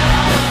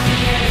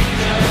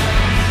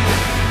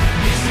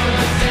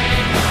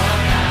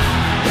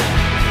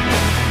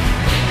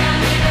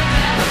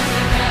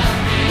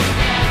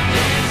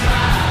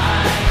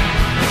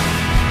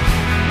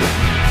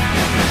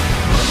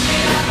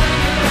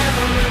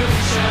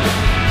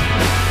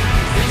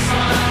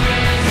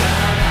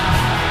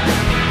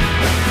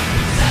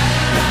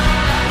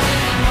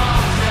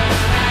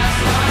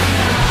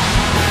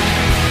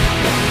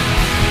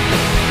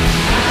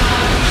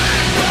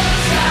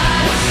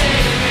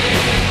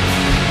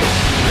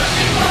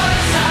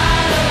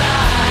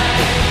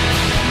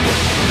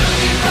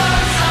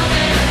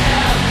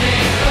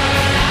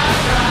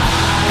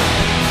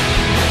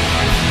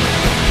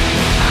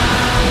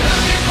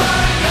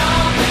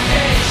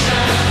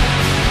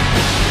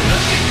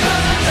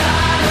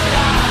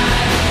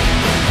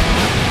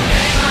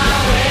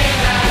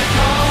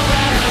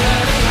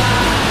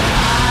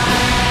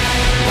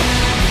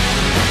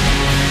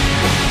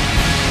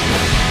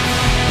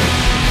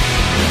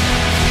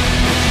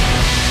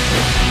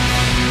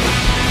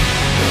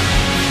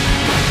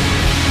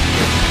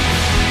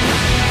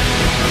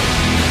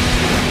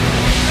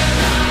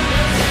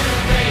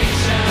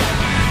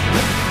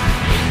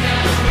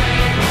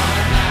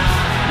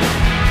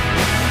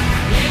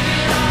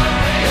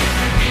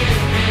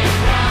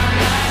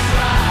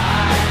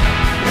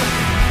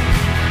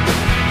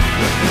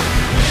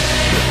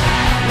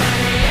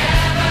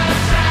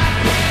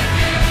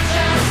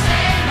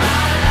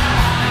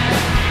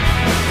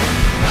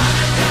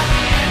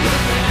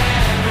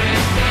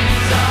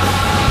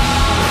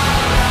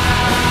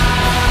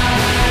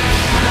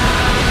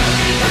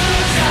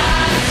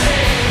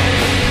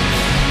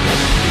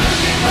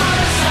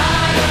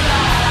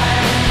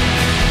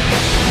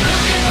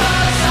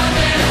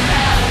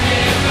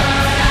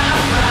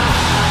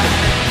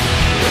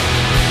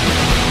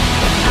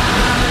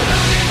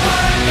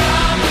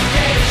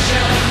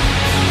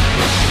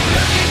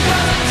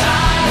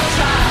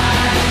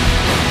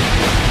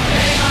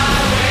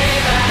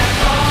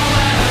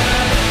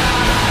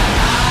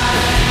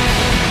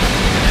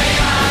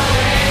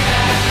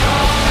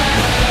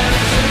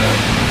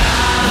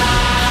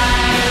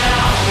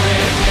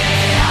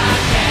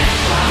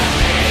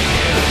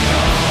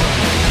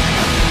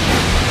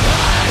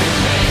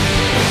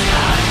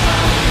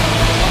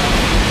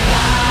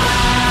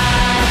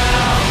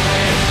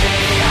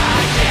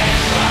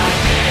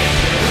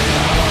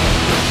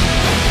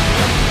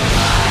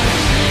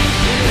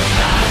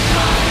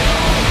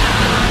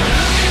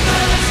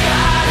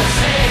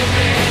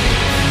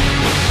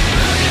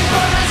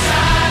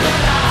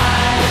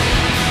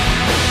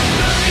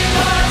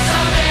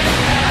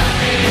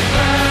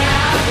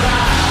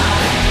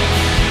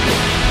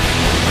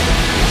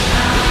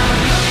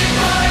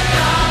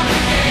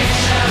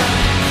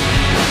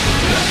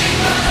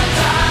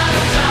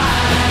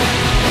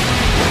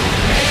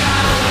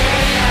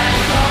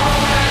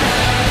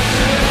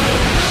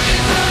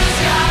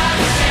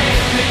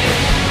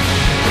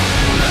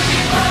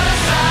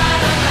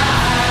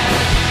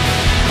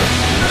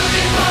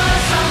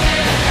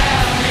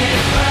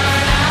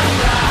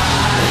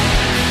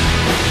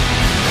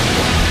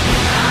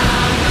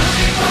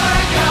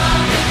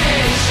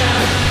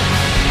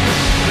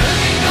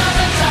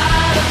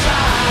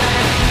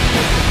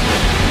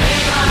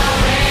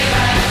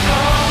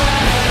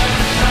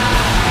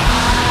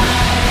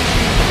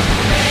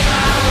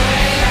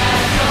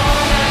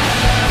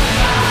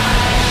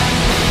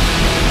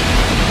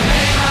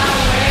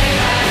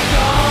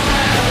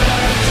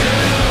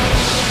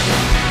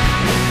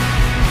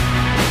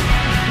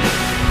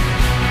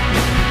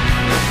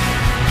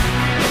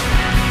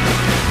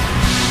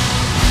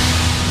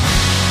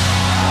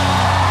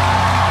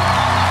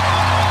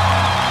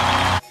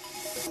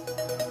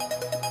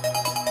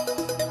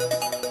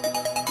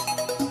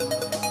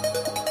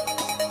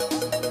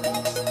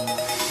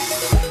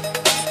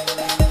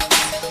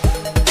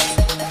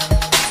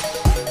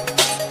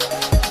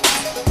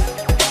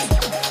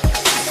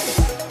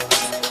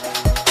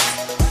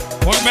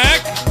 Welcome back.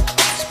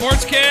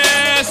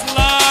 Sportscast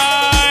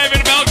Live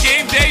NFL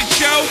Game Day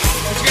Show.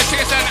 Don't forget to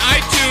check us out on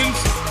iTunes.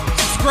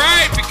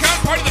 Subscribe. Become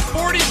part of the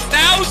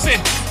 40,000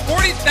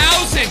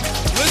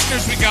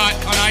 listeners we got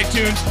on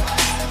iTunes.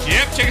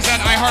 Yep, check us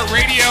out on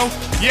iHeartRadio.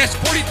 Yes,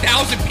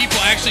 40,000 people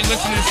actually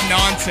listen to this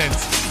nonsense.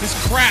 This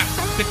crap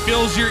that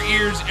fills your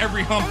ears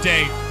every hump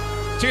day.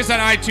 Check us out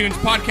on iTunes,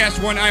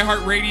 Podcast One,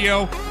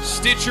 iHeartRadio,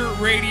 Stitcher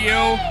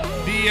Radio,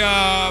 the,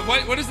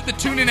 what is it, the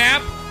TuneIn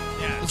app?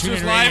 Yeah, Listen to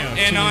us live,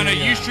 and on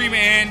Ustream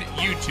and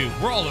YouTube.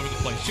 We're all over the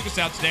place. Check us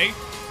out today.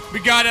 We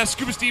got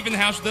Scuba Steve in the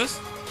house with us.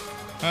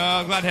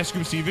 Glad to have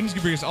Scuba Steve in. He's going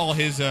to bring us all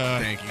his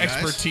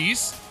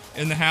expertise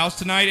in the house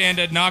tonight.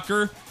 And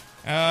Knocker,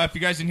 if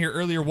you guys didn't hear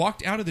earlier,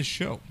 walked out of the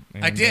show.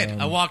 And, I did.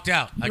 I walked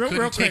out. I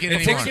couldn't take it anymore.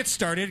 Before we get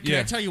started, can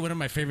I tell you one of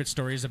my favorite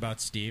stories about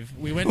Steve?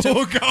 We went to.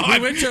 Oh God! We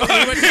went to hold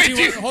on.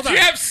 Do you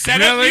have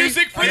setup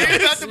music for this?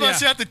 You're about to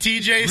bust out the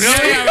TJ story.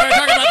 Really? Yeah, we're going to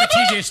talk about the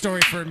TJ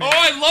story for a minute. Oh,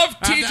 I love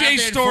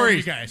TJ's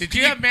story. Did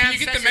you have man? Can you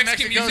get the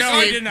Mexican music? No,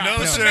 we did not. No,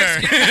 No,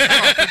 sir. The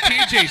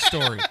TJ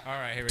story. All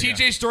right, here we go.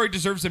 TJ's story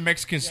deserves the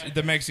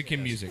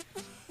Mexican music.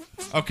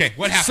 Okay,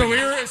 what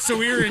happened? So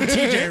we were in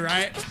TJ,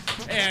 right?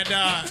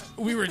 And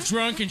we were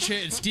drunk and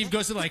shit. And Steve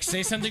goes to like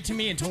say something to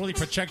me and totally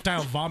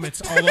projectile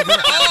vomits all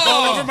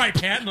over my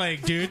pant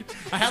leg, dude.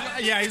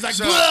 He's like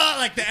blah,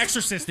 like the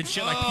Exorcist and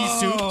shit, like pea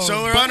soup.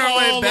 So we're on our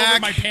way all back.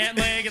 over my pant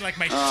leg and like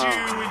my shoe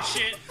and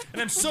shit.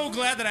 And I'm so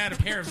glad that I had a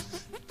pair of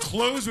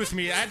clothes with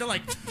me. I had to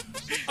like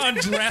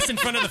undress in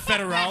front of the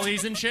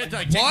federales and shit. To,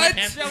 like, take my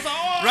pants down.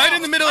 Right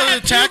in the middle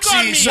of the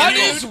taxi. What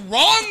is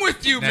wrong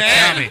with you,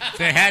 man? Tell me.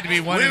 There had to be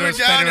one We of were those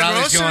down in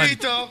federales going.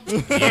 Rosarito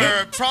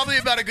for probably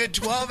about a good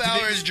 12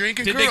 hours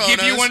drinking Did Coronas. they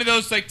give you one of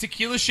those like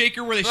tequila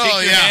shaker where they shake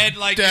your head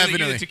like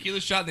definitely. a tequila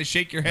shot and they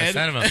shake your head?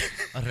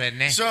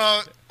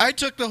 So I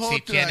took the whole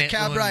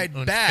cab ride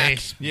back,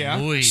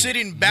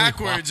 sitting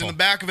backwards in the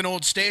back of an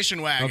old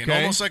station wagon,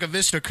 almost like a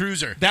Vista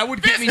Cruiser. That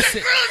would get me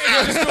sick.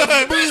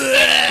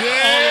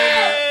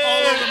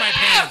 all over my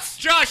pants.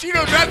 Josh, you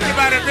know nothing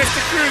about a Vista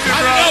Cruiser, bro.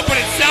 I know, but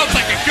it sounds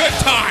like a good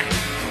time.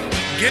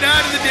 Get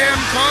out of the damn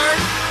car.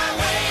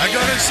 I go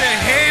to say,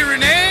 "Hey,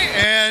 Renee,"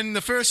 and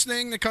the first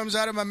thing that comes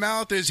out of my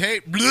mouth is,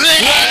 "Hey,"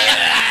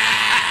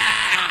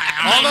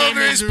 all over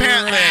his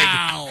pant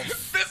leg.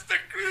 Vista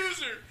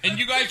Cruiser. And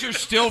you guys are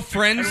still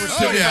friends to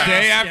this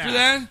day after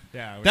that?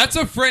 Yeah. That's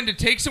a friend to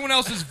take someone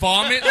else's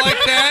vomit like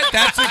that.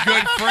 That's a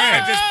good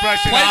friend. Just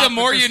brush it Play off the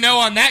more with you know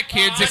on that,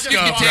 kids. Just If you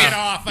walk take it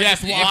off.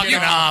 Yes, Walk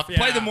it off.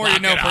 Play the more you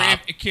Walk know it for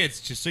off. kids,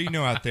 just so you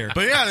know out there.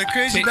 But yeah, the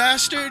crazy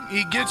bastard,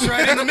 he gets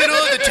right in the middle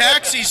of the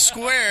taxi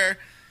square,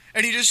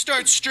 and he just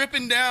starts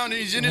stripping down,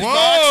 and he's in his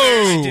boxers.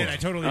 I did. I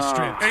totally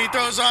stripped. And he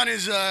throws on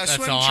his swim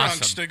awesome.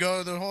 trunks to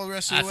go the whole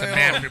rest of That's the way a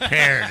man home.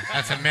 prepared.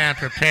 That's a man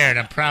prepared.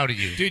 I'm proud of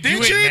you. Dude,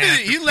 Did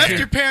you left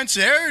your pants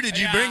there, or did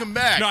you bring them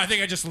back? No, I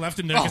think I just left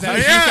him there because Oh, I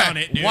had yeah. heat on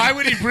it, dude. Why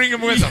would he bring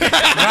them with him?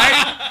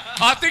 Right?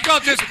 I think I'll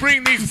just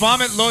bring these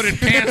vomit-loaded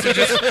pants and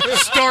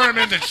just store them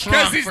in the trunk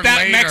Because he's for that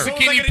later. Mexican. What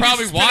was I He gonna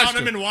probably do, spit washed on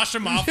him them. and wash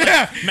him off.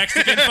 Like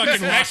Mexican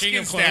fucking washing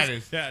him clothes.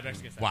 status. Yeah,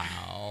 Mexican status.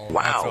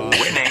 Wow,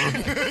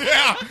 winning.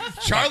 Yeah,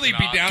 Charlie be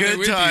down there Good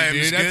with times,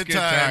 you, dude. That's good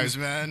times,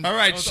 man. All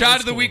right, was Shot old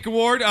of the school. Week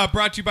award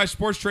brought to you by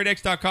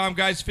SportsTradeX.com,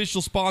 guys,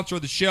 official sponsor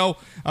of the show.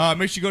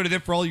 Make sure you go to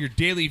them for all your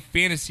daily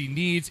fantasy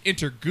needs.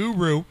 Enter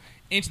Guru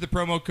into the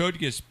promo code to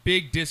get a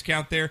big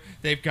discount there.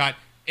 They've got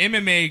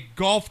MMA,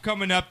 golf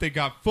coming up. They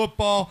got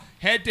football,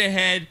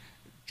 head-to-head,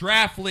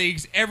 draft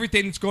leagues,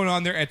 everything that's going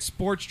on there at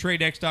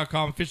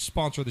SportsTradeX.com, official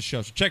sponsor of the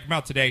show. So check them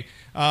out today.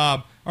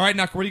 All right,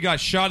 Knocker, what do you got?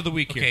 Shot of the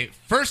Week here. Okay,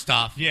 first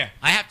off, Yeah.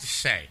 I have to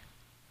say,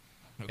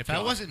 if I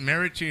wasn't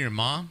married to your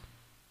mom,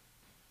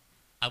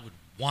 I would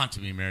want to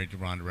be married to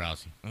Ronda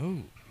Rousey.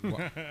 Oh,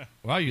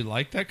 wow, you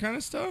like that kind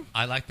of stuff?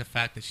 I like the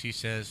fact that she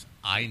says,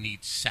 I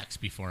need sex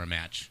before a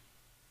match.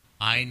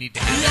 I need to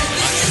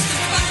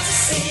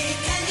have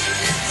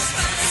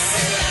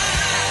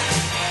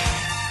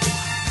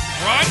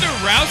Ronda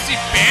Rousey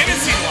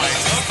fantasy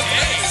life.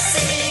 Okay.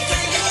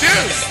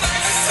 Dude,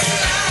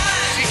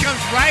 she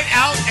comes right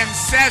out and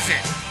says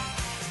it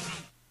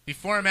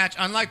before a match.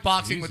 Unlike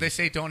boxing, where they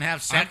say don't have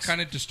I'm sex.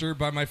 kind of disturbed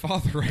by my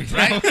father right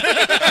now.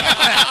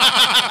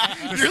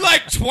 You're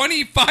like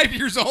 25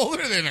 years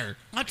older than her.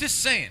 I'm just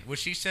saying what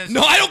she says.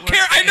 No, I don't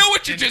care. I know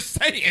what you're just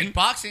saying. In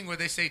boxing, where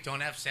they say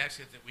don't have sex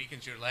because it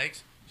weakens your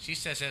legs, she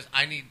says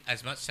I need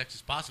as much sex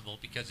as possible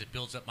because it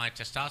builds up my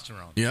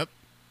testosterone. Yep.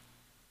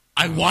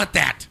 I want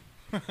that.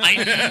 I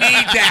need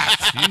that.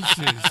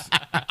 Jesus.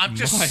 I'm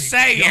just My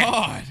saying.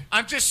 God.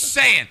 I'm just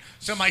saying.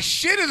 So my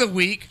shit of the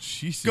week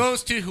Jesus.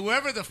 goes to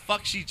whoever the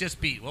fuck she just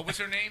beat. What was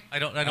her name? I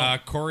don't.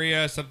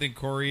 Korea, something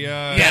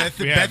Korea. Yeah.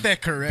 Bethe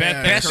Correa.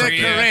 Bethe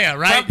Correa,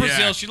 right? From Brazil.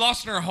 Yeah. She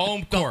lost in her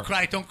home Don't court.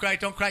 cry, don't cry,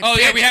 don't cry. Oh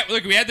yeah,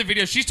 bitch. we had the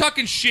video. She's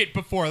talking shit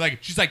before. Like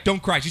she's like,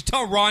 "Don't cry." She's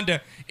telling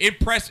Ronda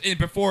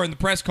before in the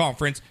press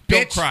conference,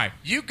 "Don't Bitch, cry."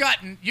 You got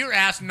your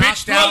ass Bitch,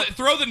 knocked out.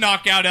 throw the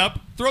knockout up.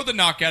 Throw the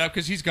knockout up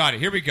because he's got it.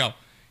 Here we go.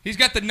 He's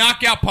got the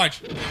knockout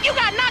punch. You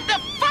got knocked the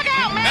fuck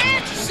out, man.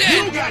 That's what you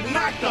said. You got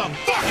knocked the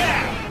fuck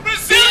out.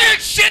 Brazilian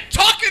shit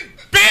talking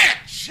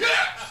bitch.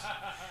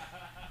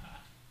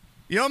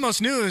 You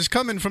almost knew it was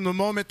coming from the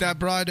moment that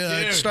broad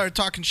started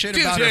talking shit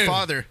about her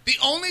father. The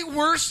only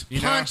worst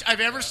You know? punch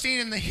I've ever seen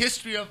in the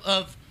history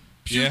of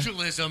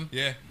pugilism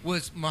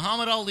was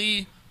Muhammad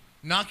Ali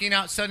knocking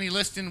out Sonny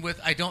Liston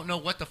with I don't know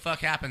what the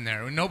fuck happened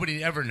there.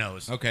 Nobody ever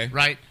knows. Okay.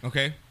 Right?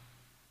 Okay.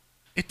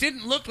 It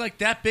didn't look like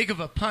that big of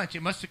a punch.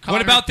 It must have caught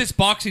What her. about this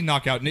boxing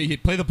knockout? You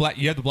play the black.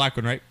 You have the black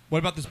one, right? What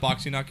about this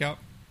boxing knockout?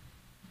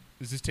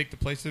 Does this take the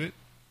place of it?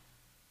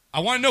 I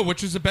want to know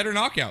which was a better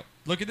knockout.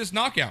 Look at this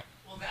knockout.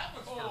 Well, that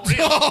was for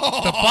real.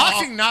 The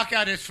boxing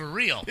knockout is for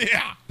real.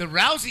 Yeah. The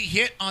Rousey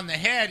hit on the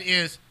head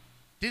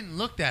didn't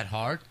look that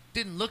hard.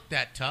 Didn't look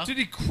that tough. Did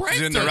he crank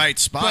He's in the right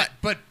spot.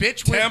 But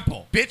bitch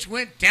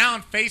went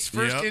down face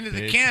first into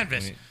the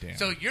canvas.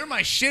 So you're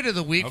my shit of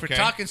the week for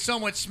talking so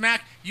much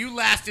smack. You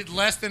lasted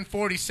less than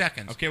 40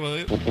 seconds. Okay, well...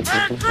 Merry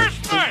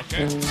Christmas!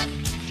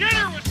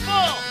 Dinner was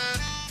full!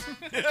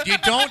 You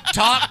don't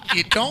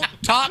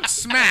talk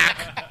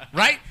smack,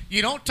 right?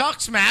 You don't talk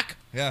smack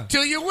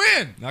till you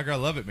win. Not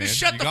gonna love it, man. Just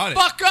shut you the got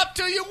fuck up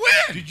till you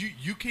win. Dude,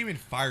 you came in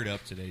fired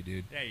up today,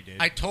 dude. Yeah, you did.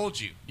 I told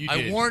you. You I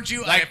did. warned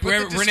you. Like I put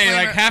the Renee, disclaimer-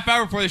 like half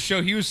hour before the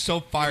show, he was so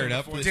fired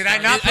up. Did I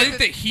not? I think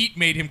the heat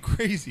made him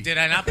crazy. Did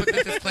I not put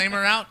the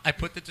disclaimer out? I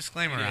put the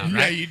disclaimer out. Yeah,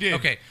 Right? you did.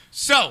 Okay,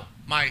 so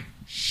my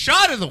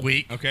shot of the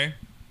week. Okay.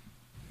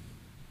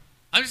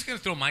 I'm just gonna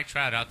throw Mike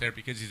Trout out there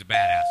because he's a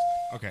badass.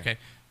 Okay.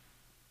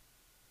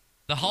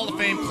 The Hall of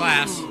Fame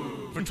class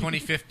for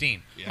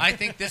 2015. I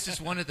think this is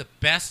one of the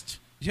best.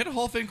 You had a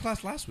Hall of Fame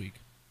class last week.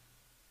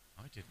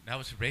 Oh, I did. That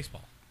was for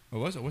baseball. Oh,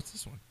 was it? What's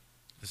this one?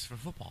 This is for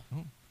football.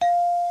 Oh.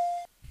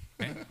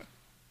 Okay.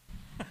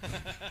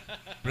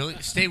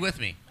 Really? Stay with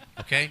me,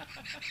 okay?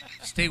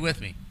 Stay with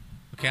me.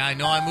 Okay, I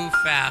know I move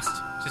fast.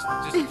 Just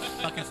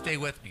fucking stay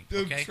with me,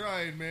 okay? I'm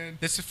trying, man.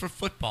 This is for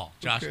football,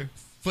 Josh. Okay.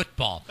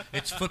 Football.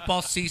 It's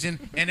football season,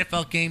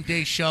 NFL game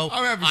day show.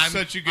 I'm having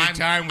such a good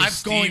time with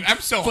Steve. Going I'm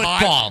so football.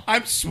 hot.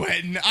 I'm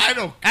sweating. I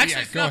don't... Actually,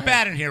 yeah, it's go not ahead.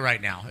 bad in here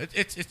right now.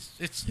 It's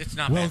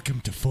not bad.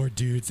 Welcome to Four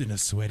Dudes in a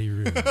Sweaty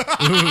Room. Ooh.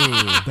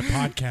 The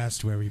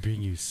podcast where we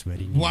bring you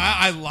sweaty news. Wow,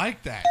 I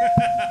like that.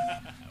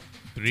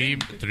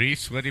 Three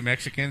sweaty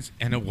Mexicans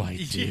and a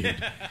white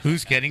dude.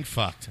 Who's getting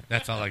fucked?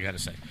 That's all I got to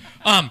say.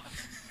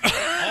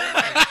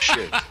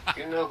 Shit.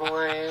 You know who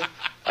I am?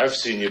 I've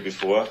seen you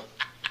before.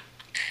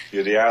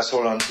 You're the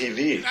asshole on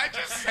TV. Did I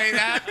just say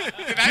that?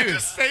 Did I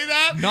just say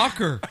that?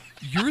 Knocker,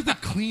 you're the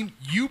clean...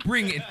 You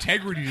bring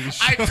integrity to the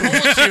show.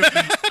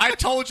 I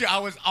told you I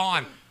was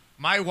on.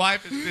 My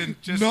wife has been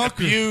just Knocker,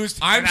 abused,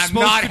 I'm and I'm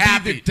supposed not to be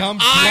happy. the dumb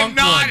I'm drunk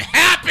not one.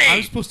 happy.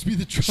 I'm supposed to be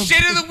the drunk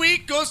Shit one. of the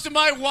week goes to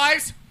my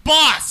wife's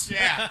boss.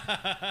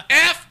 Yeah.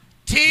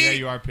 F-T-B. Yeah,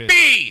 you are pissed.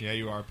 Yeah,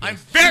 you are pissed. I'm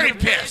very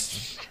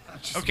pissed.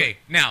 Okay,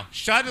 now,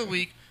 shot of the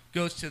week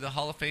goes to the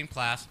Hall of Fame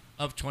class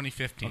of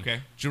 2015. Okay.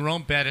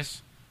 Jerome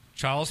Bettis,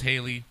 Charles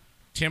Haley,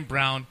 Tim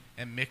Brown,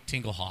 and Mick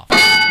Tingelhoff.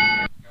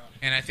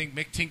 And I think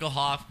Mick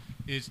Tingelhoff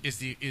is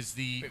the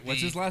Wait,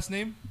 what's his last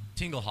name?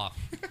 Tingelhoff.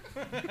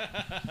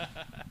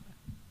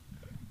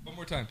 One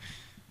more time.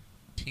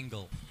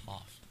 Tingelhoff.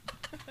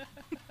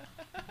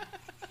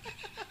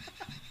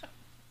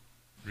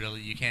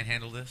 Really? You can't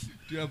handle this?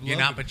 Dude, You're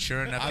not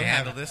mature enough to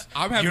handle this?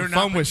 I'm having You're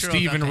not fun with mature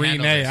Steve enough and to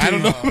handle Renee. this. I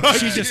don't know about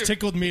She you. just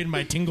tickled me in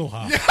my tingle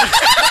hop.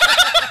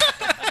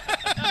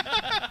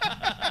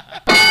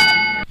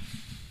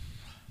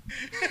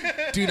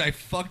 Dude, I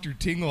fucked her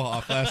tingle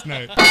off last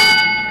night.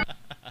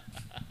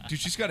 Dude,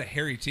 she's got a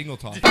hairy tingle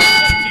top.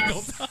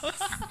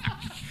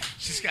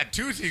 She's got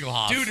two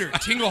Tingelhoffs. Dude, her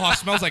tingle hoff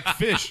smells like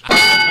fish.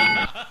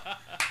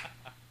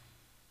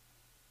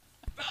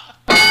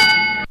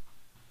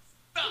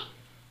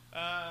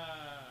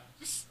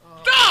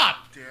 Stop!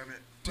 Damn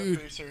it. Dude.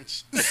 My face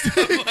hurts.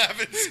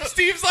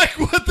 Steve's like,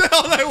 what the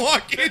hell did I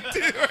walk into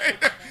right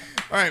now?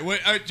 All right, wait,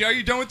 are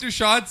you done with your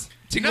shots?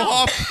 Tingle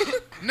hoff?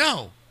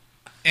 No.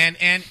 And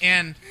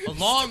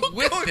along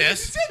with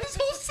this,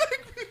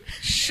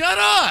 shut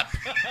up.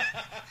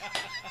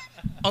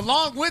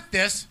 Along with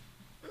this,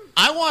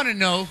 I want to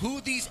know who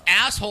these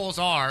assholes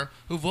are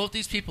who vote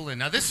these people in.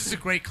 Now, this is a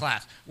great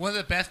class. One of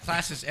the best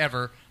classes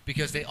ever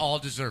because they all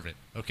deserve it,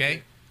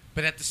 okay?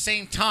 But at the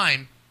same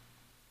time,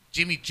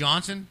 Jimmy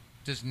Johnson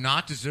does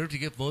not deserve to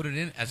get voted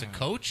in as a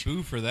coach.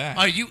 Boo for that.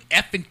 Are you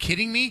effing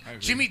kidding me?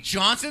 Jimmy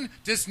Johnson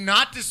does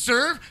not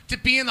deserve to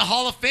be in the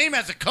Hall of Fame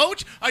as a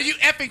coach? Are you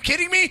effing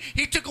kidding me?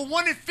 He took a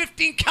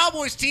 1-15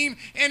 Cowboys team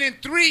and in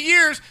 3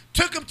 years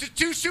took them to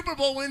 2 Super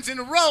Bowl wins in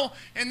a row,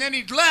 and then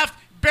he left.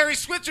 Barry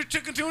Switzer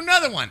took him to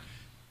another one.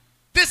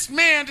 This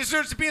man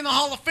deserves to be in the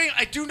Hall of Fame.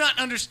 I do not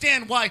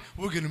understand why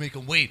we're going to make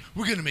him wait.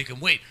 We're going to make him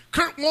wait.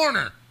 Kurt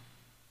Warner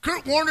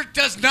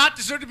does not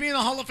deserve to be in the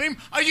Hall of Fame.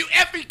 Are you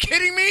effing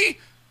kidding me?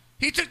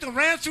 He took the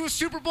Rams to a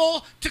Super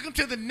Bowl, took them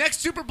to the next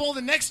Super Bowl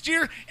the next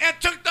year, and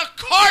took the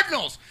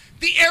Cardinals,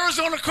 the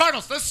Arizona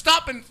Cardinals. Let's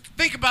stop and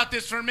think about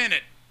this for a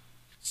minute.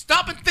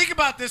 Stop and think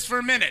about this for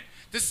a minute.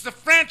 This is the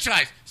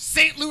franchise,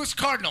 St. Louis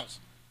Cardinals.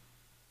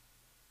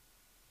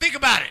 Think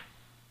about it.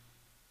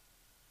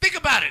 Think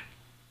about it.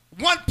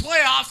 Won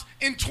playoffs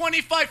in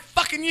 25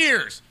 fucking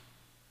years.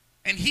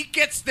 And he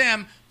gets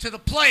them to the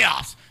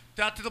playoffs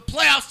got to the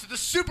playoffs, to the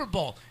Super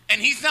Bowl,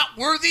 and he's not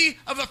worthy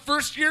of a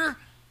first-year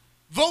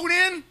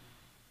vote-in?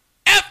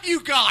 F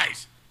you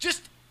guys.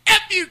 Just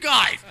F you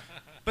guys.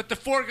 But the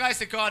 4 guys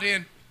that got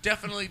in,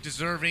 definitely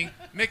deserving.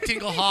 Mick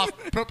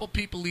Tingelhoff, Purple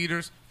People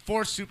leaders,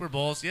 4 Super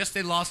Bowls. Yes,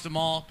 they lost them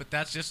all, but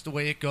that's just the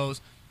way it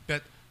goes.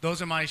 But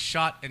those are my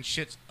shot and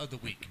shits of the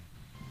week.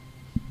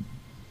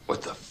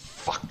 What the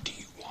fuck do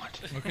you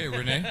want? Okay,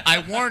 Renee. I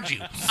warned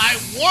you. I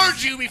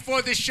warned you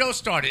before this show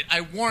started.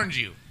 I warned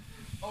you.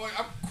 Oh,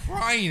 I'm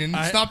crying, and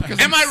it's not because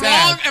Am I'm I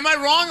sad. wrong? Am I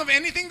wrong of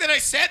anything that I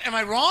said? Am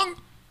I wrong?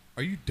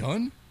 Are you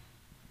done?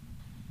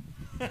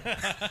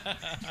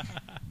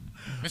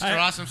 Mr.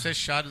 Awesome says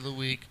shot of the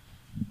week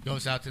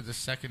goes out to the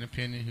second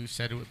opinion who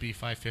said it would be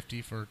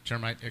 $5.50 for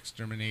termite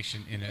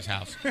extermination in his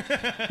house.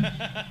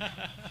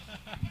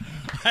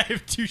 I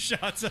have 2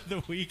 shots of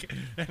the week,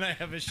 and I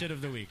have a shit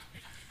of the week.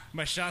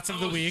 My shots of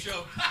the week.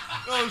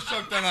 Oh,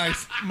 choked on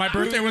ice. My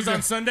birthday was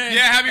on Sunday.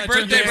 Yeah, happy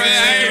birthday, brother.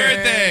 Happy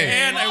birthday.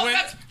 And I went.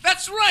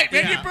 That's right,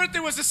 man. Yeah. Your birthday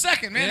was the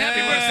second, man. Yeah,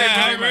 Happy birthday,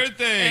 happy brother.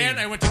 birthday. And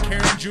I went to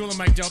Karen, Jewel, and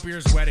Mike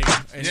Delpier's wedding.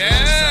 And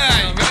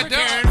Yeah, Remember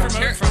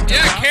Karen from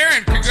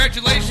Karen,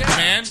 congratulations,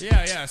 man.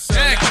 Yeah. So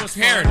Yeah, that was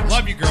Karen, fun.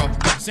 love you, girl.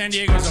 San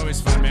Diego's always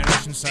fun, man.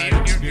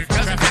 Oceanside. Your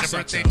cousin had a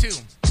birthday, too.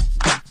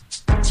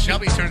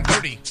 Shelby turned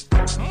 30.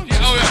 Oh,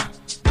 yeah.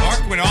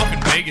 Mark went off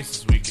in Vegas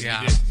this weekend. Yeah,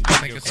 He did. I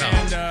think it's up.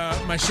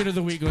 And my shit of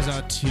the week goes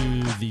out to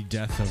the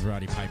death of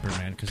Rowdy Piper,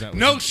 man. Because that was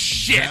No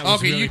shit. that was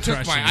Okay, really you took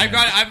crushing, mine.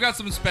 man. I've got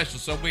something special,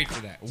 so wait for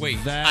that. Wait.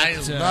 I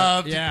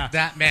loved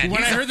that man.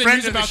 When He's I a heard the friend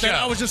news of the about that,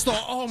 show. I was just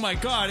like, oh my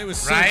god, it was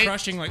so Right?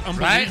 crushing, like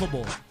Right?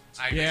 unbelievable.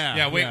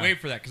 Yeah, wait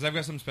for that, because I've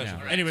got something special.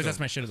 Yeah. Anyways, that's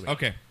my shit of the week.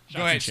 Okay, Shots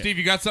go ahead. and shit. Steve,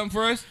 you got something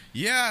for us?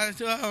 Yeah,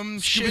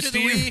 shit of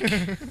the week.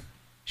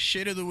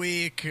 Shit of the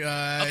week.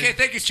 Okay,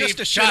 thank you, Steve. Just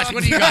a shit Josh, on-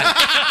 what do you got?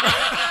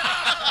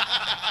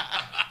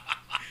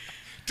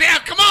 Damn,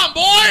 come on,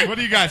 boy! What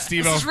do you got,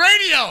 Steve-O? This is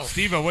radio.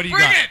 Steve-O, what do you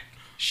Bring got? it.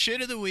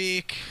 Shit of the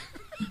week.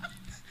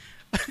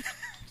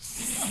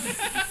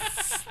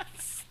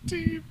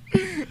 Steve.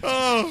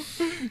 Oh,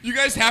 you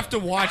guys have to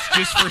watch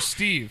just for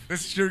Steve.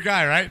 This is your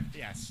guy, right?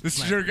 Yes. This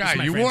is my- your this guy. is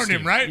my You friend warned him,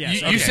 Steve. right?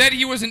 Yes. You said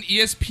he was an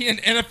ESPN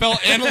NFL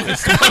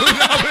analyst.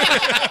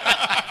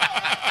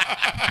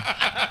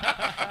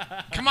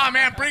 Come on,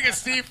 man. Bring it,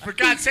 Steve. For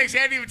God's sakes, he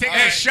hasn't even taken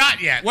a shot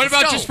yet. What Let's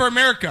about go. Just for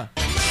America?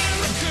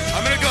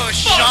 I'm gonna go a Fuck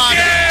shot.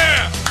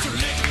 yeah!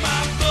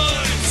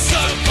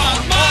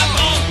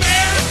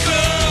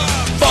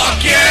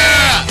 Fuck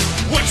yeah!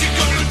 What you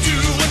gonna do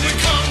when they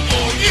come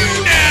for you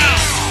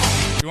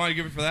now? You want to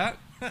give it for that?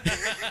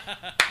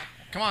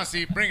 Come on,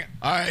 Steve. Bring it.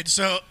 All right,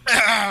 so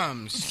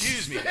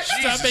excuse me.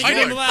 Stop Are making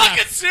you him laugh.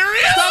 fucking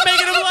serious? Stop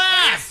making him Are you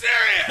laugh.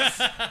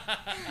 serious?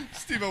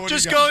 Steve, what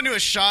Just do you got? go into a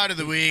shot of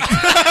the week.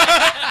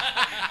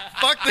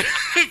 fuck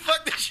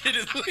the shit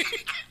of the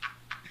week.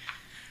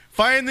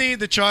 Finally,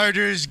 the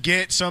Chargers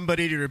get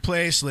somebody to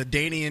replace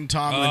LaDainian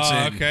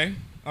Tomlinson.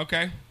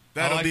 Okay.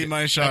 That'll I like be it.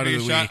 my shot That'll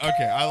of be the a week.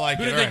 Okay, I like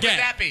Who it. did All they right. get? Who'd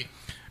that be?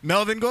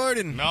 Melvin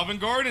Gordon. Melvin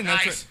Gordon.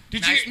 That's Nice. right.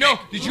 Did Nice you? No.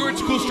 pick. Did you hear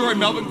the cool story?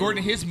 Melvin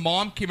Gordon. His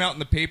mom came out in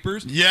the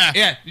papers. Yeah.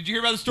 Yeah. Did you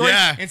hear about the story?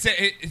 Yeah. And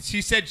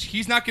she said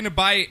he's not going to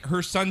buy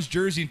her son's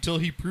jersey until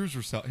he proves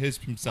himself.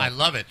 I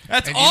love it.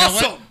 That's And you know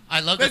what? awesome. I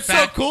love That's the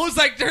fact so cool. It's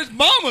like his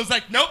mom was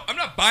like, "Nope, I'm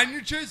not buying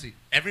your jersey."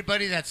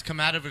 everybody that's come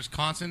out of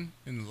Wisconsin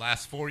in the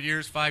last 4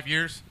 years, 5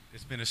 years,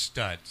 it's been a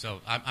stud. So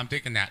I'm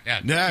thinking that.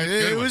 Yeah, Yeah,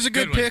 good it one. was a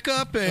good one.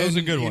 pickup. And, That was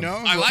a good one. You know,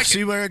 I we'll like see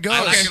it. where it goes.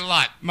 I like it a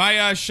lot.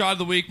 My shot of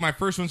the week, my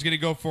first one's going to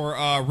go for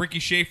Ricky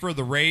Schaefer of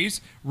the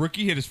Rays.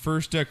 Rookie hit his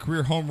first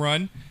career home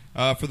run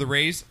for the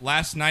Rays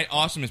last night.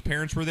 Awesome. His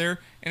parents were there.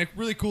 And it's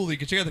really cool. You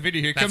can check out the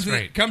video here. That's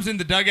great. Comes in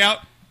the dugout.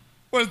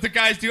 What does the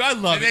guys do? I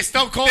love it. They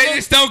stone cold They him?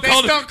 just stone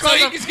cold him. Stone So cold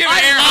he him. can give an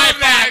I air love high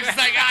that. five. It's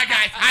like,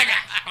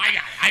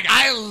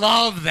 I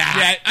love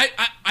that. Yeah,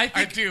 I think,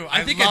 I do. I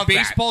I think love a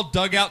baseball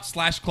dugout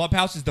 /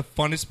 clubhouse is the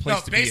funnest place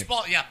No, to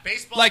baseball. be Yeah,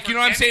 baseball. in. Like, you know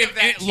what I'm for saying? any of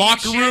that team Locker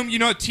shit, room, you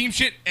know, team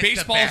shit. it's the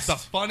Baseball is the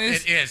best. funnest It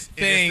is. It is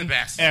thing the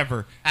best.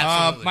 ever.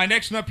 Absolutely. My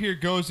next one up here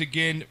goes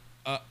again,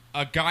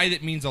 a guy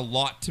that means a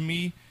lot to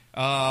me.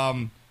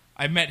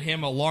 I met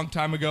him a long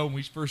time ago when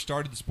we first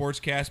started the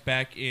Sportscast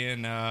back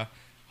in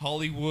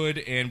Hollywood,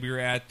 and we were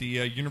at the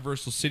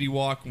Universal City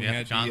Walk. We Yeah,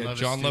 had John the Lovitz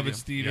John Studio.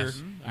 Lovitz Theater.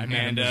 Yes. I met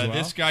him And as well,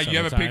 this guy, you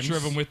have a several picture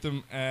of times. him with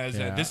him as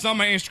Yeah. this is on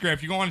my Instagram.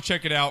 If you want to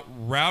check it out,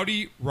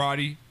 Rowdy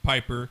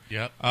Piper.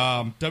 Yep.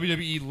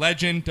 WWE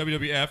legend,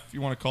 WWF, if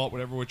you want to call it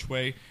whatever which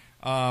way.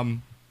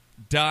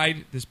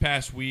 Died this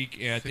past week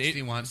at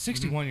 61.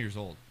 61 years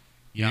old.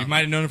 Yeah. You might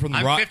have known him from the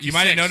I'm Rod. 56. You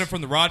might have known him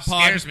from the Rod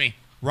Pod. Scares me.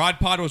 Rod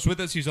Pod was with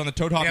us. He's on the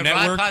Toad Hop Yeah,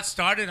 Network. Rod Pod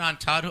started on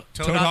Toad Hop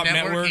Hop Network.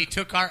 Network. He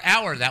took our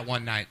hour that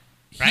one night.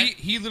 Right?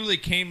 He literally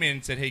came in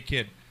and said, "Hey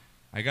kid,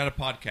 I got a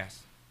podcast.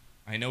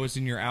 I know it's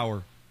in your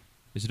hour.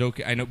 Is it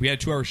okay? I know we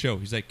had a 2-hour show."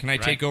 He's like, "Can I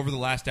Right. take over the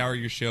last hour of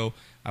your show?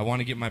 I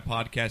want to get my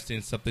podcast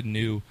in, something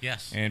new."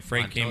 Yes. And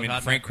Frank On came Toad in.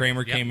 Hop Frank Network.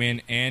 Kramer Yep. came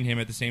in, and him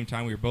at the same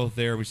time. We were both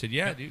there. We said,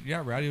 "Yeah, dude,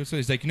 yeah, Rowdy."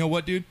 He's like, "You know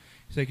what, dude?"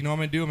 He's like, "You know what I'm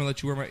gonna do? I'm gonna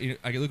let you wear my.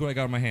 Look what I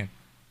got in my hand.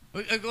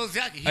 Well,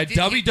 exactly. A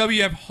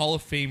WWF Hall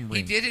of Fame He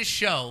ring." did his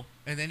show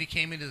And then he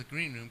came into the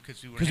green room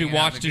because we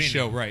watched his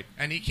show, right?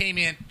 And he came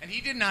in, and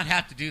he did not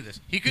have to do this.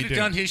 He could have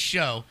didn't. done his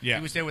show. Yeah.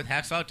 He was there with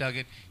Hacksaw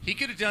Duggan. He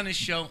could have done his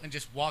show and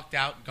just walked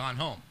out and gone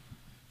home.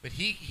 But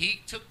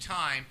he took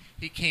time.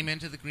 He came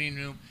into the green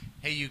room.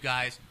 Hey, you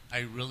guys,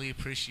 I really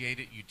appreciate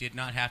it. You did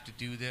not have to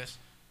do this.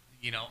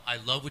 You know, I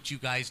love what you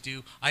guys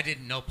do. I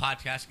didn't know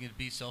podcasting would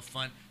be so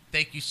fun.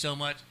 Thank you so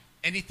much.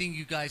 Anything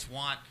you guys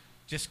want,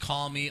 just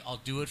call me.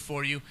 I'll do it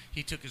for you.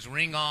 He took his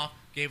ring off,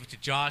 gave it to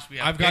Josh. We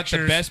have I've got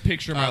the best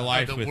picture of my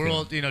life the with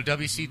world, him.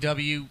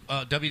 WCW,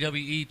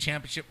 WWE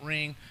Championship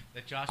ring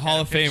that Josh Hall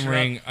had of a Fame picture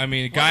ring. of. I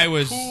mean, the What guy a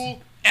was.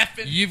 cool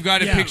effing. You've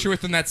got a picture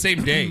with him that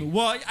same day.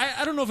 Well,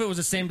 I don't know if it was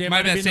the same day. It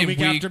Might might have have been been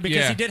the that week same after week, because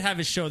yeah. he did have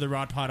his show, the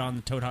Rod Pod, on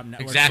the Toad Hop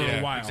Network Exactly, for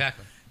a while.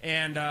 exactly.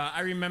 And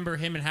I remember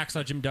him and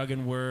Hacksaw Jim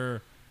Duggan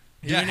were.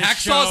 Yeah, doing his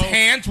Hacksaw's show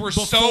hands were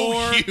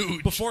so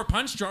huge. Before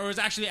Punch Drunk. It was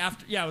actually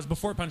after. Yeah, it was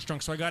before Punch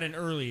Drunk, so I got in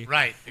early.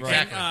 Right,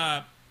 exactly.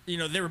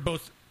 And, they were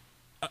both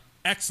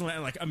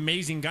excellent, like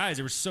amazing guys.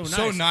 They were so nice.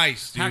 So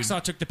nice, dude.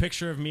 Hacksaw took the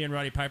picture of me and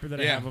Rowdy Piper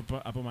that I Yeah. have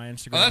up on my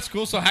Instagram. Oh, that's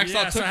cool. So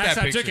Hacksaw took that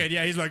picture. Took it.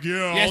 Yeah, he's like,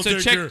 yeah. Yeah, I'll so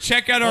take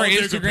check out our I'll take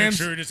a Instagrams.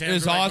 picture. His hands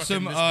It's are like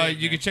awesome. fucking this big,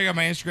 You man. can check out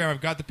my Instagram.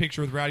 I've got the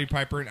picture with Rowdy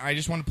Piper, and I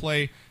just want to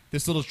play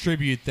this little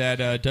tribute that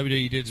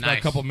WWE did. It's about a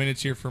Nice. couple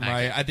minutes here for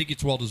Nice. I think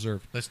it's well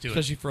deserved. Let's do it.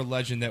 Especially for a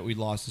legend that we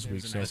lost this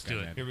week. So Let's do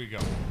it. Here we go.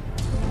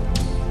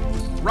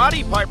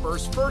 Rowdy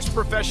Piper's first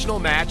professional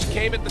match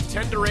came at the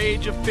tender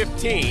age of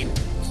 15,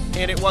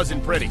 and it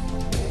wasn't pretty.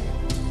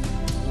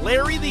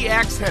 Larry the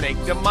Axe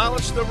Hennig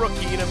demolished the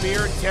rookie in a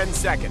mere 10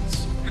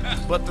 seconds.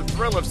 But the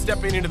thrill of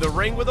stepping into the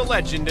ring with a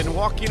legend and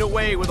walking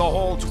away with a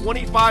whole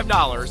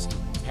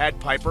 $25 had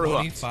Piper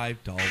hooked. $25.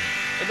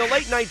 In the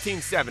late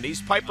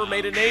 1970s, Piper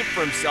made a name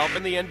for himself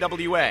in the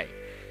NWA.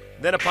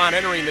 Then upon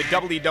entering the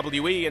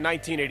WWE in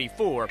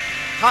 1984,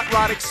 Hot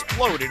Rod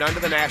exploded onto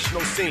the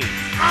national scene.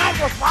 I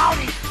was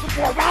rowdy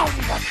before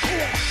rowdy was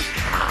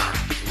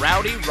cool.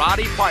 Rowdy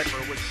Roddy Piper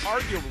was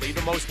arguably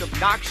the most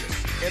obnoxious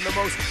and the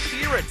most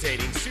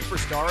irritating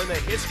superstar in the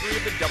history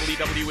of the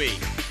WWE.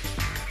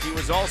 He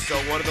was also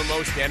one of the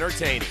most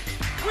entertaining.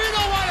 We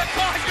don't want to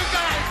cause you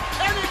guys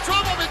any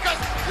trouble because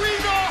we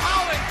know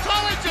how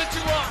intelligent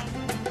you are.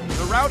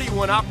 The Rowdy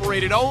one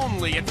operated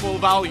only at full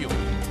volume,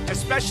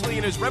 especially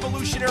in his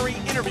revolutionary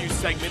interview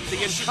segment,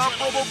 The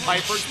Incomparable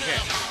Piper's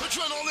Pit.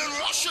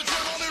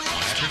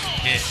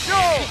 Yo,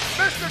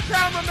 Mr.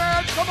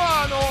 Cameraman, come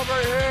on over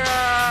here.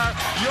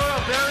 You're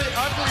a very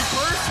ugly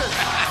person.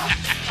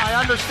 I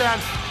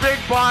understand. Big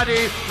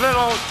body,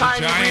 little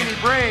tiny weeny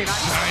brain.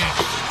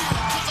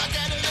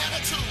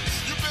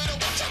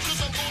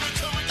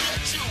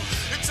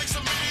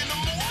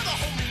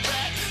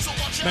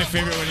 My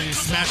favorite when he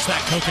smashed that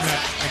coconut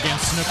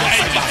against Snooker.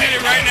 He just did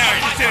it right now.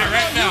 He just did it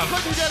right now. You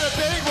couldn't get a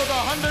big with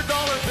 $100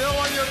 bill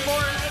on your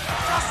forehead.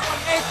 Just when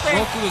they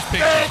Roll through this think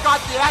picture. they got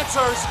the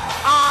answers,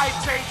 I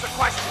change the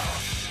question.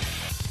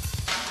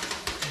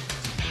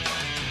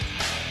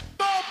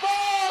 The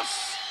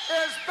boss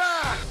is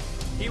back.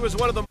 He was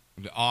one of the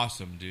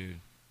Awesome, dude.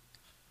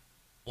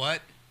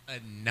 What a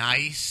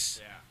nice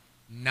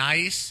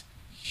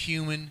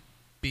human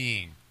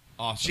being.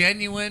 Awesome.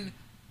 Genuine,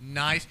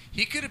 nice.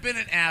 He could have been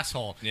an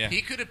asshole. Yeah.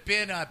 He could have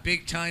been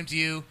big time to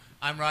you.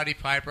 I'm Rowdy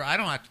Piper. I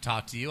don't have to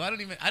talk to you. I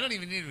don't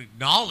even need to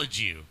acknowledge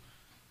you.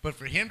 But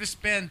for him to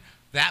spend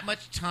that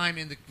much time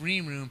in the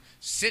green room,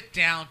 sit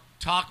down,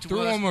 talk to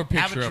Throw us, one more have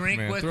picture a up, drink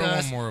man. with Throw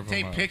us, one more of 'em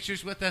take up.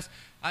 pictures with us.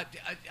 I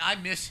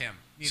miss him.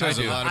 You Says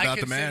know, a lot about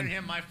I the man. consider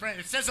him my friend.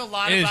 It says a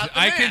lot Is about the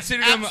I man.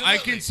 considered him. I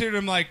Absolutely. considered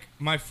him like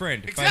my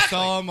friend. If I Exactly.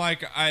 saw him,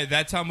 like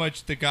that's how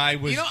much the guy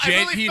was. You know, I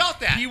really felt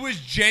that. He was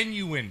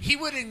genuine. He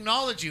would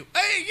acknowledge you.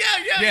 Hey,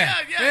 yeah,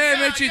 I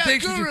met you.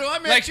 Thanks. Guru, I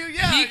met like, you.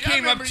 Yeah, he I came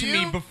up remember to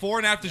you. me before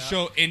and after the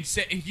show and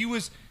said he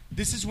was.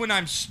 This is when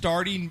I'm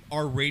starting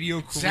our radio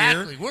career.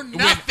 Exactly. We're When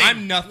nothing.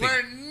 I'm nothing.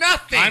 We're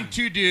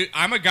nothing.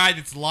 I'm a guy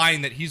that's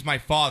lying that he's my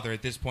father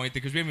at this point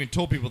because we haven't even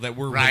told people that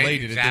we're Right,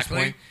 related at this exactly.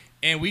 point.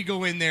 And we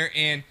go in there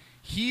and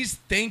he's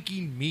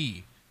thanking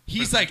me.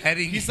 He's For like,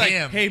 letting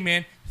him. hey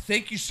man,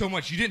 thank you so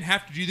much. You didn't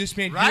have to do this,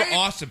 man. Right? You're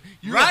awesome.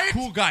 You're Right? a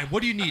cool guy.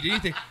 What do you need?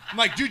 Anything? I'm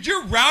like, dude,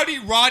 you're Rowdy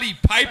Roddy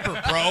Piper,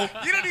 bro.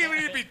 You don't even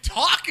need to be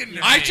talking to me.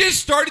 I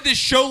just started this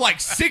show like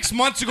 6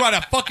 months ago at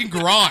a fucking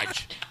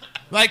garage.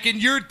 Like,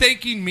 and you're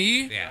thanking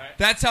me? Yeah.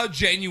 That's how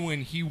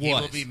genuine he was. He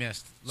will be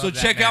missed. So Love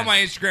that check out man. my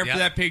Instagram Yep. for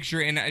that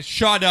picture and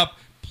shot up.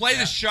 Play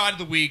the shot of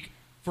the week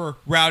for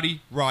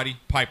Rowdy Roddy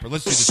Piper.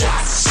 Let's do this.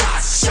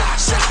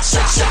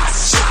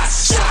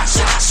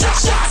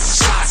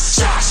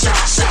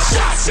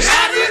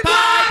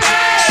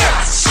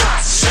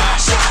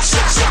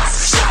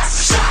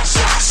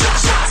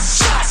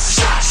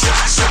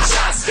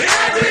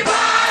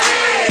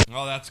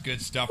 Oh, that's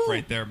good stuff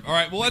right there. All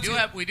right, well, let's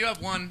We do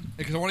have one.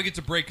 because I want to get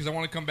to break because I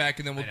want to come back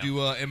and then we'll do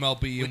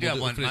MLB We and do have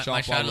we'll one. finish My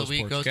off shot all of the week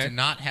sports, goes okay? to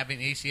not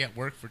having AC at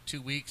work for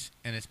 2 weeks,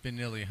 and it's been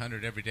nearly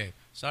 100 every day.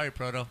 Sorry,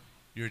 Proto.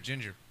 You're a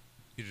ginger.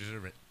 You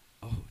deserve it.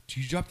 Oh, do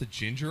you drop the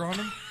ginger on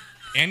him?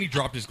 And he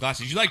dropped his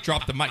glasses. You like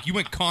dropped the mic. You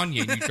went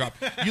Kanye and you dropped.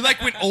 You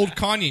like went old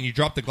Kanye and you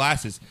dropped the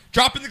glasses.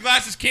 Dropping the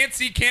glasses, can't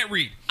see, can't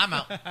read. I'm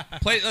out.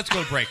 Let's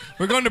go to break.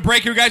 We're going to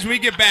break here, guys. When we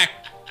get back,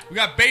 we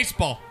got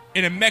baseball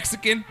in a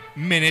Mexican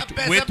minute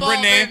with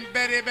Renee.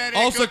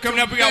 Also coming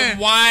up, we got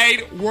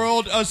Wide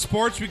World of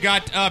Sports. We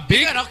got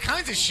We got all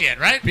kinds of shit,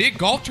 right? big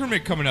golf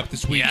tournament coming up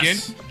this weekend.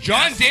 Yes.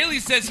 John Daly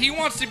says he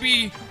wants to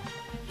be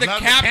the Love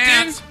the captain.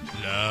 pants.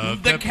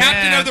 Love The the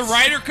captain of the pants.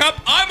 Ryder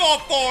Cup. I'm all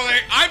for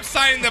it. I'm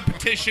signing the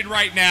petition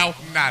right now.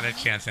 Not a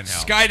chance in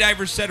hell.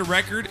 Skydiver set a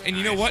record, and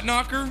you know what,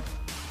 Knocker?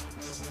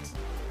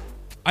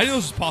 I know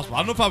this is possible. I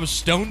don't know if I was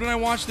stoned when I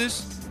watched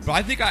this, but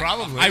I think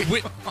Probably. I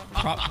went.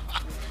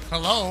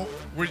 Hello?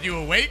 Were you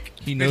awake?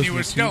 He Then knows you me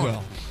were too stoned.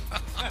 well.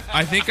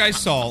 I think I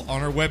saw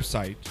on our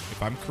website,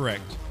 if I'm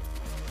correct,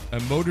 a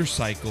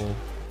motorcycle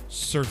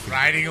surfing.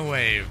 Riding a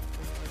wave.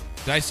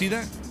 Did I see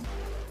that?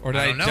 Or did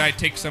I don't know. did I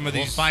take some of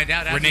We'll these find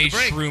out after Renee the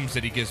break. shrooms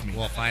that he gives me?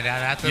 We'll find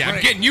out after the Yeah, I'm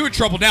break. getting you in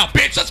trouble now,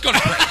 bitch. Let's go to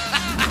break.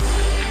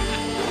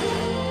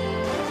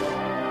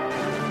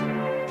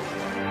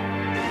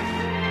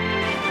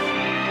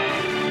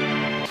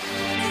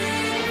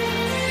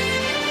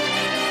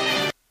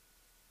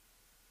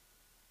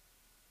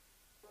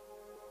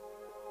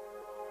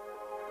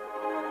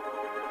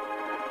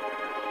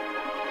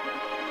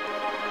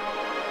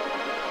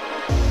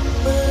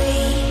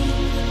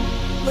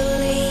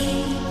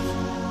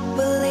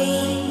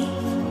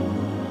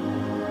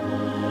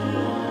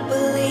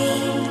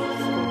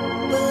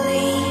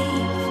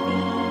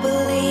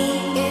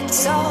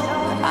 It's all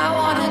I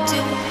wanna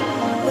do.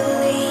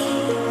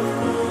 Believe.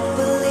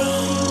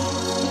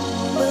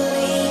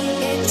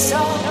 It's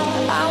all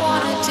I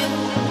wanna do.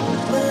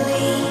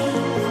 Believe.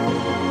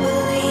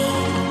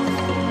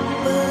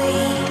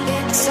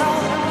 It's all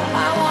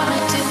I wanna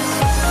do.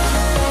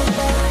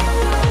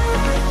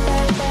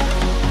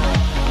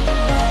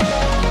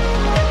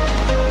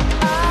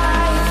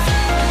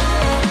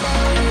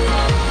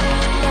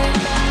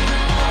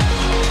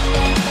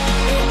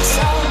 It's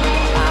all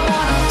I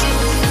wanna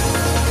do.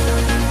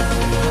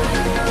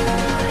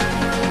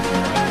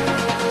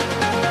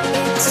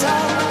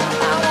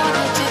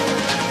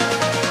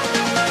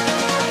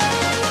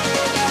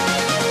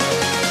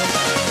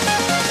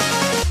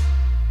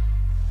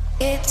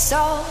 It's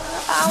all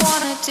I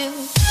wanna do.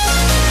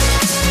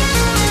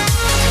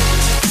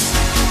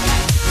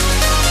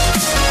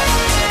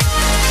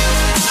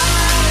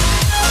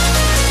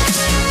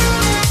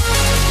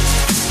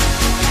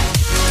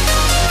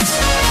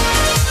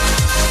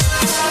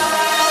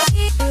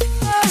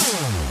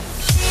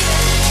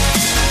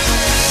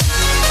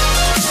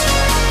 It's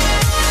all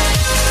I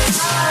wanna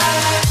do.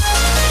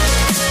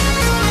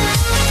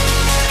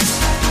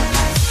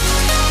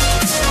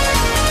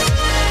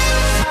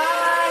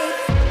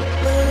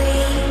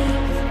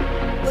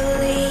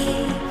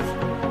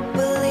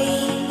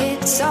 Believe.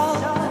 It's all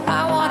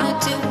I wanna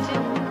do.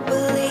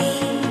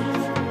 Believe.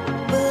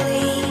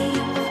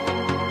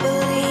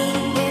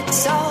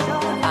 It's all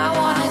I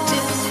wanna do.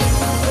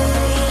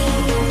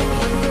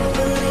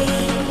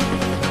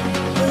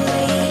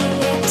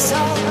 Believe. It's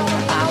all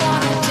I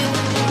wanna do.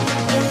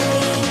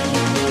 Believe.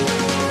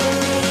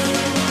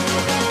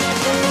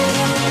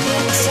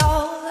 It's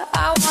all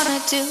I wanna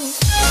do.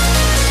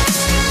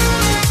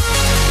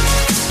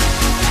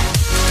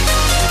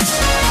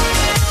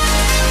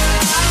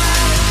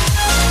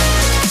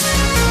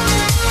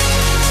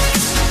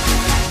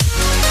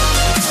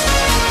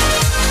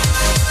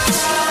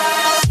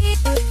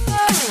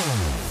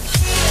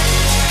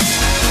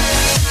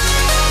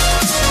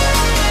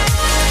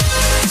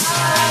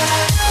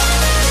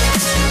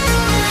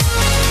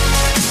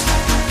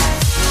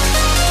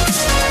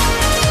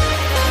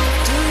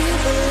 Do you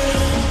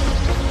believe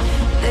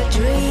that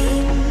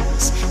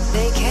dreams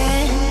they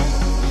can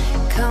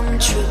come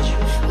true?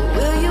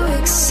 Will you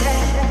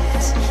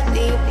accept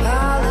the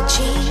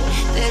apology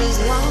that is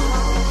long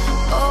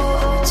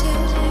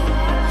overdue?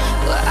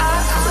 Well, I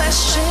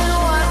question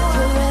what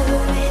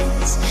forever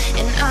is,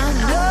 and I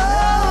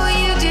know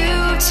you do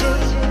too.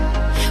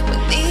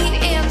 When the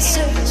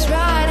answer's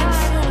right in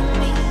front of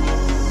me,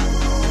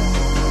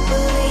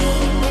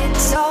 believe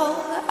it's all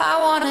I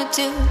wanna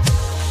do.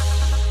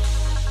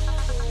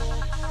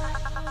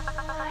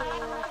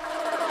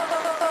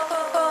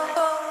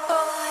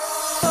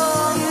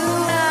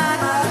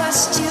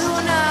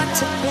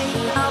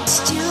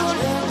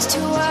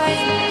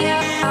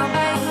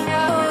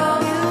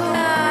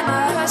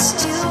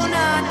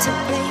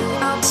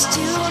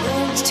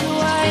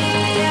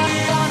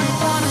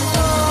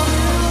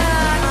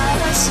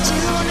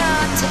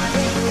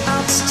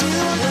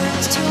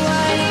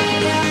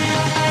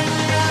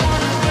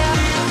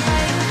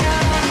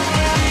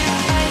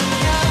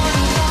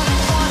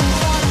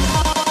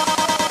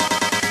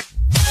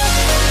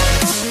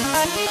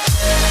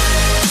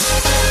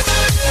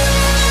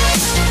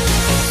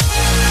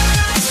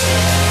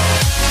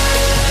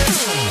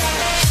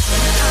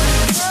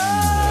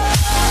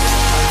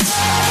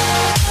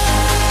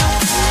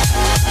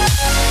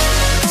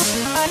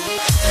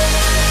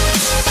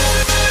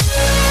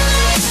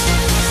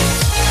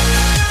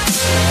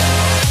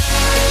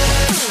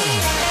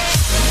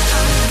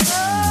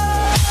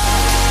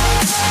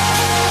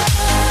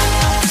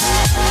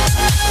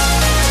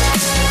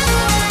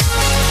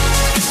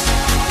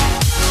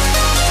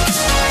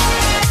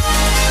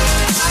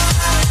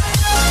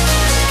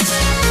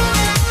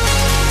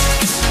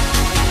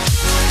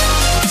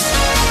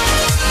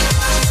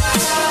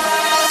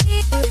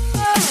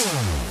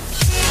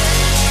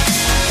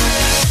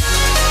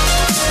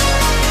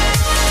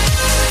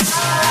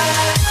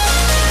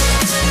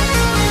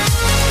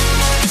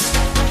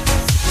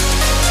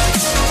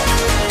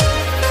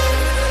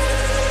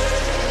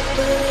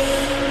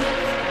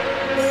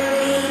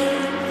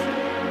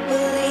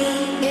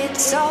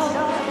 It's all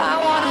I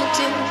wanna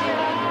do.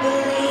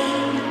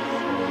 Believe.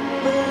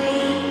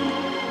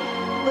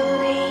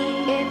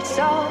 It's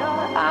all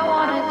I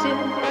wanna do.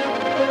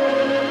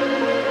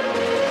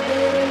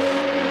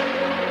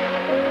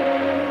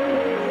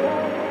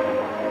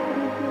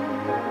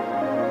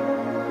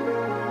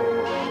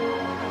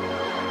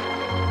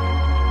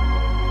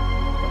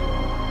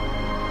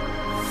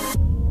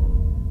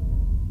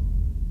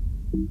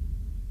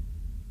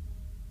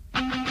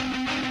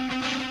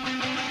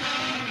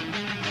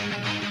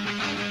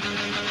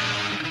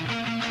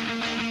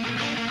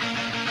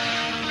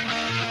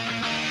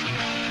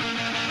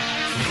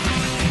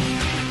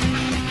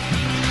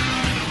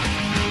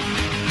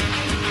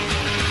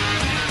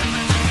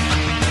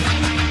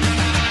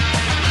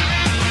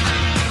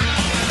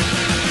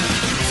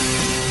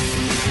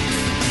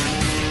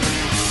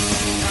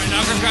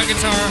 Got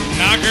guitar.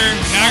 Knocker.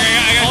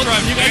 I got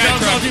drum. You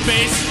guys all do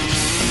bass.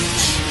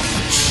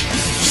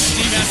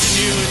 Steve has to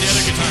do the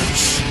other guitar.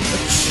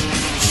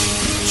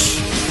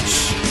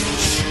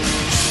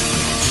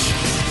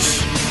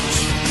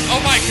 Oh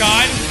my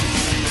God!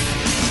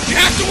 You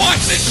have to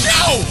watch this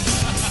show.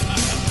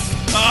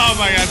 Oh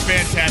my God,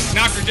 fantastic!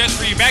 Knocker, just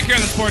for you, back here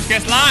on the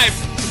Sportscast live,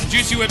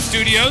 Juicy Whip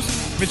Studios.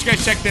 Make sure you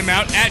guys check them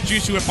out at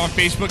Juicy Whip on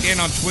Facebook and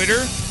on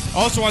Twitter.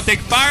 Also want to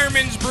thank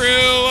Fireman's Brew.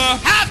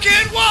 How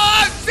can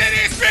one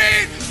city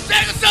street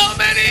take so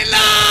many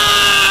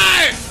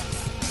lives?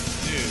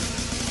 Dude,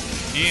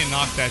 you didn't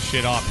knock that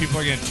shit off. People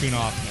are going to tune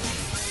off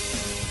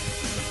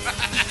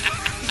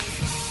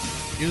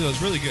now. It was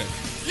really good.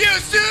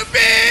 Used to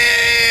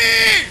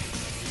be!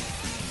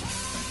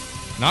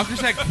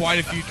 Knocker's had quite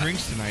a few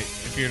drinks tonight,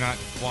 if you're not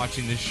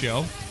watching this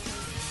show.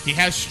 He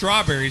has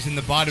strawberries in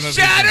the bottom of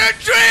Shattered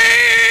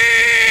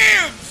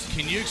dreams!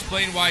 Can you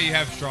explain why you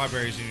have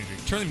strawberries in your drink?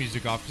 Turn the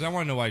music off, because I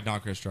want to know why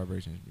Knocker has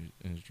strawberries in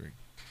his drink.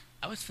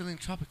 I was feeling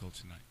tropical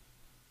tonight.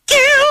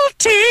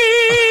 Guilty!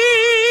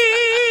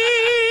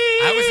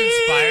 I was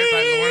inspired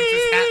by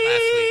Lawrence's hat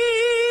last week.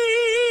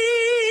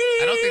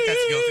 I don't think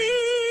that's guilty.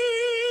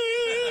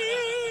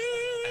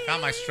 I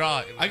found my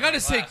straw. I got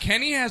to say,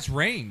 Kenny has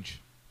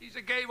range. He's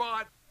a gay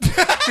wad.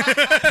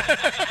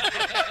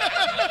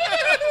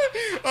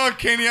 Oh,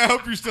 Kenny, I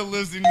hope you're still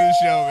listening to the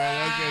show,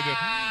 man.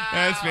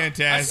 That's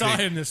fantastic. I saw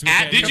him this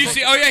weekend. Did you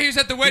see? Oh, yeah, he was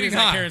at the wedding,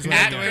 huh? At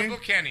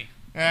Cripple Kenny.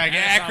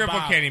 At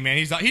Cripple Kenny, man.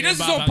 He does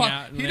his own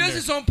does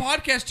his own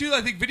podcast too.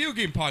 I think video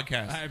game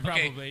podcast.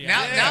 Probably.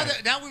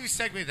 Now we've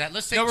segued that.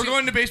 Let's take. No, we're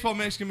going to baseball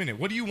next minute.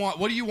 What do you want?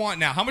 What do you want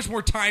now? How much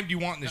more time do you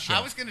want in the show? I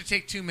was going to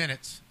take 2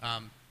 minutes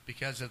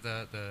because of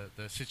the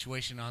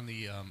situation on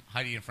the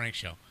Heidi and Frank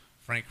show.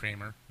 Frank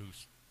Kramer, who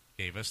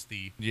gave us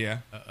the do you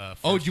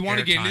want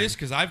to get into this?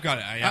 Because I've got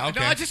it. Okay.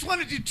 No, I just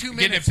want to do 2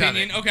 minutes. Get an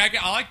opinion. Okay,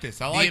 I like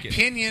this. I like the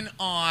opinion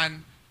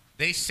on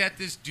they set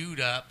this dude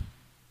up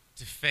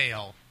to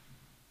fail.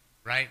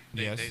 Right?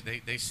 Yes.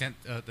 They sent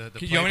the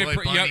you want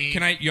Playboy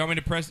Bunny. You want me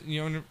to press?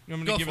 You want me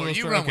to Go give for a it. little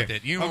You story? run with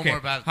it. You know more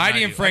about it than Heidi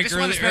I and do. Frank. I just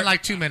want to spend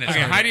like 2 minutes.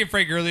 Okay, Heidi and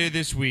Frank earlier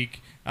this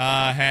week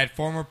had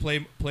former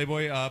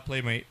Playboy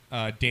playmate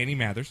Danny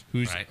Mathers,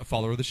 who's a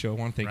follower of the show. I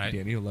want to thank you,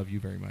 Danny. I love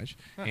you very much,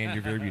 and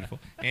you're very beautiful.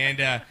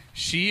 And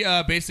she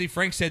basically,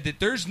 Frank said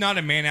that there's not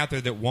a man out there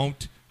that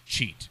won't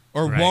cheat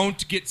or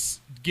won't get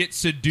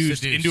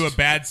seduced into a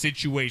bad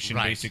situation,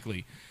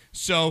 basically.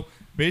 So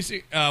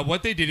basically,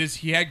 what they did is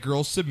he had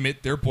girls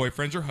submit their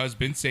boyfriends or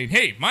husbands saying,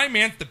 "Hey, my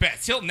man's the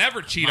best. He'll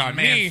never cheat on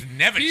me.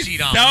 He's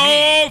cheat on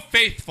so me.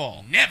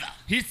 faithful. Never.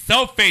 He's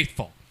so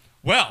faithful."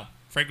 Well,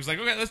 Frank was like,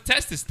 "Okay, let's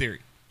test this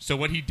theory." So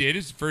what he did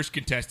is first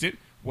contestant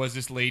was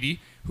this lady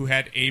who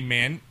had a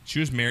man. She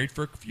was married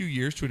for a few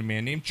years to a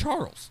man named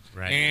Charles.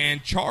 Right.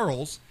 And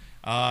Charles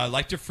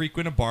liked to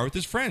frequent a bar with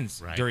his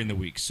friends during the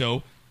week.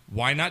 So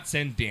why not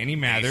send Danny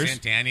Mathers? They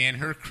sent Danny and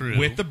her crew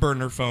with the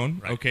burner phone.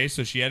 Right. Okay,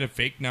 so she had a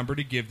fake number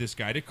to give this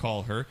guy to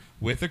call her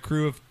with a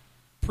crew of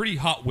pretty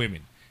hot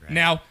women. Right.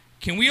 Now,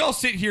 can we all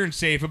sit here and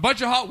say, if a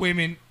bunch of hot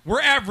women, we're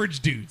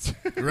average dudes?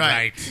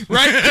 Right.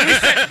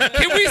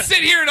 Can we sit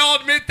here and all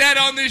admit that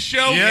on this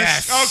show?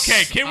 Yes.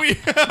 Okay, can we?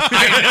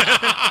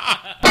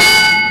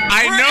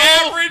 I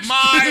know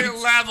my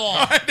level.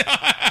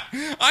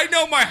 I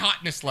know my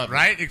hotness level.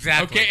 Right,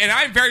 exactly. Okay, and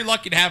I'm very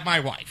lucky to have my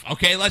wife.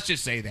 Okay, let's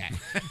just say that.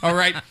 All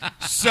right,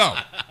 so.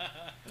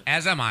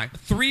 As am I.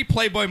 3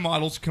 Playboy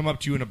models come up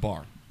to you in a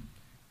bar.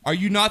 Are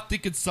you not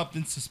thinking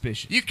something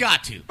suspicious? You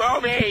got to.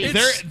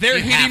 They're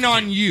hitting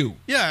on you.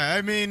 Yeah,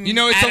 I mean, you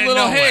know, it's out a of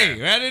little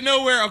nowhere. out of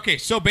nowhere. Okay,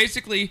 so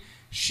basically,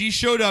 she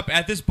showed up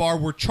at this bar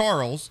where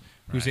Charles,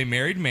 who's a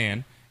married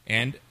man,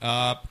 and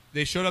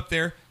they showed up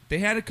there. They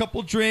had a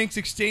couple drinks,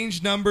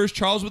 exchanged numbers.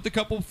 Charles with a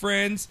couple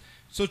friends.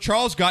 So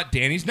Charles got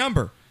Danny's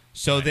number.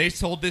 So they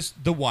told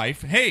the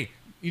wife, "Hey,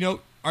 you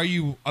know, are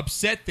you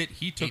upset that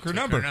he took her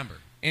number?"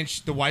 And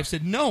the wife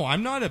said, "No,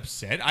 I'm not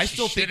upset. I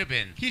still think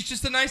he's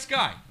just a nice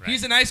guy. Right.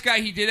 He's a nice guy.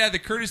 He did have the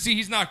courtesy.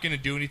 He's not going to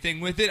do anything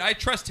with it. I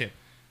trust him."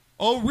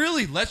 Oh,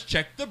 really? Let's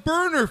check the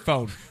burner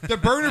phone. The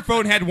burner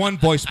phone had one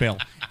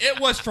voicemail. It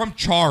was from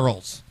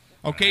Charles.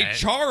 Okay, right.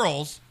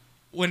 Charles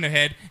went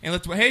ahead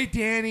and hey,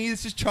 Danny,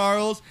 this is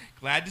Charles.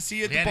 Glad to see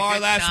you at We the had a bar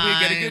good last week.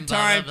 Had a time, good blah,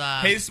 time. blah,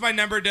 blah. Hey, this is my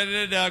number.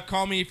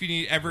 Call me if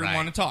you ever Right.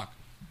 want to talk.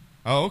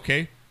 Oh,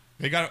 okay.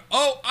 They got.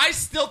 Oh, I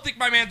still think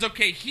my man's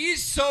okay.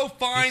 He's so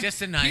fine. He's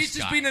just a nice He's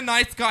just guy. being a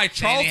nice guy. Saying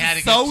Charles he had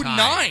is a good so time.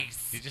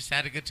 nice. He just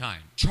had a good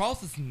time.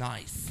 Charles is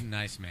nice.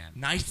 Nice man.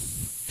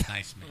 Nice.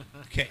 Nice man.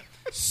 Okay.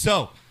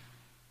 So,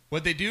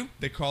 what'd they do?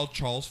 They called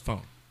Charles'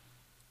 phone.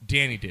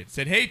 Danny did.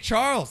 Said, hey,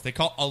 Charles. They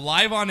call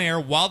live on air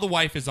while the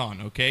wife is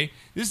on, okay?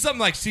 This is something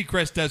like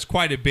Seacrest does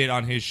quite a bit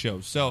on his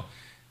show. So,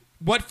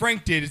 what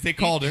Frank did is they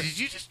called her. Did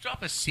you just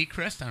drop a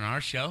Seacrest on our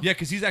show? Yeah,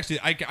 because he's actually,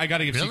 I got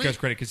to give Really? Seacrest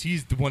credit because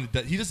he's the one that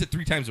does, he does it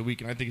 3 times a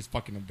week, and I think it's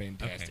fucking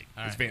fantastic.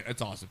 Okay, all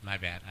It's awesome. My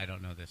bad. I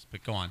don't know this,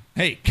 but go on.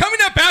 Hey, coming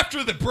up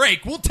after the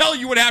break, we'll tell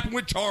you what happened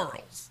with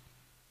Charles.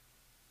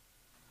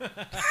 Dude,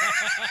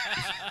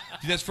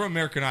 that's from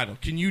American Idol.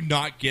 Can you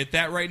not get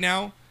that right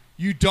now?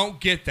 You don't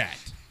get that.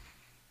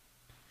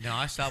 No,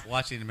 I stopped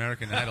watching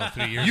American Idol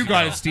 3 years ago. You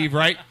got it, Steve,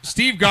 right?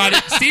 Steve got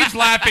it. Steve's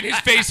laughing. His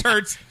face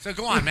hurts. So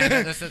go on, man.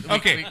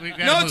 Okay. We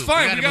gotta No, move. it's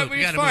fine.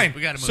 We It's fine.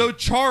 gotta move. So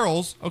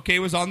Charles,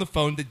 was on the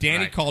phone. The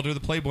Danny Right. called her, the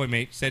Playboy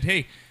mate, said,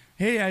 hey,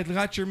 I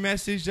got your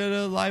message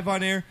live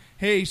on air.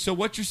 Hey, so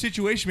what's your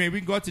situation? Maybe we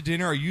can go out to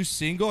dinner. Are you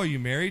single? Are you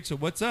married? So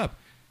what's up?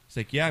 He's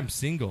like, yeah, I'm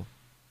single.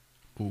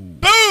 Ooh.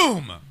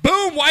 Boom!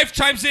 Boom! Wife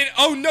chimes in.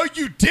 Oh, no,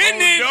 you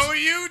didn't. Oh, no,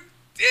 you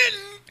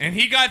didn't. And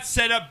he got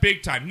set up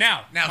big time.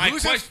 Now my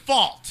who's his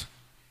fault?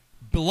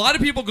 A lot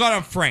of people got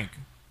on Frank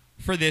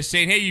for this,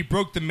 saying, hey, you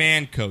broke the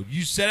man code.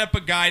 You set up a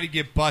guy to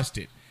get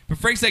busted. But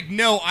Frank's like,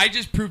 no, I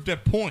just proved a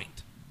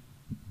point.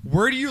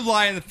 Where do you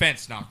lie on the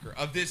fence, Knocker,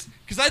 of this?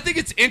 Because I think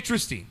it's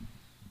interesting.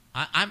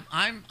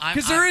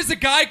 Because there is a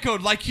guy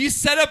code. Like, he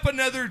set up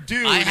another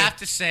dude. I have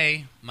to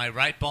say, my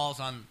right ball's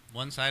on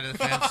one side of the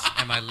fence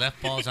and my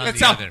left ball's on That's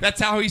the how, other. That's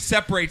how he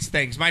separates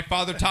things. My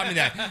father taught me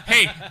that.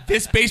 Hey,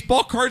 this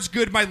baseball card's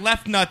good. My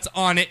left nut's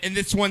on it, and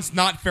this one's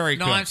not very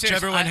good. I'm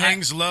serious. Whichever one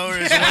hangs lower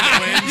is the one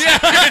that wins.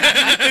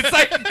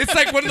 Yeah. It's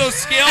like one of those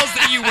scales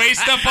that you weigh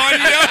stuff on, you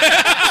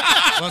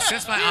know? Well,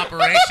 since my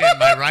operation,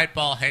 my right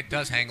ball head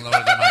does hang lower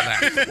than my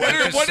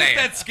left. What is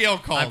that scale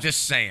called? I'm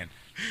just saying.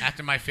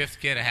 After my 5th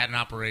kid, I had an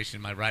operation.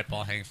 My right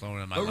ball hangs lower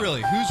than my left. Oh,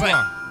 really? Who's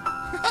wrong?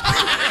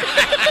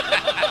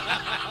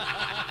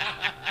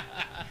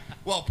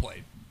 Well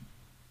played.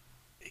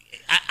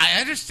 I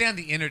understand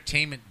the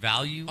entertainment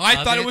value.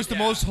 I thought it was the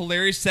most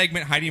hilarious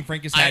segment Heidi and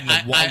Frank has had in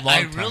a long time.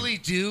 I really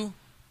do,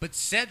 but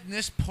setting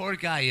this poor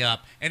guy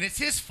up, and it's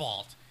his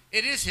fault.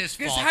 It is his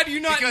fault. How do you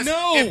not because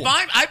know? If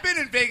I've been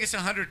in Vegas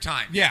 100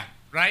 times. Yeah.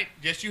 Right?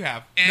 Yes, you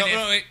have. And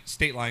wait.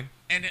 State line.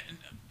 And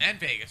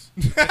Vegas.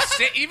 But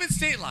even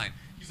State Line.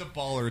 He's a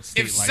baller at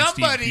State If Line.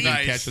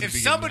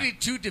 somebody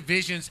 2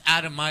 divisions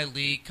out of my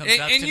league comes up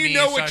to and me you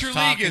know and what starts your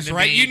talking league is, to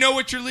right? me- You know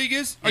what your league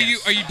is?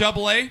 Yes. Are you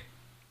double A?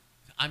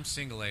 I'm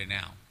single A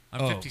now.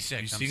 I'm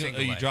 56. I'm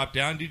single You A. dropped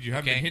down, dude? You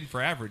haven't Okay. been hitting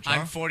for average, huh?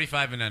 I'm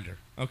 45 and under.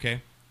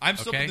 Okay. I'm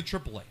still Okay. in the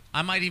triple A.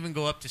 I might even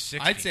go up to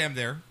 60. I'd say I'm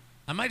there.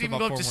 I might For even about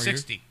go up 4 to more years.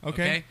 60.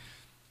 Okay.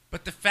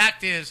 But the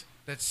fact is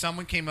that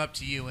someone came up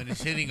to you and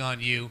is hitting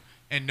on you,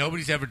 and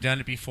nobody's ever done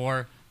it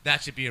before.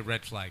 That should be a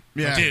red flag.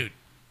 Yeah.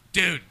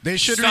 Dude. They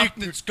should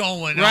something's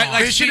going Right, on.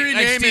 like They should Steve-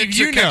 rename Steve, it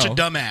you to Catch a know.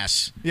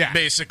 Dumbass. Yeah.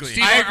 Basically.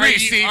 Steve, I agree.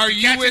 Steve, Are catch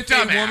you a with a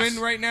dumbass. woman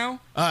right now?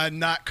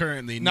 Not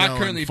currently. Not no,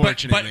 currently, but-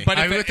 unfortunately. but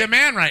Are if you it- with a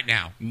man right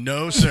now?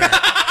 No, sir.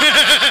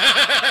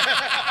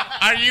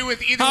 Are you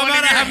with either How one of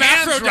about your a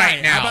hands hermaphrodite?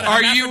 right How now? about a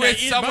Are you with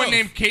hermaphrodite? someone Both.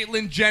 named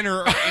Caitlyn Jenner?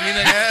 Or any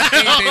that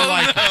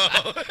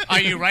think they like? Are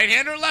you right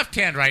hand or left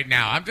hand right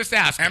now? I'm just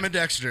asking.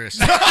 Ambidextrous.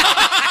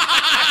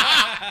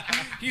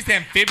 He's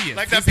amphibious.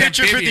 Like that He's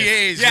picture for the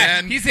amphibious. A's, yeah,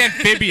 man. he's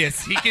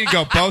amphibious. He can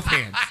go both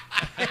hands.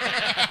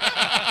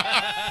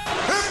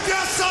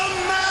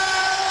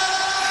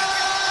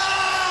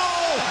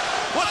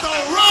 What the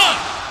Rock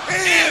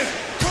is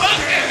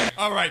cooking!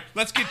 All right,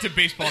 let's get to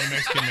baseball in the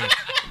Mexican minute.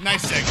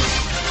 Nice segue.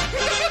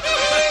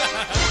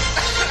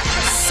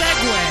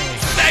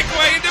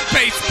 Segue into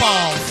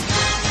baseball.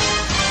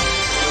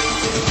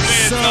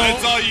 So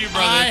it's all you,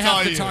 brother. I It's have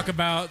all to you. talk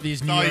about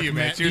these New all York you,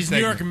 man. Mets. It's your These New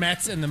York segment.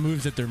 Mets and the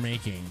moves that they're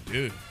making.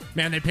 Dude.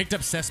 Man, they picked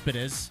up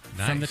Cespedes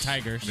from the Nice.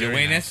 Tigers.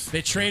 Very nice.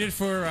 They traded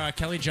for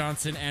Kelly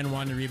Johnson and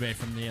Juan Uribe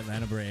from the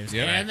Atlanta Braves.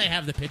 Yeah. And they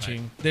have the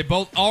pitching. They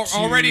both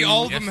already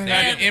all of them Yes, have they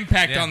had an do.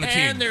 impact Yeah. on the team.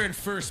 And they're in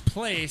first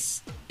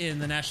place in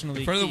the National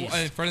League in front of East.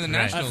 the, in front of the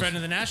Right. Nationals. In front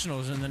of the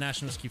Nationals, and the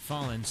Nationals keep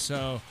falling.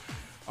 So,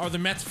 are the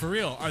Mets for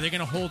real? Are they going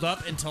to hold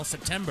up until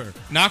September?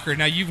 Knocker,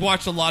 now you've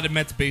watched a lot of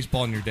Mets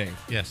baseball in your day.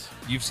 Yes.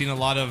 You've seen a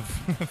lot of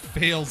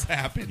fails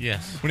happen.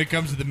 Yes. When it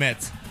comes to the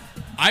Mets.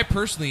 I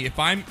personally, if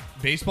I'm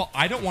baseball,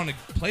 I don't want to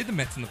play the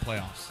Mets in the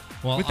playoffs.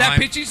 Well, with that I'm-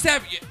 pitching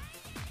staff,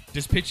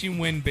 does pitching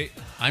win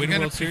I'm win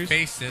going World to Series?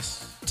 preface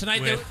this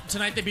Tonight, with,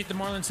 they beat the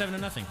Marlins 7-0.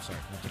 Sorry.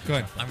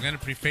 Good. I'm going to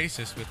preface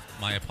this with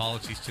my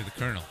apologies to the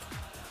Colonel.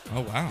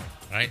 Oh wow.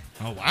 Right?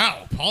 Oh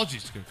wow.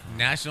 Apologies to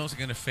Nationals are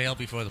going to fail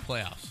before the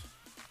playoffs.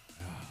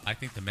 I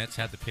think the Mets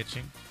had the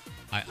pitching.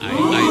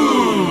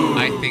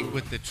 I think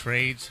with the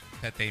trades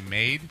that they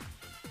made,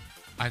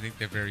 I think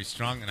they're very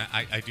strong, and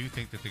I do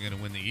think that they're going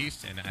to win the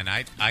East, and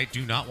I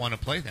do not want to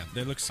play them.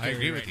 They look scary I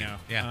agree right with you. now.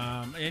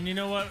 Yeah. And you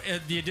know what?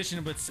 The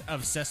addition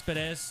of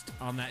Cespedes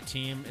on that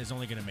team is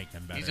only going to make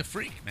them better. He's a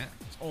freak, man.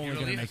 It's only He going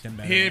really to make is. them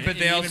better. Yeah, but And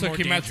they even also more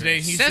came out today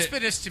and dangerous. he said-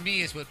 Cespedes to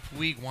me is what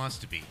Puig wants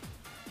to be.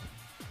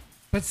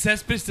 But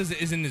Cespedes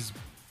isn't as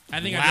I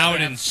think I'd loud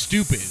rather and have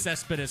stupid.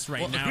 Cespedes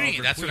right now. Agree.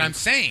 over That's what Puig. I'm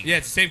saying. Yeah,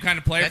 it's the same kind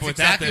of player. That's but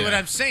without exactly the- what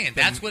I'm saying.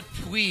 the- That's what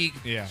Puig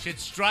Yeah. should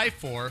strive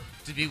for,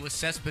 to be what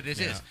Cespedes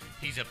Yeah. is.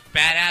 He's a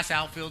badass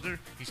outfielder.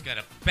 He's got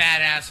a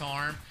badass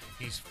arm.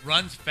 He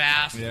runs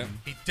fast. Yeah.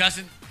 He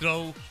doesn't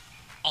throw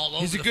all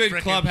over He's a the good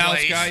frickin' clubhouse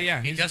place. guy, yeah.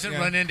 He He's- doesn't yeah.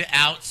 run into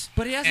outs.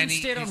 But he hasn't and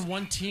stayed he's- on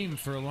one team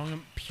for a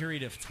long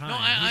period of time. No,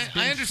 He's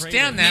been I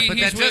understand traded. that, but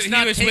that does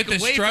not he was take with the away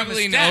from his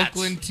struggling stats.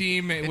 Oakland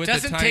team. It with the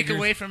doesn't take Tigers.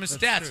 away from his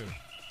That's stats. true.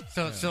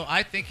 So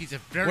I think he's a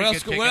very What good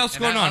else- pick. what else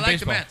and going I on? like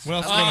Baseball. the Mets. What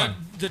else going on?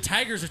 The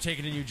Tigers are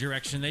taking a new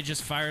direction. They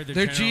just fired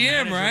Their general GM,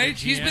 manager, right? their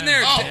He's GM. been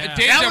there. Oh,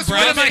 Dave that was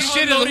one of my Dombrowski.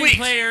 shit of the Unloading week.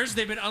 players.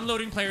 They've been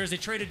unloading players. They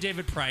traded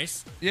David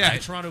Price. Yeah. to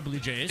the Toronto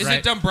Blue Jays. Is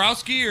it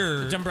Dombrowski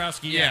or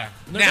Dombrowski? Yeah. Yeah.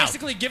 They're Now-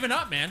 basically giving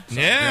up, man.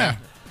 Yeah.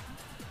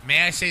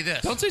 May I say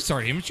this? Don't say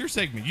sorry, Him. It's your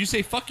segment. You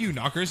say "fuck you,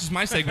 Knocker." This is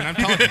my segment. I'm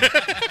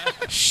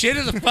talking. Shit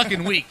of the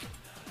fucking week.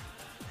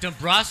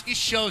 Dombrowski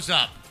shows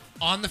up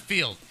on the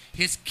field.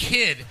 His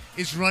kid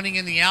is running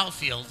in the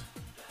outfield,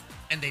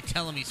 and they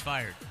tell him he's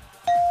fired.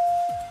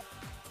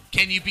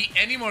 Can you be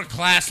any more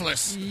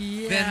classless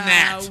than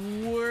that?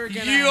 We're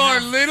gonna Your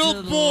have little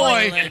to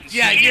boy, let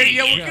yeah,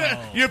 you we're go.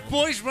 gonna, your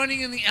boy's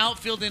running in the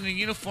outfield in a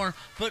uniform,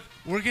 but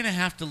we're gonna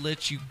have to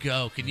let you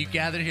go. Can you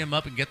gather him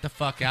up and get the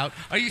fuck out?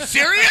 Are you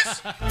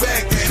serious?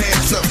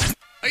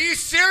 Are you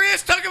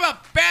serious? Talk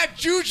about bad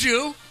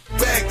juju.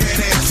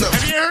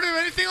 Have you heard of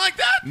anything like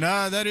that?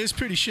 Nah, that is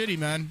pretty shitty,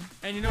 man.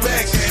 And you know what?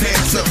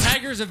 The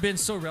Tigers have been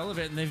so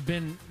relevant, and they've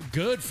been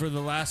good for the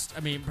last,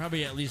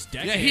 probably at least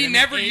decade. Yeah, he I mean,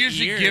 never 8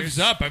 usually years. gives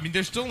up. I mean,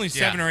 there's still only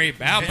 7 or 8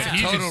 out, It's but a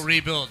he's total just,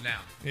 rebuild now.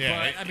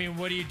 Yeah. But,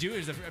 what do you do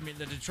is, the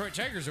Detroit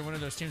Tigers are one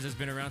of those teams that's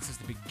been around since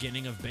the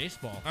beginning of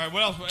baseball. All right,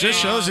 what else? Just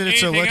shows that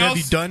it's a anything what have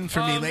you else? done for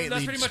me lately?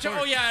 That's pretty much sport.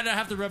 Oh, yeah, and I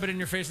have to rub it in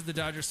your face that the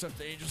Dodgers swept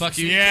the Angels. Fuck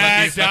you.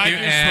 Yeah, Fuck you,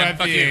 and and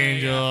fuck the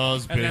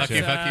Angels. And bitch. that's, Fuck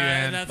you,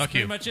 and that's fuck pretty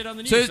you. much it on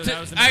the news. So, that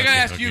was the I news. gotta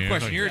ask you a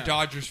question. you. You're a Yeah.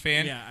 Dodgers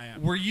fan. Yeah, I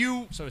am. Were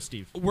you? So is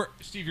Steve.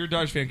 Steve, you're a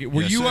Dodgers fan.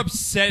 Were Yes, you sir.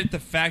 upset at the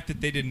fact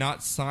that they did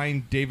not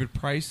sign David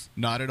Price?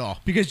 Not at all.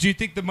 Because do you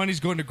think the money's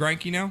going to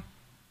Greinke now?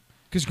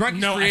 Because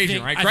Greinke's No, free I agent,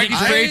 think- right? I think-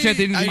 Greinke's free agent at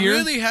the end of the I year.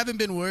 really haven't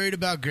been worried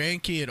about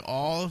Greinke at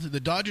all. The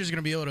Dodgers are going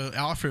to be able to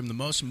offer him the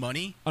most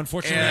money.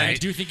 Unfortunately, And I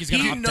do think he's going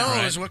to He opt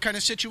out. knows what kind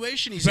of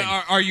situation he's But in.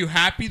 are you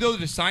happy though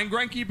to sign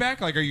Greinke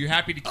back? Like, are you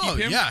happy to keep Oh,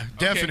 him? yeah,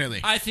 Okay.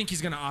 definitely. I think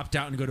he's going to opt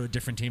out and go to a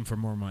different team for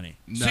more money.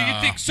 So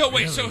you think? So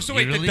wait. Really? So You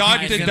wait. really The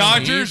think he's the gonna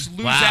Dodgers leave?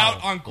 lose Wow.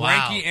 out on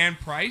Wow. Greinke and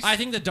Price. I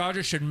think the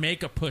Dodgers should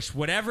make a push.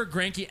 Whatever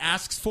Greinke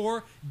asks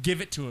for,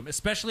 give it to him,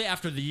 especially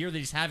after the year that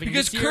he's having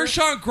because this year.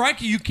 Kershaw and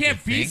Greinke, you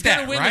can't beat He's that,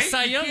 going to win right? the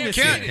Cy Young You this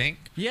can't. year. Think?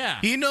 Yeah.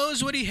 He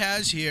knows what he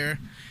has here.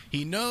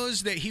 He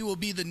knows that he will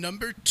be the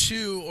number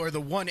 2 or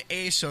the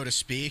 1A, so to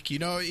speak. You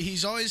know,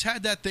 he's always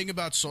had that thing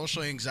about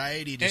social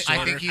anxiety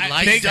disorder. I think he I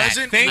likes think- that.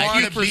 doesn't Thank want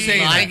you to for be saying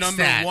the that.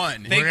 number that.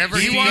 1. Wherever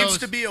he he wants goes-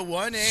 to be a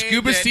 1A.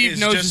 Scuba that Steve is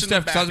knows just his in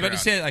the stuff. So I was about to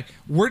background. say, like,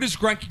 where does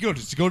Greinke go?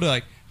 Does he go to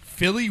like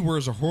Philly, where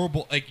it's a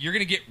horrible, like you're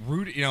gonna get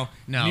rooted? You know,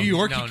 No, New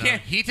York, no, you no.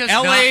 can't. He does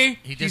LA, not-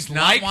 he does he's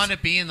not liked, wanna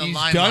be in the he's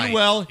limelight. done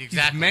well.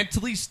 Exactly. He's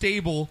mentally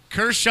stable.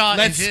 Kershaw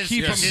Let's is his,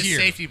 keep him is his here.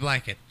 safety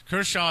blanket.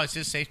 Kershaw is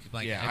his safety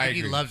blanket. Yeah, I I think he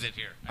agree. loves it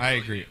here. I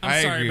agree.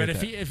 I'm sorry, agree but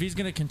with if that. if he's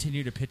going to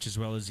continue to pitch as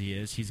well as he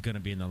is, he's going to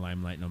be in the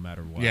limelight no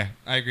matter what. Yeah,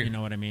 I agree. You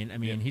know what I mean?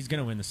 He's going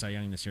to win the Cy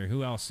Young this year.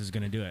 Who else is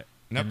going to do it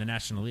Nope. in the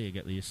National League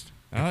at least?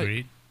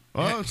 Agreed.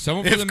 Oh,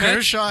 someone for if the Mets,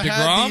 Kershaw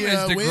DeGrom,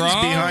 had the is wins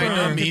DeGrom behind or-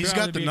 him, he's Could got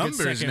probably the be a good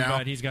numbers second, now.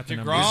 but he's got the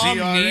numbers. DeGrom,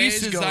 ZRA Neese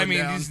is is, going I mean,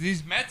 down.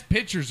 these Mets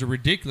pitchers are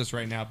ridiculous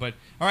right now. But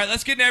all right,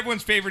 let's get into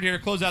everyone's favorite here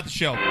to close out the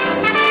show.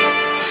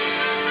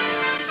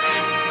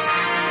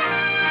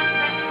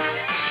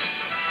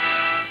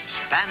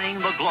 Spanning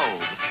the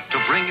globe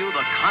to bring you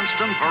the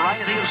constant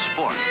variety of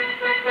sport.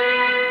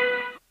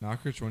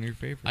 Knocker's one of your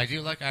favorites. I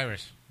do like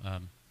Irish.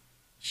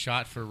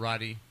 Shot for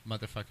Rowdy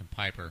motherfucking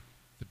Piper.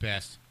 The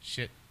best.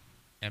 Shit.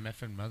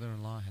 MF and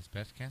mother-in-law has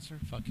breast cancer?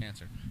 Fuck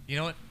cancer. You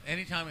know what?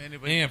 Anytime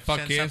anybody Yeah, fuck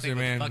sends cancer, something with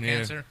man. fuck Yeah.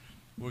 cancer,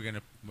 we're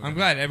gonna I'm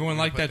glad everyone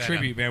liked put that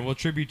tribute, up. man. We'll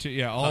tribute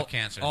to all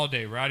cancer. all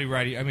day.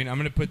 Rowdy. I mean, I'm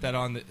going to put that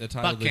on the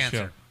title Fuck of the show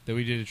cancer. that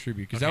we did a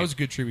tribute because Okay. that was a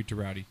good tribute to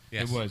Rowdy.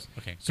 Yes. It was.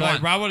 Okay, So, go like,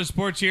 on. Rob, what is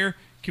sports here?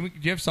 Do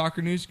you have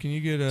soccer news? Can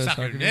you get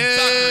Soccer soccer news.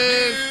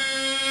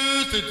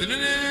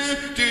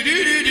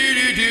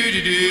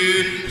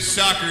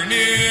 Soccer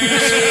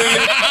news.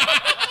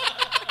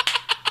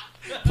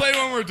 Play it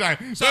one more time.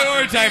 Play it one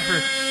more time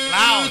for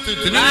Loud.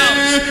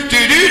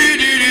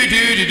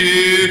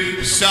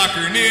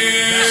 soccer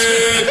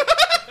news.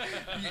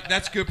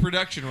 That's good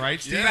production, right,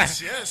 Steve?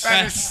 Yes, yes.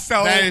 That is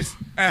so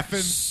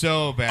effing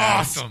so bad.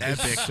 awesome.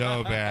 It's Epic.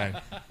 so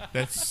bad.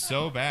 That's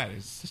so bad.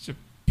 It's such a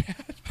bad.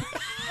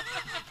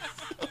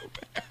 So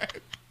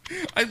bad.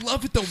 I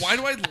love it though. Why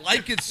do I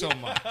like it so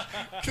much?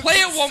 Play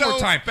it one more so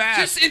time. bad.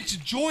 Just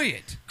enjoy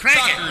it. Crank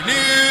Soccer news.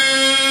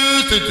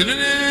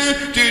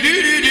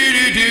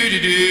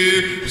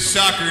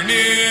 Soccer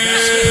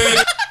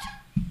news.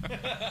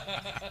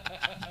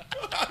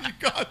 You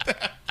got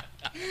that.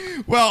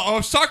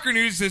 Well, soccer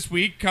news this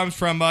week comes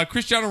from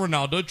Cristiano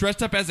Ronaldo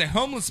dressed up as a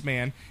homeless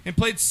man and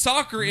played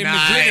soccer in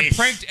Madrid and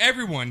pranked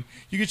everyone.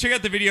 You can check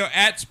out the video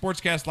at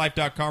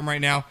sportscastlife.com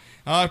right now.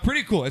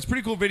 Pretty cool. It's a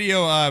pretty cool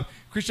video.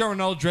 Cristiano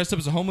Ronaldo dressed up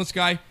as a homeless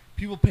guy.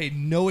 People paid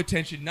no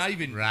attention, not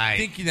even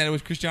thinking that it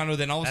was Cristiano.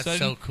 Then all of a sudden,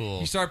 so cool.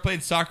 He started playing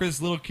soccer. This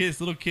little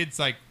kid's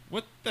like,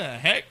 what the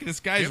heck?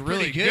 This guy's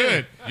really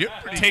good.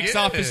 Takes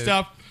off his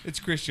stuff. It's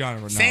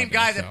Cristiano Ronaldo. Same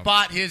guy that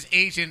bought his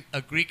agent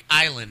a Greek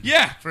island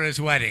for his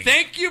wedding.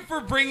 Thank you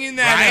for bringing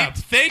that up.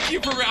 Thank you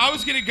for... I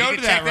was going to go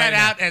to that check that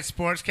out at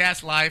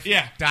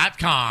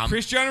sportscastlife.com.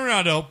 Cristiano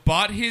Ronaldo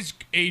bought his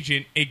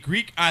agent a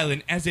Greek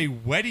island as a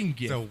wedding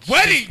gift. It's a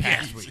wedding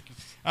gift.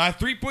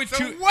 3.2. It's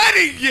a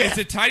wedding gift. It's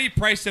a tiny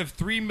price of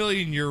 3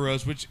 million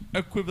euros, which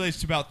equates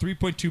to about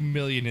 3.2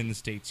 million in the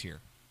States here.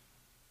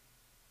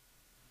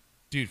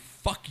 Dude,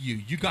 fuck you.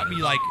 You got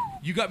me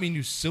a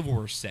new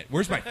silverware set.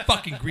 Where's my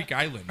fucking Greek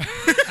island?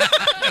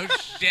 No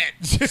shit.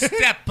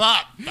 Step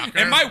up,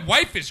 fucker. And my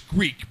wife is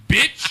Greek,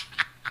 bitch.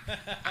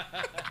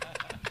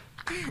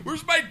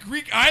 Where's my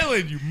Greek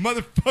island, you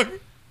motherfucker?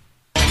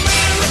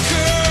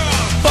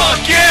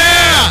 Fuck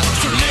yeah!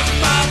 So lick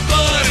my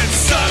butt and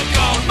suck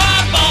on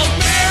my balls,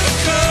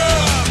 America!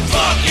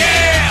 Fuck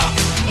yeah!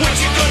 What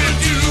you gonna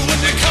do when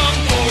they come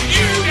for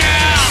you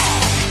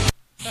now?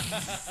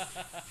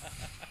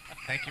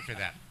 Thank you for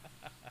that.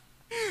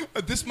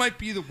 This might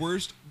be the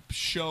worst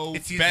show,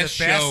 It's either best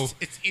the best, show.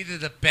 It's either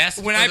the best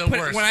or the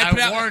worst.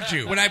 I warned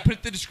you. When I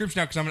put the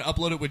description out, because I'm going to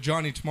upload it with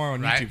Johnny tomorrow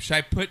on YouTube, should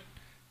I put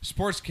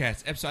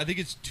Sportscast episode? I think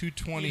it's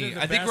 220.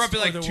 I think we're up to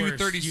like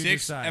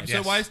 236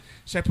 episode-wise.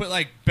 Should I put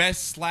like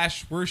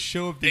best/worst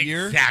show of the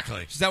year?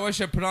 Exactly. Is that what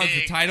should I put on as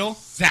the title?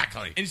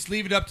 Exactly. And just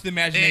leave it up to the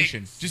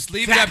imagination. Just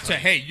leave it up to,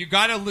 hey, you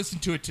got to listen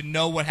to it to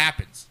know what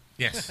happens.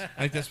 Yes.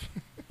 Like this.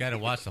 Got to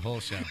watch the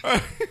whole show.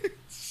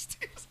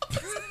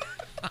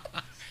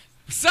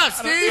 What's up,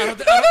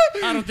 Steve?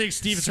 I don't think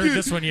Steve has heard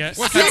this one yet.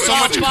 What's that? So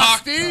much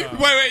cock. Steve?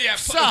 Wait, yeah.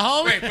 What's up,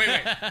 homie? Wait.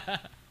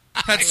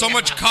 Had so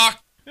much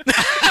cock.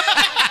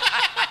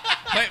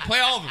 Play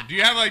all of them. Do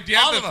you have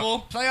the full?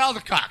 Play all the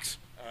cocks.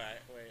 All right,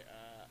 wait.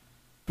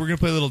 We're gonna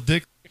play a little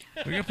dick.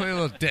 We're gonna play a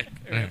little dick.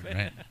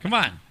 Right. Come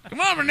on,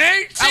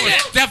 Renee. That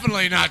was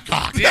definitely not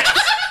cock. Yes.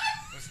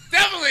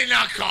 Definitely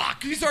not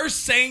cock. These are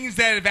sayings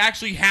that have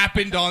actually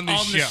happened on the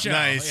show.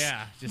 Nice.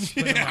 Yeah, just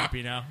put them up,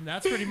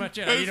 That's pretty much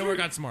it. I need to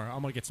work on some more.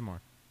 I'm gonna get some more.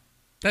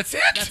 That's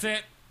it? That's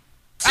it.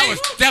 That was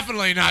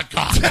definitely not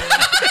cock.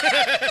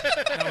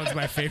 That one's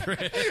my favorite.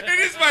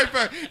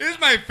 It is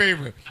my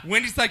favorite.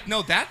 Wendy's like,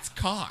 no, that's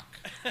cock.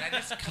 That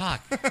is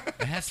cock.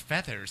 It has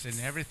feathers and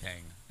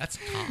everything. That's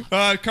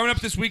cock. Coming up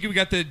this week, we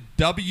got the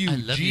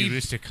WGC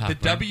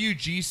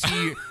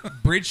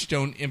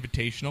Bridgestone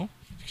Invitational.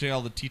 Check out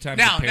all the tea time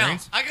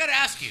pairings. I gotta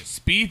ask you.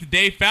 Spieth,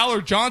 Dave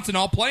Fowler, Johnson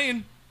all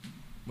playing.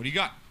 What do you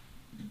got?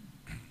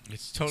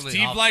 It's totally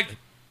Steve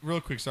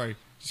real quick, sorry.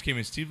 Just came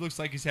in. Steve looks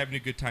like he's having a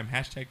good time.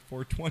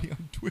 #420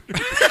 on Twitter.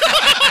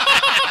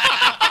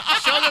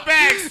 Show the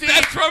bag, Steve.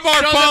 That's from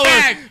our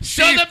followers.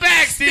 Show the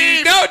bag,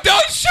 Steve. No,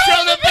 don't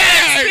show the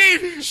bag,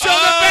 Steve. Show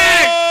the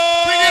bag.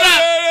 Bring it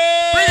up.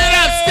 Bring it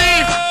up,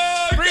 Steve.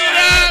 Bring it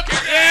up.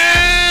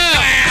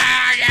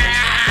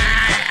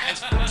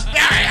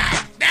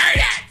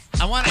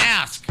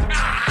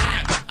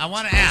 I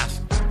want to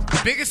ask.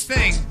 The biggest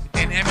thing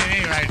in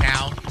MMA right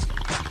now.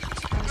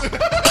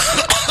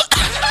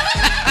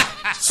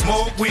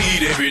 Smoke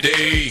weed every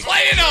day.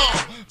 Play it on.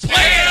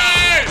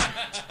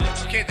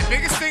 Okay, the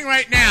biggest thing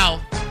right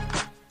now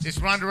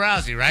is Ronda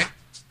Rousey, right?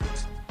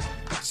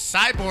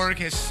 Cyborg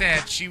has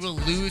said she will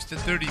lose the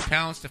 30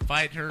 pounds to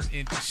fight her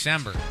in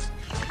December.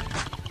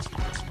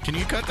 Can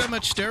you cut that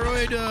much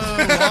steroid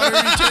water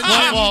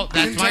retention? Well,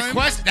 that's my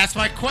question. That's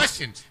my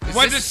question.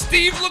 Does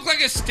Steve look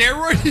like a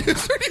steroid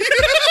user?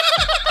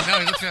 No,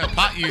 he looks like a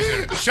pot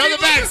user. Show the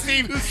bag,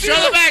 Steve. Show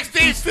the bag,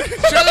 Steve. Show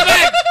the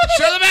bag.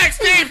 Show the bag,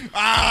 Steve. Show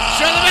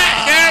the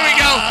bag. There we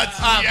go.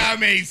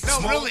 Yummy.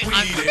 No, really.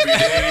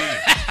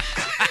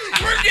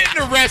 We're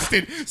getting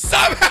arrested.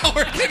 Somehow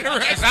we're getting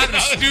arrested. I'm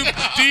the Snoop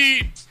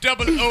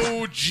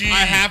D-double-O-G.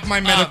 I have my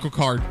medical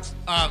card.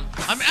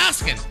 I'm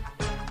asking.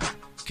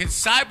 Can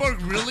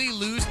Cyborg really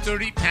lose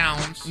 30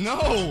 pounds?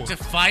 No. To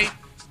fight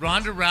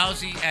Ronda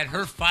Rousey at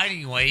her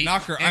fighting weight?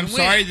 Knocker, I'm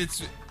sorry.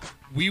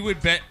 We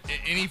would bet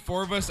any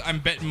four of us. I'm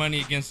betting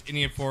money against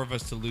any of four of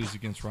us to lose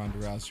against Ronda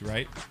Rousey,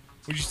 right?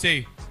 Would you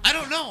say? I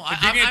don't know.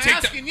 I'm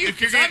asking you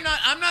because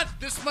I'm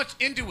not this much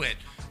into it.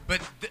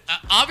 But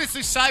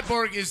obviously,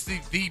 Cyborg is the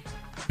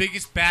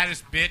biggest,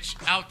 baddest bitch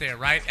out there,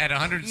 right? At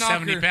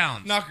 170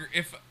 pounds. Knocker,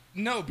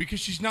 no, because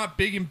she's not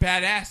big and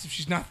badass if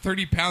she's not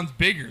 30 pounds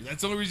bigger.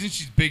 That's the only reason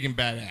she's big and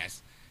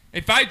badass.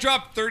 If I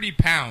drop 30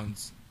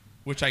 pounds,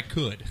 which I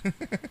could,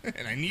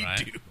 and I need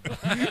to.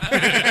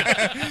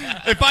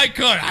 If I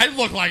could, I'd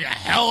look like a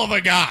hell of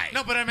a guy.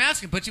 No, but I'm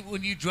asking,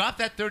 when you drop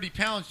that 30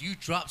 pounds, you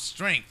drop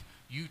strength.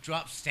 you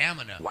drop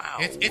stamina. Wow,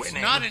 it's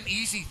winning. not an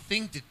easy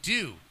thing to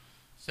do.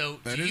 So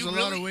That do is you a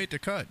really, lot of weight to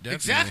cut, definitely.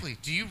 Exactly.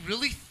 Do you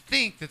really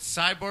think that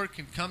Cyborg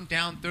can come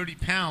down 30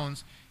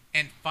 pounds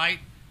and fight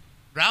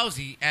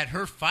Rousey at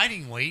her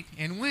fighting weight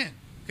and win?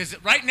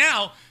 Because right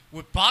now,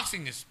 with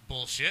boxing is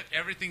bullshit.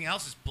 Everything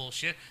else is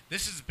bullshit.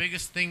 This is the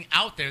biggest thing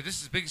out there. This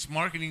is the biggest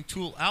marketing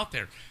tool out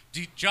there.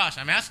 Josh,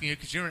 I'm asking you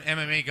because you're an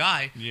MMA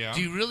guy. Yeah.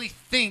 Do you really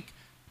think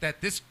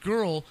that this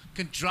girl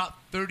can drop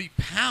 30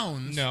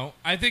 pounds? No,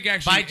 I think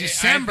actually by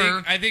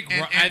December. I think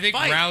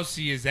fight?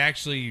 Rousey is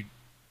actually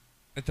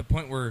at the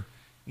point where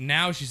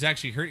now she's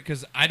actually hurt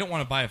because I don't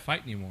want to buy a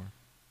fight anymore.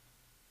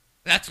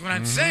 That's what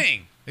I'm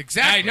saying.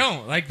 Exactly. I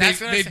know. Like That's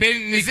what I'm they've saying.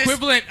 been the Is this-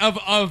 equivalent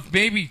of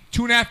maybe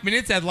 2.5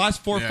 minutes at the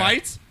last 4 Yeah.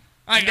 fights.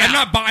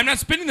 Now- I'm not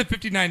spending the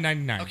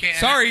 $59.99. Okay, and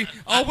sorry.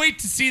 I'll wait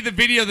to see the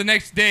video the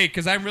next day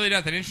because I'm really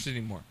not that interested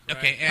anymore.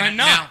 Okay, and I'm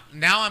not.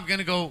 Now I'm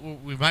gonna go.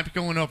 We might be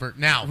going over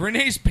now.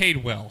 Renee's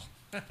paid well.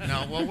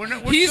 No, well we're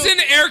not. We're He's still, in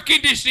air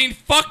conditioning.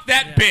 Fuck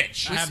that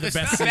bitch.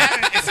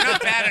 It's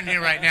not bad in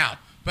here right now.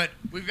 But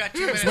we've got 2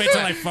 minutes. Just wait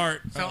till left. I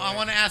fart. So I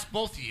want to ask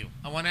both of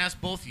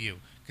you.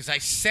 Because I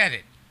said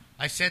it.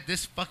 I said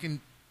this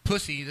fucking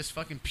pussy, this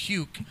fucking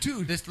puke,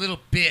 dude, this little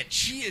bitch.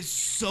 She is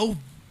so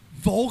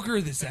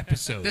vulgar this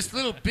episode. This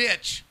little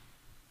bitch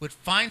would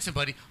find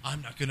somebody.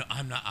 I'm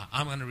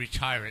gonna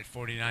retire at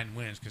 49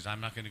 wins because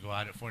I'm not gonna go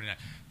out at 49.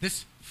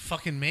 This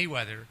fucking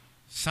Mayweather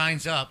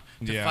signs up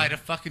to Yeah. fight a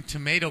fucking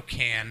tomato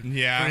can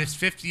Yeah. for his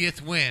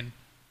 50th win.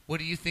 What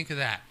do you think of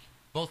that?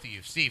 Both of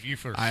you. Steve, you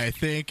first. I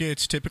think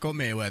it's typical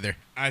Mayweather.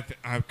 I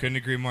couldn't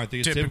agree more. I think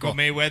it's Typical. typical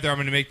Mayweather. I'm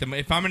going to make them.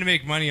 If I'm going to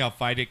make money, I'll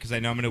fight it because I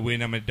know I'm going to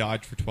win. I'm going to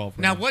dodge for 12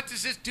 rounds. Now, what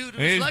does this do to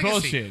his It's legacy?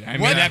 bullshit. I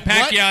mean, What- that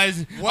Pacquiao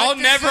is. what I'll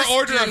does never this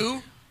order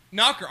do? a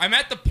knocker. I'm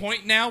at the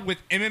point now with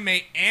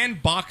MMA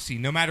and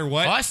boxing, no matter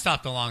what. Oh, I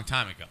stopped a long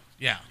time ago.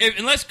 Yeah.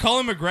 Unless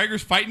Colin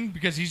McGregor's fighting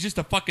because he's just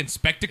a fucking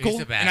spectacle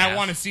He's a and I badass.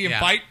 want to see him Yeah.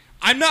 fight,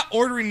 I'm not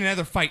ordering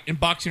another fight in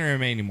boxing or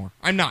MMA anymore.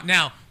 I'm not.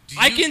 Now,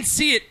 I can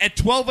see it at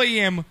 12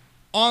 a.m.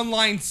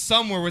 online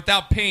somewhere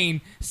without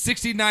paying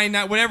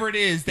 $69, whatever it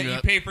is that you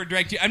pay for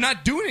direct. I'm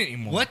not doing it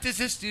anymore. What does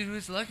this do to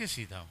his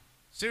legacy, though?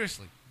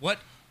 Seriously, what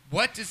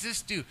does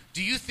this do?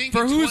 Do you think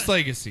For in whose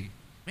legacy?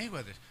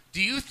 Mayweather's.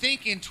 Do you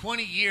think in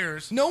 20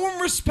 years? No one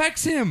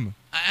respects him.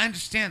 I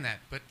understand that,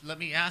 but let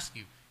me ask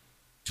you: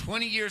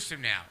 20 years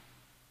from now,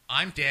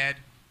 I'm dead.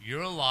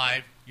 You're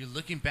alive. You're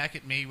looking back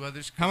at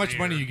Mayweather's career. How much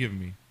money are you giving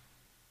me?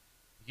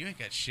 You ain't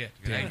got shit.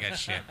 I ain't got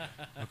shit.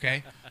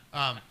 Okay?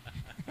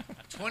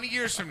 20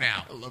 years from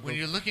now, when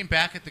you're looking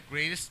back at the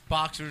greatest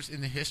boxers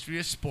in the history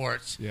of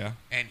sports, Yeah.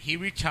 and he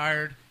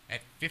retired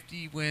at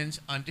 50 wins,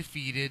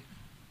 undefeated,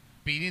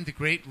 beating the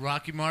great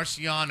Rocky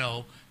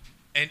Marciano,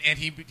 and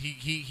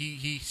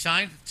he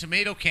signed the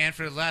tomato can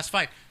for the last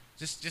fight.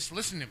 Just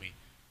listen to me.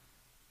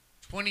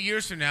 20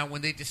 years from now,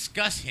 when they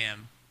discuss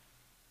him,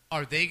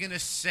 are they going to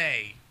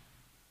say,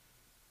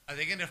 are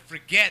they going to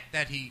forget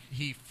that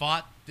he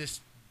fought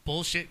this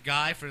bullshit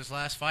guy for his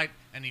last fight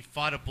and he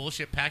fought a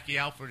bullshit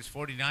Pacquiao for his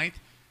 49th?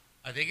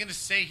 Are they going to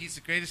say he's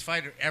the greatest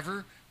fighter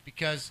ever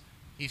because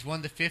he's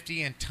won the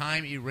 50 and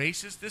time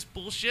erases this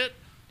bullshit?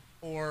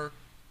 Or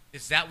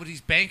is that what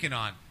he's banking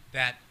on?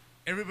 That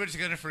everybody's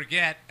going to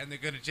forget and they're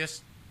going to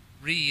just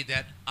read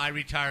that I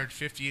retired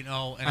 50-0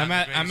 and I'm the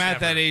at greatest ever.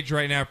 that age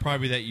right now,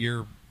 probably that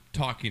you're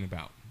talking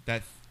about.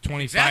 That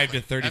 25 Exactly.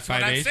 to 35 That's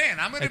what I'm age. saying.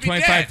 I'm gonna At be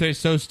 25, dead. 30.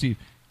 So, Steve,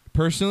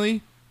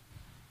 personally,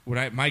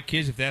 when my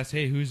kids, if they ask,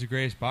 hey, who's the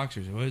greatest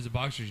boxers? What is the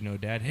boxers you know,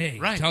 Dad? Hey,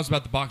 Right. tell us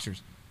about the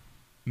boxers.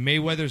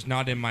 Mayweather's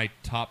not in my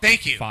top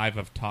Thank you. 5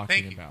 of talking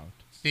Thank you. about.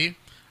 Steve?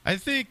 I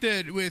think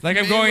that with Like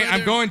I'm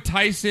Mayweather- going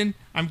Tyson.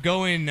 I'm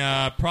going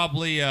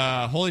probably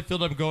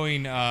Holyfield. I'm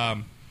going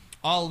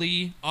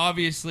Ali.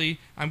 Obviously,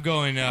 I'm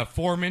going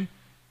Foreman,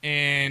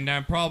 and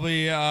I'm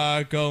probably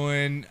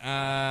going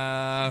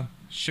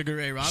Sugar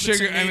Ray Robinson.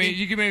 Sugar. I maybe? mean,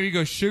 you can maybe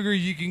go Sugar.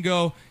 You can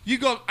go.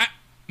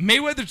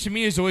 Mayweather to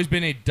me has always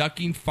been a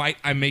ducking fight.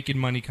 I'm making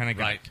money kind of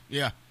guy. Right.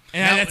 Yeah.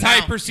 And that's how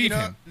I perceive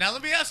him. Now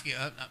let me ask you.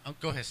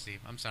 Go ahead, Steve.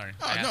 I'm sorry.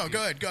 Oh, I asked no, you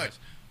go ahead, go ahead. first.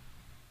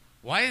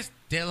 Why is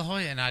De La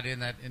Hoya not in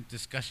that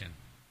discussion?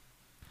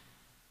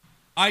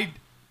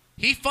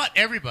 He fought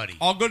everybody.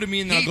 I'll go to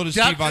me and then He I'll go to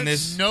ducked Steve on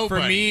this.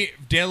 nobody. For me,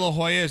 De La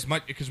Hoya is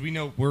much because we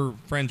know we're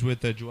friends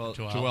with Joel,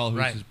 who's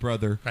right. his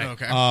brother. Right.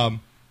 Okay.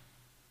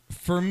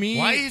 For me,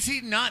 Why is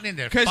he not in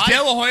there? 'Cause Five-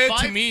 De La Hoya, to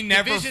five me,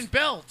 never- division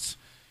belts.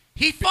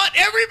 He fought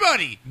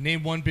everybody.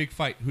 Name one big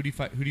fight. Who did he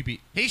fight? Who did he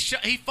beat?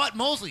 He fought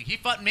Mosley. He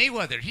fought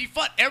Mayweather. He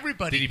fought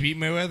everybody. Did he beat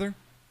Mayweather?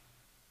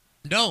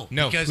 No.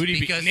 No. Because, Who did he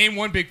beat? because- Name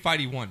one big fight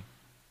he won.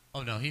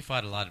 Oh no, he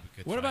fought a lot of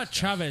good. What fights, about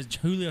Chavez?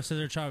 Julio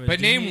Cesar Chavez. But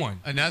Didn't name he-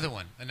 one. Another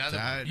one.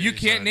 You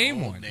can't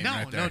name one.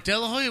 No, De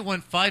La Hoya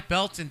won 5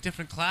 belts in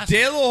different classes.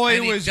 De La Hoya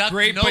and he was ducked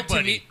great, but to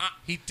nobody. me,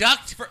 he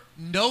ducked for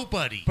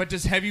nobody. But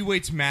does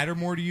heavyweights matter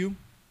more to you?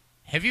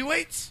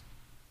 Heavyweights?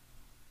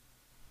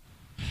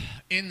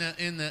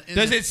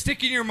 Does it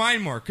stick in your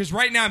mind more? Because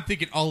right now I'm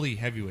thinking Ali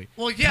heavyweight.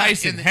 Well, yeah,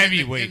 Tyson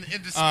heavyweight.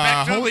 in the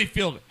spectrum,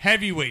 Holyfield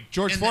heavyweight.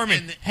 George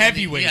Foreman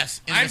heavyweight.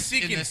 I'm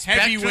thinking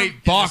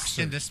heavyweight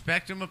boxer. In the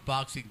spectrum of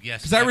boxing,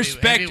 yes. Because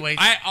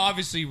I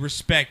obviously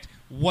respect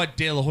what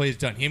De La Hoya has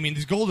done. I mean,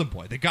 this Golden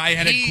Boy, the guy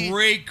had a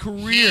great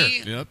career.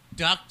 He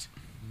ducked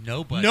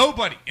nobody.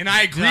 Nobody, and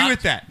I agree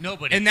with that.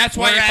 Nobody, and that's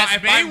why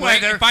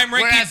if I'm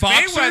ranking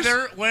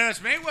boxers, whereas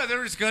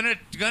Mayweather is gonna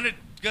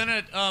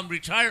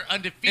retire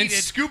undefeated. And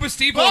Scuba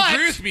Steve will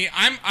agree with me.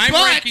 I'm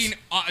ranking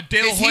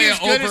De La Hoya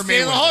over Mayweather.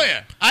 De La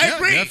Hoya. I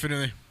agree.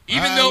 Definitely.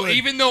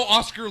 Even though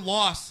Oscar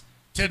lost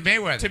to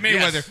Mayweather.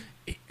 Yes.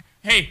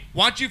 Hey,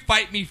 why don't you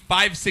fight me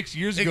 5-6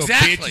 years ago,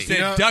 Exactly. bitch,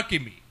 instead of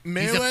ducking me?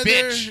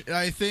 Mayweather,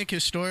 I think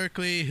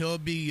historically he'll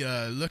be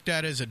looked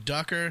at as a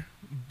ducker,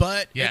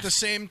 but at the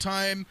same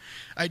time,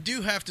 I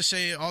do have to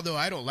say, although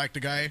I don't like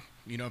the guy,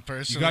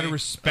 personally, you got to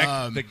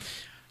respect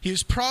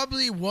he's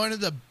probably one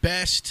of the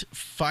best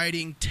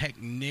fighting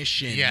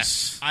technicians.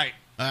 Yes,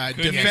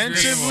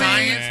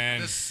 defensively,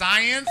 the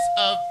science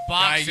of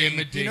boxing.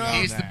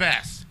 He's the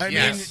best. I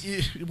mean,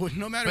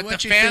 no matter what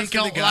the you fans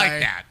think of the don't guy,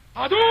 like that.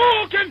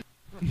 Hadouken!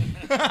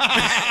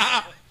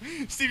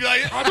 Steve,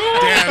 like,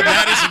 damn,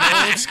 that is an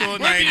old school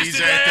 90s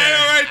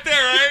right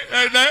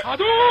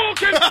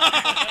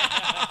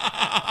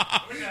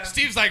there.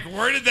 Steve's like,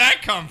 where did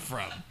that come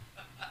from?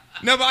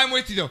 No, but I'm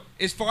with you, though.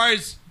 As far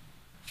as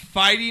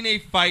fighting a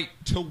fight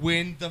to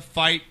win the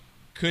fight,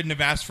 couldn't have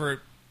asked for it.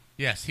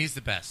 Yes, he's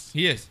the best.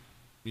 He is.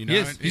 You know, he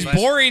is. He's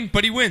boring,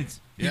 but he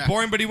wins. He's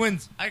boring, but he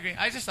wins. I agree.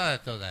 I just thought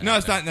I'd throw that. No, out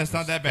it's not. That's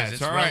not that bad.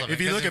 It's all right.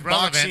 If you look at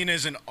boxing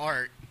as an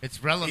art,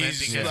 it's relevant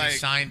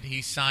because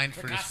he signed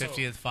for his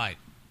 50th fight.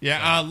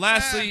 Yeah.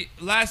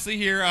 Lastly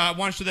here, I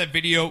want to show that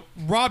video.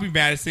 Robbie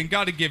Madison,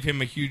 got to give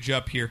him a huge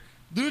up here.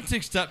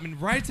 Lunatic Stutman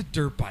rides a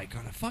dirt bike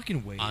on a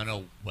fucking wave. On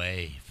a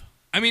wave.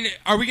 I mean,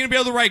 are we going to be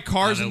able to ride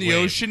cars in the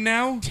ocean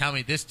now? Tell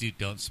me this dude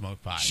don't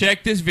smoke pot.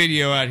 Check this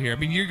video out here. I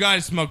mean, you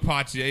guys smoke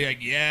pot today. You're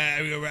like, yeah,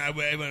 I'm going to ride a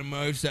wave on a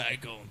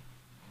motorcycle.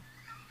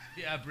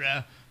 Yeah,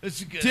 bro.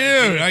 That's a good Dude,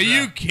 idea, are bro.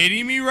 you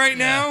kidding me right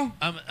now?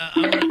 I'm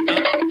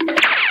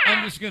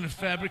just going to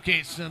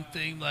fabricate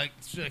something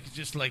so I could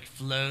just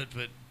float,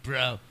 but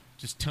bro,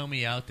 just tow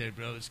me out there,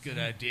 bro. It's a good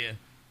idea.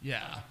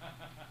 Yeah.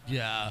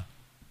 Yeah.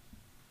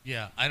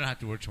 Yeah, I don't have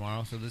to work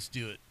tomorrow, so let's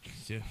do it.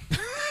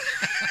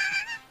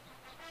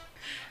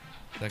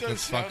 That does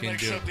sound like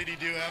something you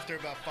do after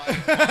about 5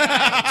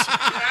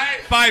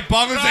 5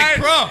 bombs. Like,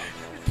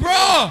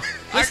 bro,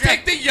 let's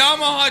take the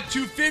Yamaha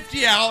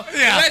 250 out.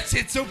 Yeah. Let's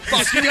hit some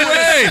fucking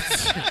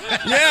waves.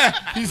 Yeah.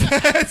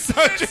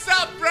 What's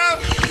up, bro?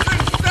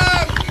 What's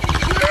up?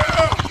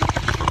 Yeah.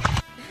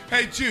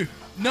 Hey, dude,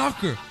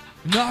 knocker.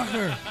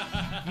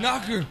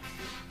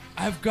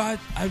 I've got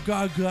a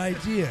good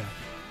idea.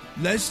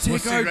 Let's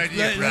take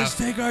let's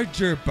take our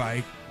dirt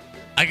bike.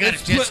 I got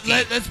a jet ski.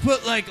 Let's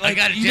put like I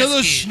got a you know jet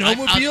those ski.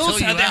 snowmobiles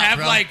how they have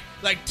bro.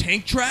 like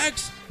tank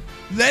tracks.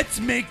 Let's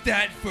make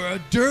that for a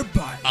dirt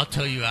bike. I'll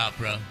tow you out,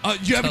 bro.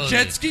 You have a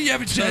jet ski? You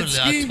have a jet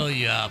ski? I'll tow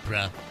you out,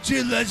 bro.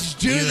 Dude, let's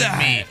do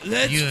that.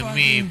 You and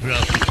me, bro.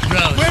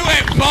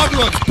 Wait, bong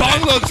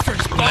loads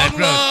first. Bong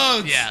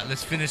loads. Yeah,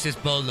 let's finish this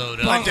boat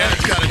load up. My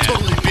dad's got a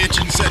totally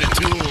bitchin' set of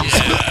tools.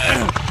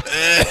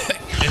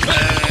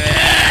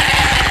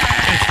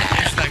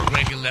 It's like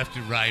breaking left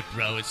and right,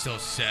 bro. It's so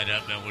set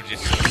up, man. We're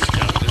just so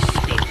stoked. Let's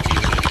just go do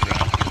it, bro.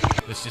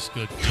 Let's just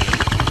go do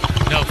it.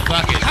 No,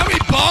 fuck it. How many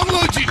bong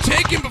loads you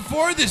taking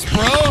before this,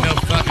 bro? No,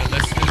 fuck it.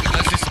 Let's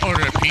just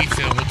order a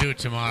pizza and we'll do it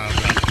tomorrow,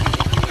 bro.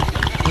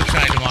 We'll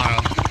try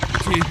tomorrow.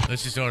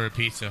 Let's just order a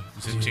pizza.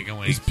 Some chicken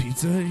wings. Is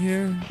pizza in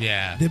here?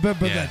 Yeah. They better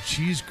put that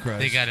cheese crust.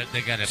 They got a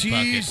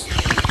cheese.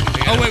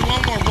 bucket. Oh, wait,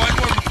 one more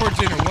before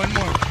dinner. One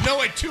more. No,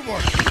 wait, 2 more.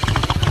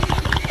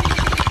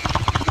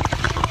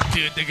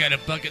 Dude, they got a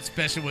bucket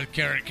special with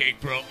carrot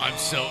cake, bro. I'm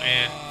so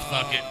in.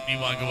 Fuck it. You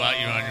want to go out,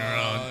 you're on your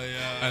own. Oh,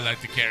 yeah. I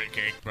like the carrot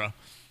cake, bro.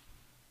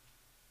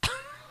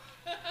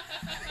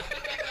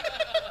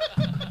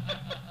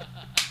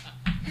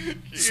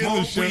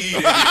 Smoke weed.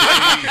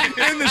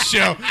 In the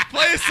show.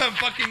 Play us some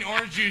fucking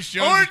Orange Juice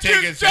Jones to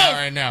take us out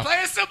right now.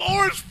 Play us some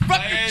Orange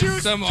fucking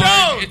Juice Jones.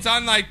 It's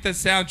on like the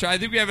soundtrack. I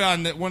think we have it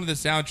on one of the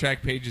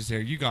soundtrack pages here.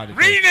 You got it.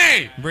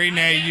 Renee,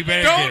 you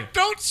better get it.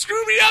 Don't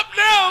screw me up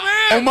now,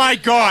 man. Oh my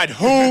God,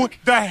 who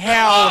the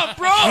hell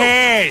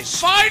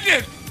cares? Find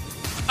it.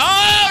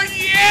 Oh,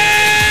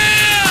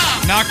 yeah!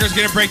 Knocker's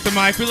gonna break the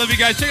mic. We love you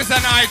guys. Check us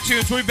out on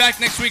iTunes. We'll be back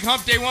next week.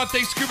 Hump Day 1.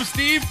 Thanks, Scuba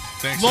Steve.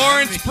 Thanks,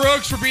 Lawrence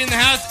Brooks for being in the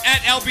house.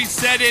 At LB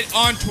Said It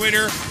on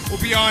Twitter. We'll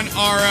be on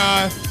our,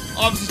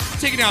 obviously,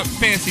 taking out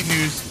fantasy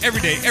news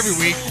every day, every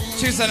week.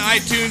 Check us out on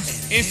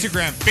iTunes,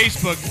 Instagram,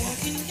 Facebook.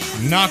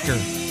 Knocker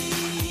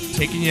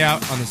taking you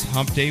out on this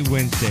Hump Day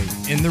Wednesday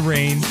in the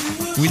rain.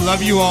 We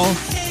love you all.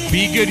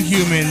 Be good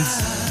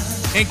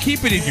humans. And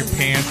keep it in your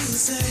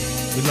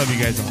pants. We love you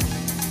guys all.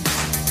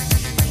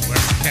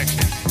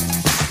 Protection.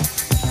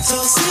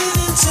 Tossing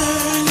and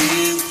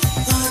turning,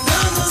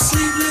 another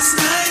sleepless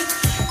night.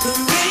 The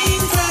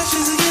rain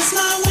crashes against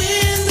my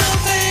window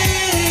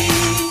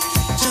pane.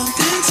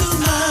 Jumped into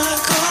my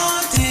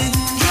car,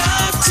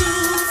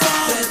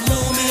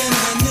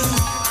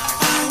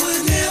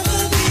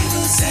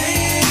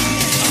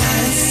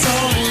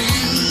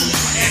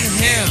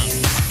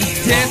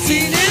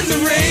 Dancing in the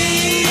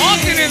rain.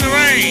 Walking in the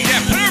rain. Yeah,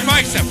 put our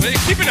mics up.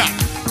 Keep it up.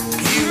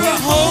 You were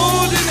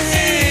holding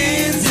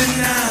hands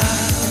and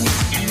I'll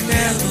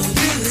never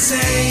be the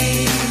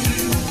same.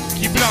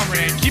 Keep it on,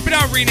 Renee. Keep it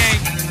on, Renee.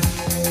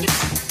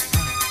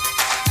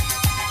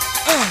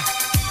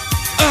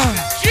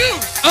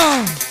 Juice.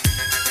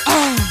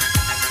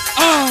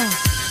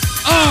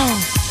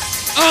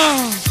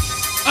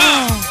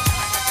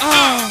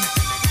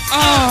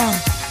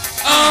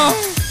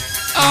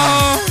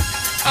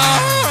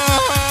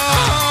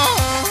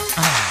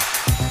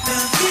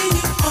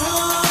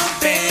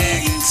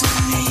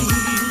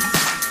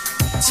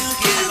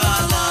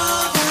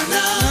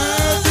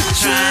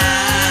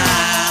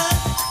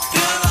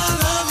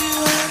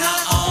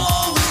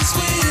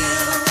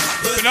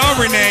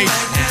 Renee. I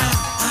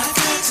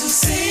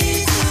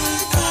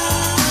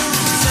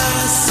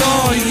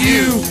saw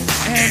you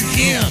and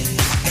him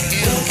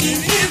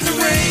walking in the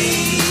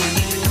rain.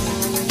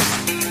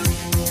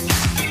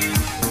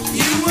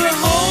 You were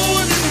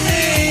holding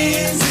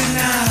hands and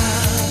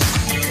I'll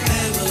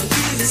never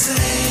be the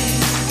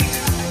same.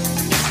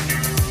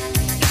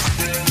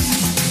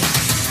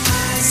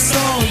 I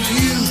saw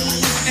you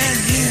and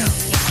him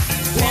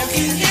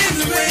walking in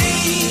the rain.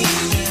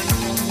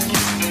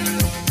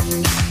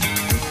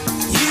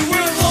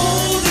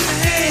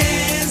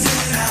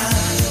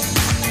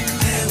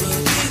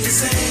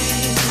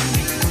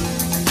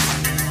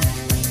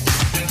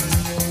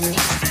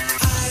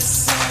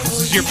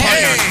 Your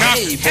partner.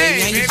 Hey,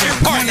 baby, your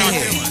partner.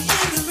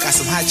 Got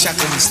some hot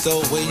chocolate in the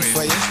stove waiting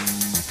for you.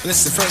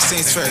 Listen, first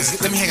things first.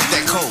 Let me hang up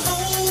that coat.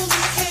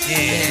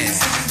 Yeah.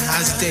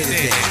 How's your day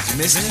today? Did you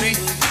miss me?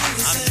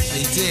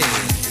 You did.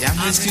 Yeah,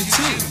 I missed you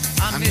too.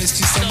 I missed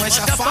you so much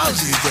I found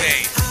you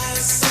today.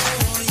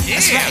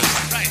 That's right.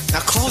 Now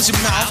close your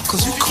mouth,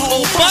 cause you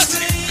cold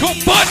busted. Cold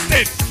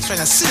busted. That's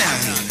right. Now sit down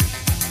here.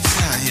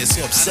 Sit down here.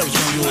 So upset with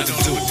you don't know what to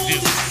do.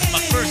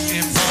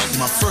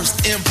 My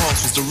first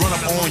impulse was to run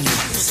up on you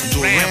and do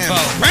a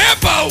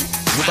Rambo.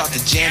 We're about to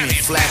jam and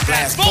flat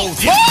blast both.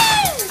 I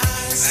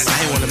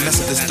ain't want to mess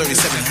with this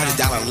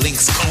 $3,700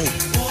 Lynx coat.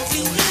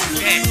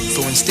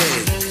 So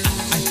instead,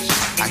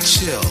 I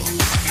chill.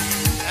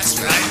 That's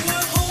right.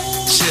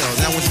 Chill.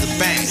 Then I went to the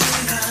bank,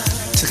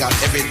 took out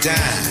every dime,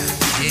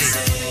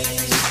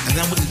 and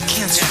then I went and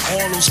canceled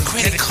all those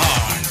credit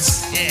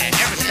cards. Yeah,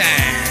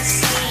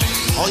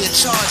 everything. All your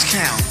charge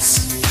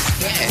counts.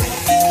 Yeah.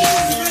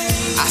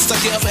 I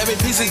stuck you up every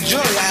piece of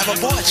jewelry I ever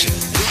bought you.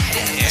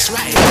 Yeah, that's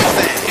right.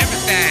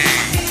 Everything.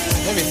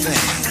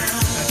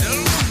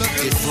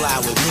 Get fly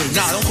with me.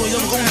 Nah, don't go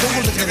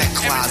look in that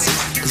closet,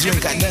 cause you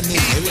ain't got nothing in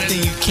there.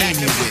 Everything you came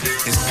here with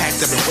is packed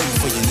up and waiting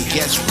for you in the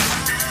guest room.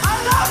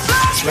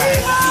 That's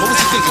right. What was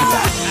you thinking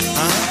about?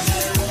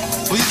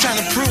 Huh? What you trying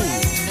to prove?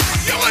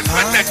 You want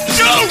that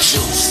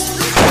juice?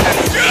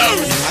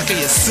 I gave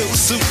you silk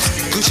suits,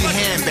 Gucci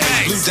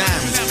handbags, blue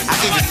diamonds. I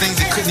gave you things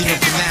you couldn't even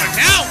pronounce.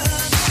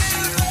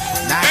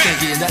 Now I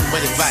can't give you nothing but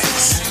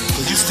advice,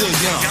 cause you still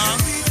young.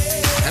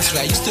 That's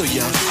right, you still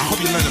young. I hope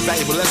you learn a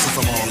valuable lesson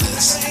from all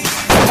this.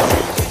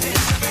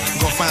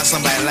 You're gonna find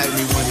somebody like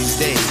me one of these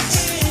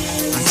days.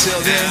 Until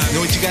then, you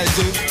know what you gotta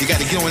do? You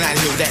gotta get on out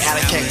of here with that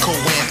alley cat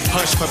coat wearing,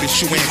 hush puppy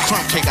shoe wearing,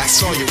 crumb cake I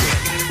saw you with.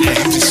 But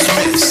you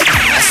dismissed.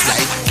 That's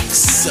right.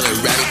 Silly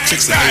rabbit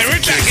tricks and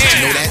kids.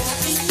 You know that?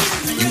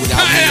 You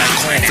without me like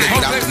cornflake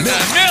without the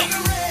milk.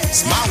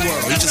 It's my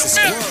world. You're just a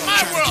squirrel.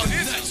 My world.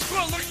 Here's a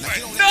squirrel looking for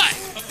a nut.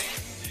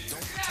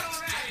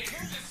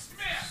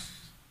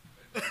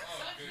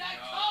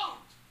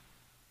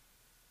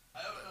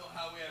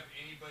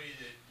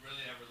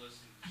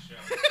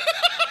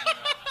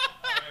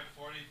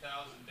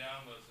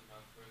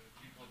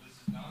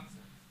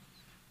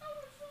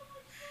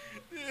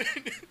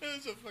 That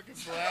was a fucking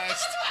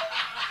blast.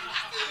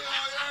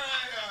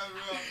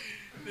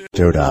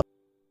 Dude up.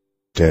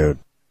 Dude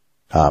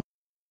up.